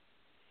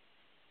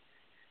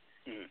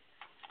 Mm.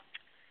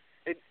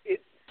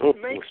 It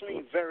makes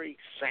me very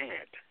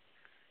sad.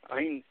 I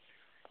mean,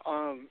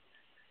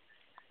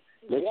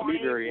 makes me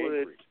very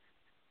angry.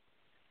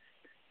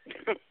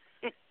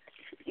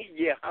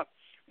 Yeah,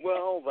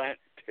 well, that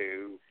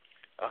too.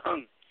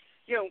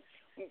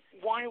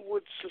 Why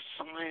would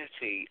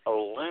society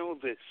allow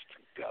this to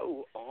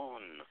go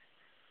on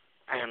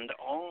and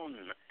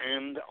on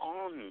and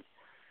on?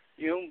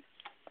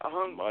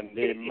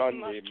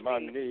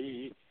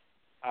 Money.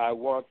 I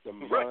want the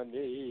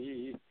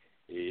money.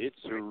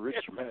 It's a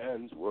rich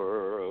man's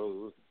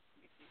world.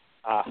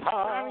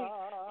 Aha.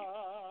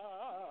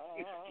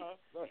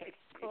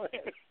 Go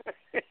ahead.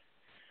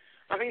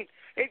 I mean,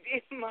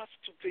 it must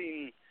have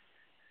been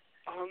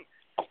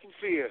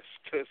obvious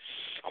to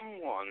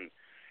someone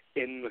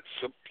in the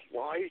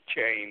supply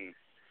chain,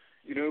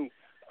 you know,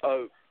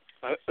 a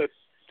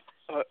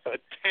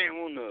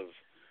town of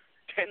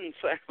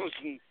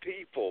 10,000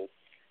 people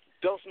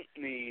doesn't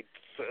need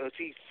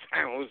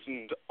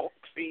 30,000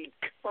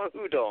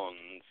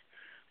 oxycodons.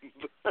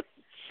 But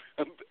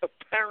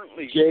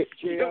apparently,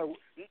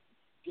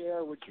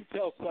 JR, would you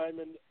tell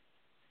Simon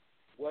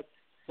what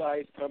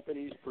size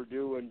companies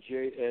Purdue and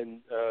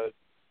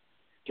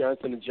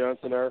Johnson &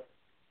 Johnson are?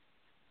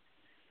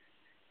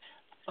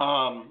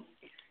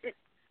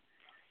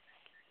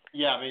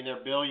 Yeah, I mean,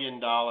 they're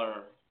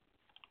billion-dollar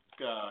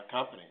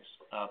companies.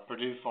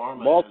 Purdue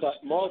Pharma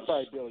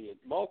multi-billion.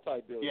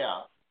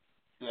 Yeah.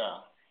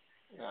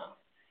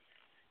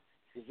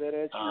 Does that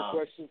answer your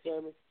question,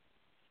 Simon?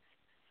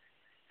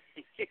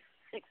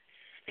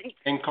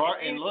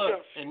 And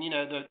look, and you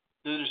know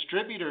the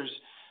distributors,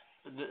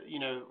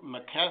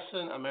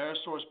 McKesson,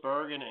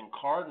 AmerisourceBergen, and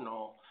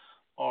Cardinal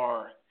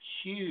are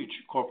huge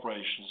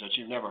corporations that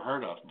you've never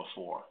heard of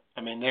before.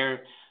 I mean,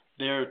 they're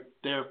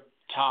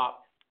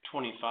top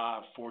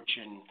 25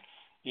 Fortune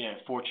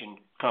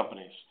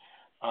companies,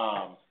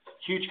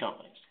 huge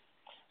companies.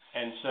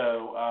 And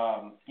so,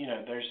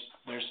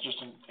 there's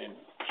just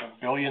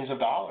billions of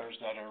dollars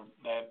that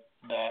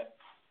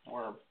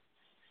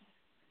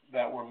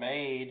were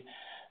made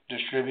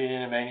distributing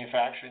and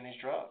manufacturing these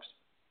drugs.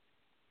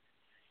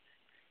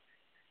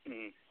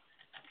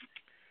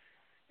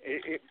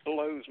 It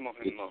blows my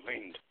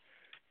mind.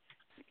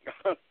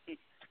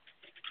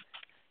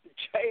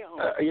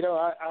 JR,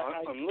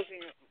 I'm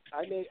looking at.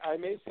 I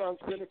may sound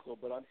cynical,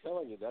 but I'm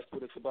telling you, that's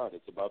what it's about.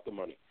 It's about the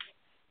money.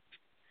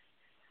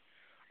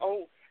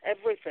 Oh,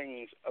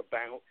 everything's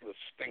about the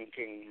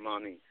stinking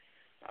money,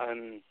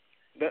 and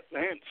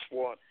that's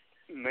what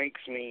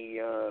makes me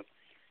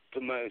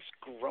the most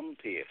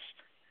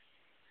grumpiest.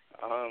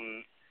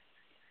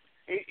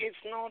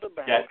 It's not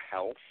about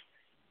health.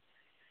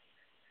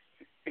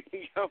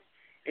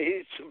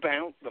 It's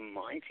about the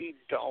mighty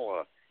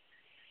dollar.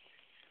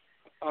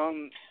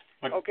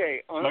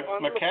 Okay, I'm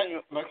looking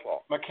at the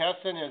clock.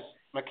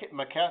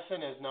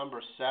 McKesson is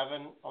number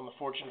 7 on the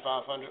Fortune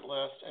 500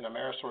 list, and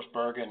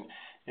AmerisourceBergen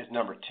is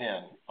number 10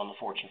 on the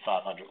Fortune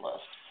 500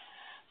 list.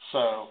 So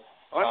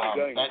I'm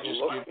going to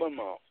look them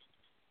up.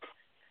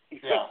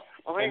 Yeah,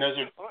 and those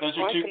are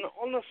I two. can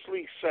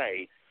honestly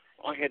say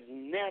I had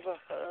never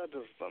heard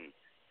of them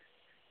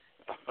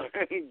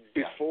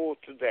before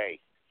today.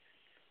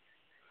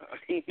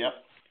 Yep.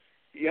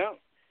 Yeah.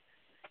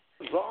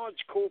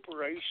 Large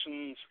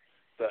corporations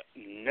that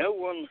no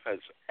one has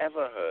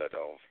ever heard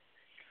of.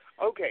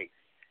 Okay,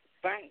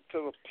 back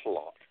to the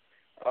plot.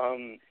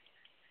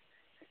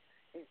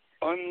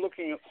 I'm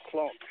looking at the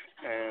clock,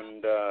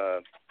 and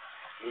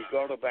we've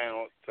got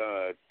about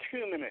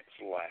 2 minutes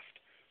left.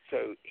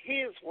 So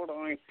here's what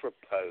I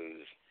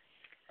propose.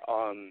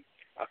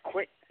 A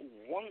quick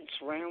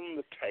once round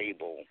the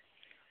table.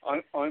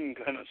 I'm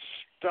going to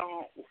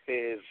start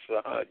with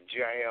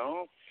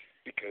JR,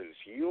 because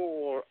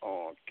you're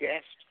our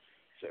guest,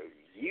 so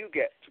you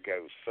get to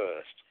go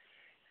first.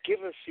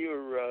 Give us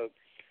your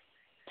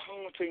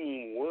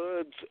parting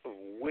words of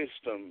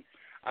wisdom,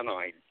 and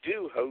I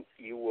do hope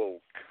you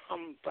will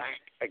come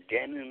back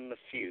again in the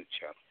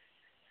future.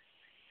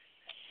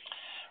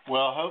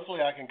 Well,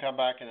 hopefully I can come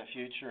back in the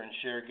future and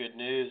share good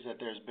news that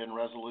there's been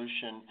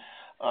resolution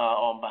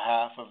on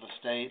behalf of the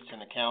states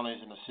and the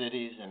counties and the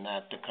cities, and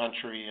that the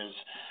country is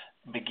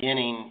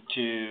beginning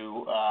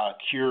to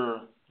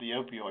cure the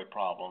opioid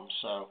problem.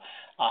 So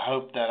I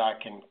hope that I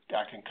can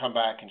come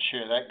back and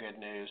share that good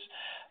news.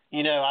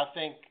 I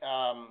think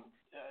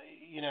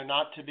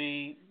not to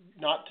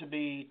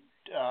be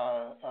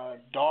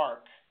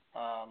dark,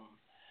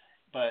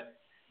 but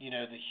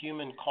the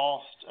human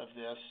cost of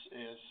this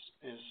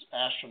is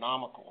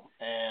astronomical,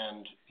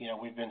 and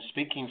we've been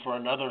speaking for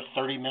another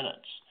 30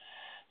 minutes.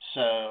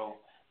 So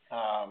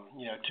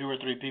 2 or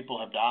 3 people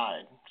have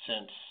died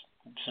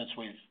since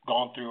we've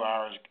gone through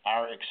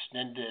our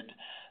extended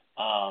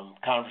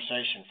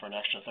conversation for an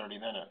extra 30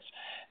 minutes.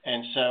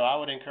 And so I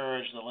would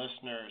encourage the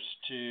listeners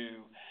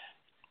to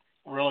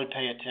really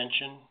pay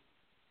attention,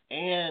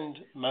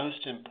 and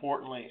most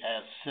importantly,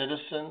 as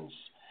citizens,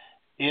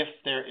 if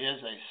there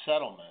is a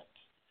settlement,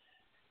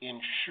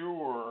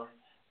 ensure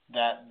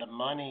that the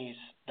monies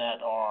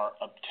that are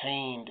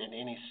obtained in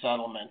any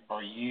settlement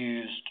are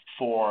used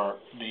for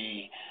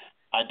the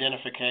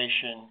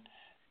identification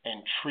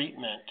and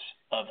treatment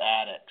of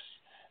addicts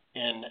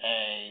in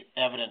a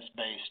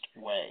evidence-based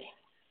way,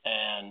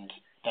 and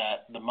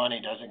that the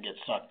money doesn't get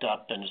sucked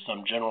up into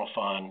some general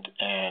fund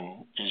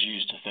and is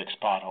used to fix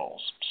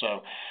potholes.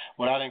 So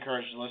what I'd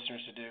encourage the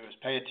listeners to do is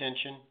pay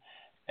attention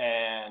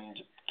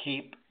and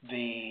keep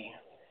the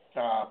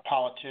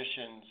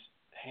politicians'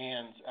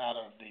 hands out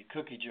of the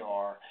cookie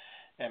jar,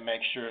 and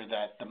make sure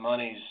that the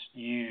monies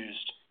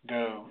used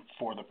go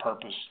for the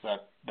purpose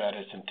that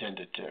it's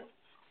intended to.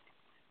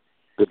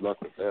 Good luck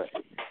with that.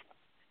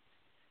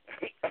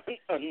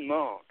 And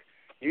Mark,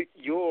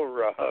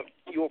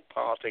 Your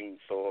parting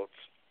thoughts.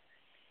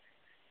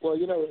 Well,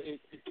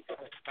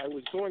 I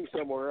was going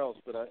somewhere else,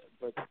 but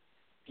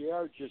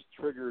J.R. just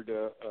triggered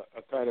a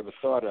kind of a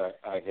thought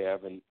I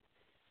have, and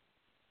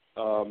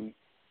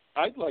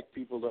I'd like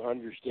people to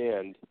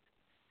understand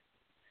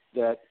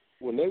that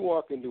when they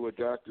walk into a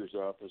doctor's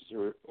office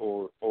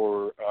or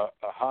a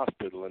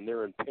hospital and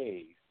they're in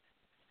pain,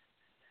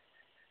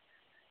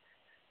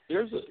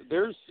 I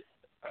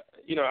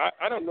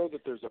don't know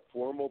that there's a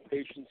formal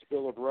patient's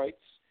bill of rights,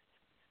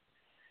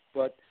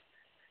 but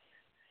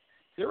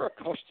they're a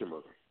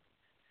customer.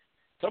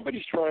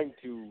 Somebody's trying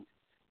to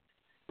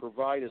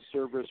provide a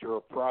service or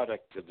a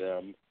product to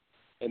them,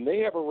 and they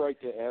have a right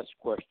to ask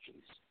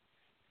questions.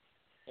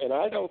 And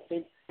I don't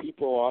think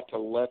people ought to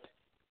let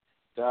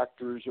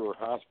doctors or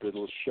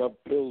hospitals shove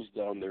pills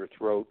down their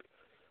throat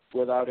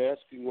without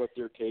asking what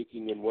they're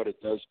taking and what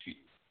it does to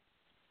you.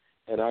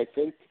 And I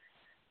think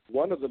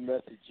one of the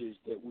messages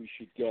that we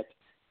should get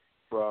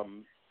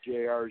from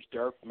J.R.'s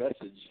dark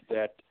message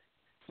that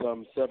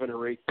some 7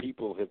 or 8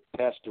 people have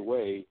passed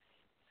away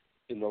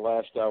in the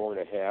last hour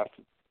and a half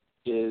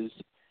is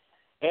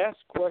ask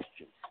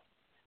questions.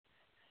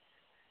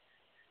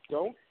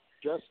 Don't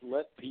just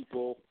let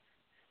people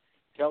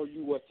tell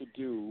you what to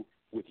do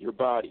with your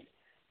body.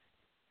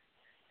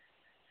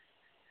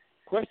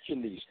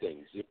 Question these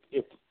things.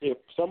 If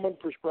someone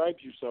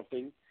prescribes you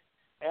something,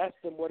 ask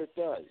them what it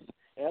does.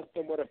 Ask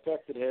them what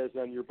effect it has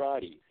on your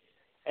body.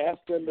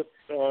 Ask them if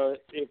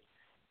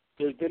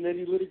there's been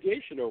any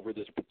litigation over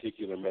this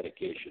particular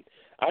medication.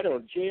 I don't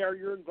know. J.R.,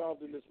 you're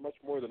involved in this much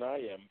more than I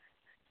am,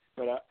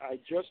 but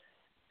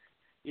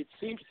it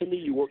seems to me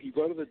you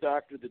go to the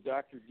doctor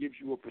gives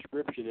you a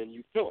prescription, and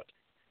you fill it.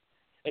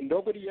 And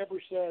nobody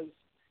ever says,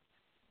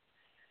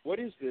 what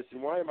is this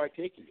and why am I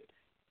taking it?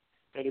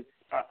 And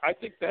I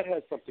think that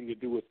has something to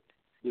do with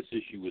this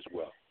issue as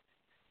well.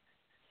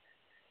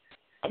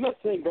 I'm not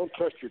saying don't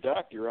trust your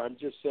doctor. I'm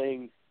just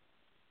saying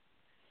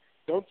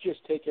don't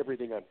just take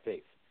everything on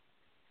faith.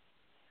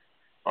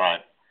 All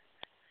right.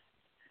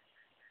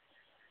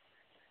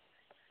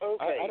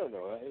 Okay. I don't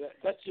know.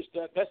 That's just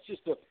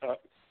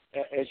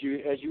as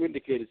you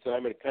indicated,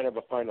 Simon, kind of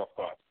a final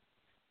thought.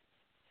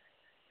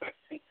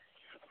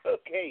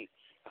 Okay,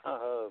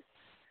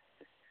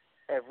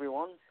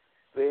 everyone,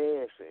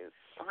 this is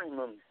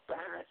Simon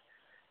Barrett.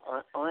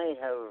 I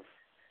have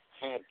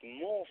had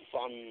more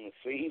fun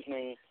this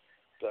evening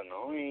than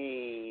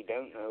I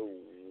don't know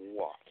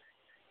what.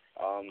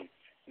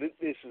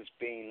 This has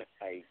been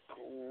a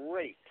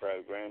great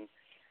program.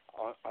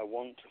 I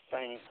want to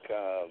thank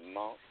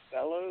Mark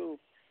Bello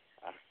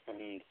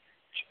and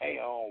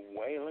J.R.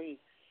 Whaley.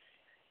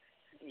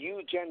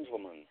 You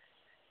gentlemen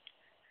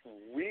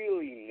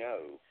really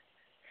know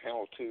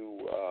how to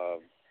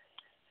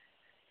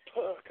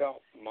perk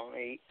up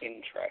my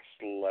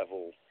interest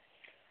level.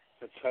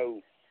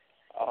 So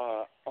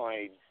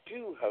I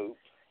do hope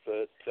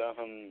that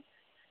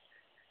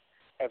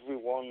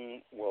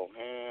everyone will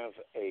have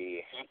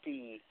a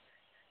happy,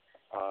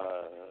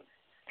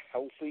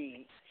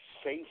 healthy,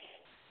 safe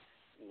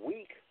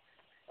week.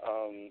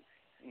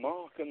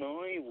 Mark and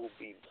I will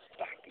be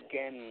back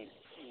again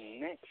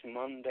next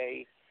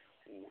Monday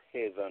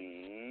with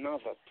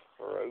another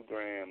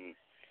program.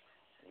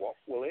 What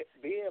will it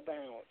be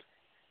about?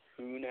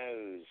 Who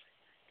knows?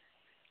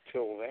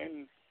 Till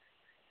then,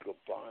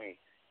 goodbye.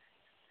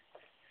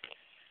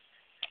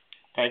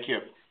 Thank you.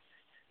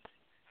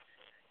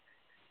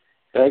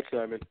 Thanks,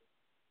 Simon.